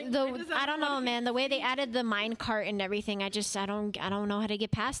googling. why does I don't know, everyone man. The way they added the mine cart and everything, I don't know how to get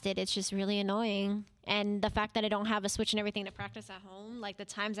past it. It's just really annoying. And the fact that I don't have a Switch and everything to practice at home, like the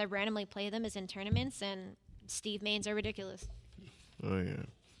times I randomly play them is in tournaments, and Steve mains are ridiculous. Oh yeah.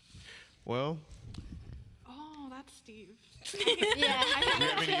 Well, Oh, that's Steve. Yeah. do you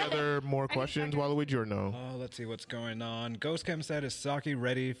have any other more questions, Waluigi, or no? Oh, let's see what's going on. Ghostchem said, is Saki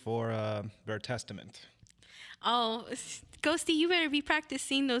ready for their testament? Oh, Ghosty, you better be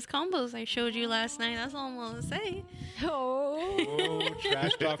practicing those combos I showed you last night. That's all I'm gonna say. Oh. Oh,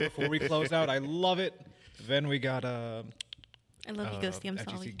 trash talk before we close out. I love it. Then we got I love you, Ghosty. I'm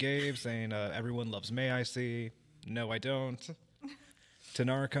FGC sorry. Gabe saying, everyone loves May I See. No, I don't.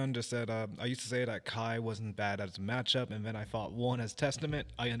 Tanarkun just said, I used to say that Kai wasn't bad as a matchup, and then I fought one as Testament.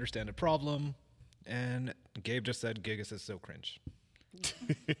 I understand the problem. And Gabe just said, Gigas is so cringe.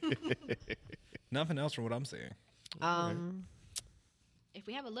 Nothing else from what I'm seeing. If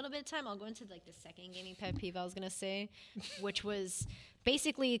we have a little bit of time, I'll go into like the second gaming pet peeve I was gonna say, which was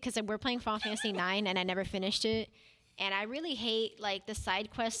basically because we're playing Final Fantasy IX and I never finished it. And I really hate like the side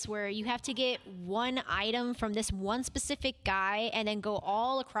quests where you have to get one item from this one specific guy and then go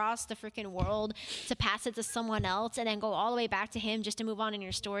all across the freaking world to pass it to someone else and then go all the way back to him just to move on in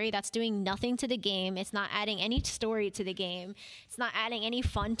your story. That's doing nothing to the game. It's not adding any story to the game. It's not adding any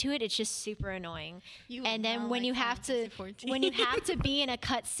fun to it. It's just super annoying. You And will then not when like you have Final to Fantasy 14. when you have to be in a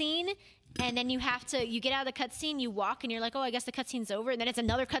cutscene and then you get out of the cutscene, you walk, and you're like, oh, I guess the cutscene's over, and then it's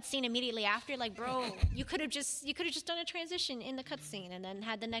another cutscene immediately after. Like, bro, you could have just done a transition in the cutscene and then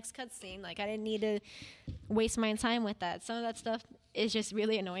had the next cutscene. Like, I didn't need to waste my time with that. Some of that stuff is just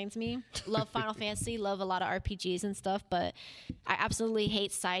really annoying to me. Love Final Fantasy, love a lot of RPGs and stuff, but I absolutely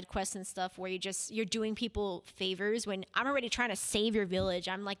hate side quests and stuff where you're doing people favors when I'm already trying to save your village.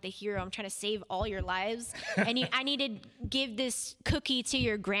 I'm like the hero. I'm trying to save all your lives, and I need to give this cookie to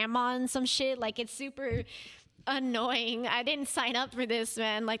your grandma and some shit. Like, it's super annoying. I didn't sign up for this,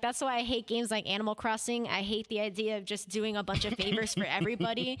 man. Like, that's why I hate games like Animal Crossing. I hate the idea of just doing a bunch of favors for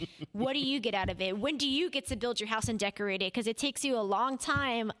everybody. What do you get out of it? When do you get to build your house and decorate it? Because it takes you a long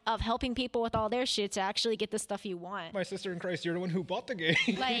time of helping people with all their shit to actually get the stuff you want. My sister in Christ, you're the one who bought the game.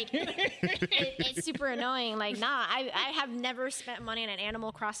 Like, it's super annoying. Like, nah, I have never spent money on an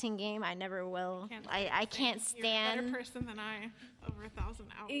Animal Crossing game. I never will. I can't You're a better stand. person than I. Over 1,000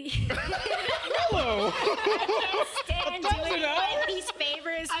 hours. Hello. Stand doing like these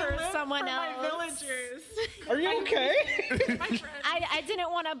favors I for live someone for else. my villagers. Are you okay? My friends. I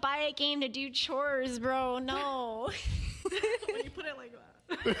didn't want to buy a game to do chores, bro. No. When you put it like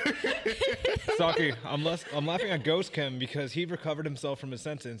that. Saki, I'm laughing at Ghostchem because he recovered himself from his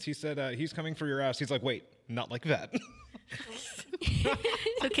sentence. He said he's coming for your ass. He's like, wait, not like that. It's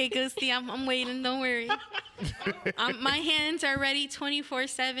okay, Ghosty. I'm waiting. Don't worry. My hands are ready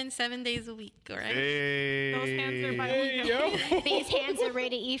 24/7, 7 days a week. All right. Hey. Those hands are by Hey, yo. These hands are ready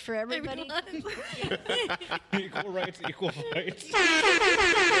to eat for everybody. Equal rights, equal fights.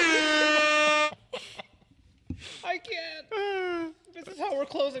 I can't. This is how we're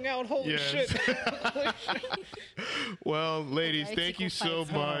closing out. Holy Yes. shit. Holy shit. Well, ladies, Very thank you equal so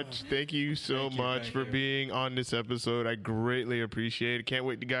fights. much. Thank you so Thank you, much thank for you. being on this episode. I greatly appreciate it. Can't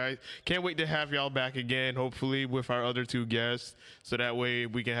wait to have y'all back again, hopefully with our other two guests, so that way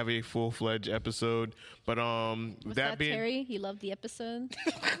we can have a Was full-fledged episode. But that Terry? You loved the episode?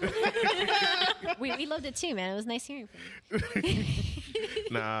 we loved it too, man. It was nice hearing from you.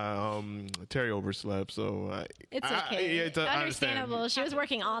 Terry overslept, so It's okay. I understand. Understandable. She was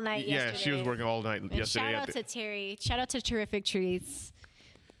working all night Yeah, yesterday. she was working all night And yesterday. shout out to Terry. Shout out to Terrific Treats.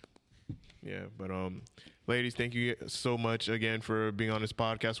 Yeah, but ladies, thank you so much again for being on this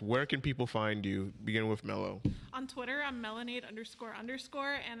podcast. Where can people find you? Beginning with Mello. On Twitter, I'm Melonade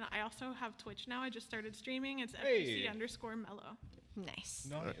 __, and I also have Twitch now. I just started streaming. It's Hey. FGC_Mello. Nice.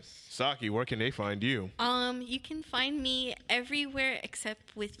 Nice. Saki, where can they find you? You can find me everywhere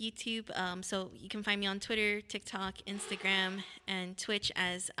except with YouTube. So you can find me on Twitter, TikTok, Instagram, and Twitch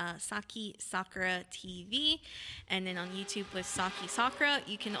as Saki Sakura TV, and then on YouTube with Saki Sakura.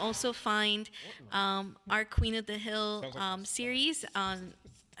 You can also find our Queen of the Hill series on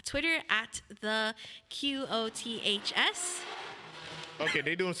Twitter at the QOTHS. Okay,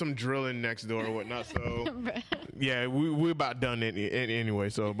 they doing some drilling next door or whatnot. So yeah, we're about done anyway.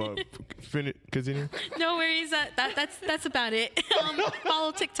 So, but continue. No worries. That's about it.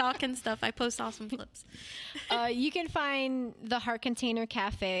 Follow TikTok and stuff. I post awesome clips. You can find the Heart Container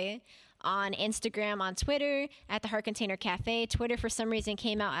Cafe on Instagram, on Twitter at the Heart Container Cafe. Twitter, for some reason,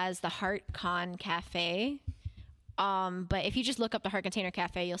 came out as the Heart Con Cafe. But if you just look up the Heart Container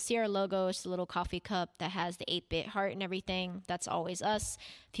Cafe, you'll see our logo. It's a little coffee cup that has the 8-bit heart and everything. That's always us.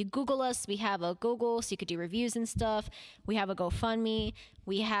 If you Google us, we have a Google, so you could do reviews and stuff. We have a GoFundMe.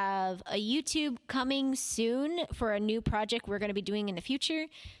 We have a YouTube coming soon for a new project we're going to be doing in the future.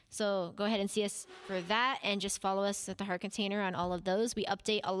 So go ahead and see us for that, and just follow us at the Heart Container on all of those. We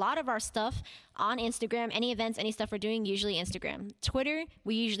update a lot of our stuff on Instagram. Any events, any stuff we're doing, usually Instagram. Twitter,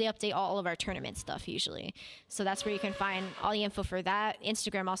 we usually update all of our tournament stuff usually. So that's where you can find all the info for that.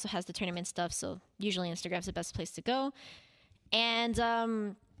 Instagram also has the tournament stuff, so usually Instagram's the best place to go. And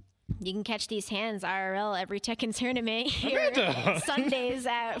you can catch these hands IRL every Tekken tournament here Sundays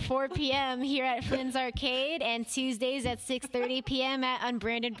at 4 p.m. here at Flynn's Arcade, and Tuesdays at 6:30 p.m. at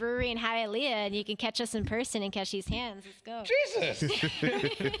Unbranded Brewery in Hialeah. And you can catch us in person and catch these hands. Let's go. Jesus.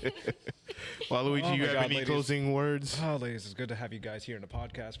 Well, Luigi, Oh you my have God, any ladies. closing words? Oh, ladies, it's good to have you guys here in the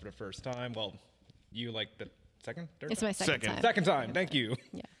podcast for the first time. Well, you like the second, third It's time? my second time. Second time. Thank you.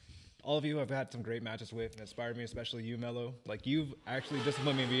 Yeah. All of you have had some great matches with and inspired me, especially you, Mello. Like, you've actually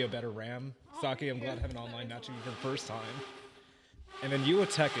disciplined me to be a better Ram. Saki, I'm glad to have an online match with you for the first time. And then you with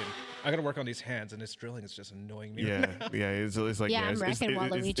Tekken. I gotta work on these hands, and this drilling is just annoying me. Yeah, it's like Yeah, I'm it's wrecking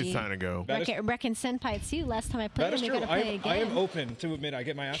Waluigi. it's time to go. That is- Reckon Senpai too. Last time I That played is him, true. you're gonna play I again. am open to admit I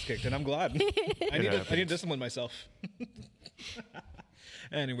get my ass kicked, and I'm glad. I need to discipline myself.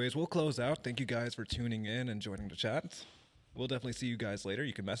 Anyways, we'll close out. Thank you guys for tuning in and joining the chat. We'll definitely see you guys later.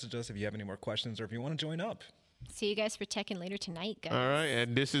 You can message us if you have any more questions or if you want to join up. See you guys for Tekken later tonight, guys. All right,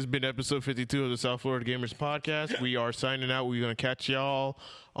 and this has been episode 52 of the South Florida Gamers Podcast. We are signing out. We're gonna catch y'all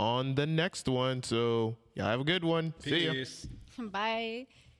on the next one. So y'all have a good one. See ya. Peace. Bye.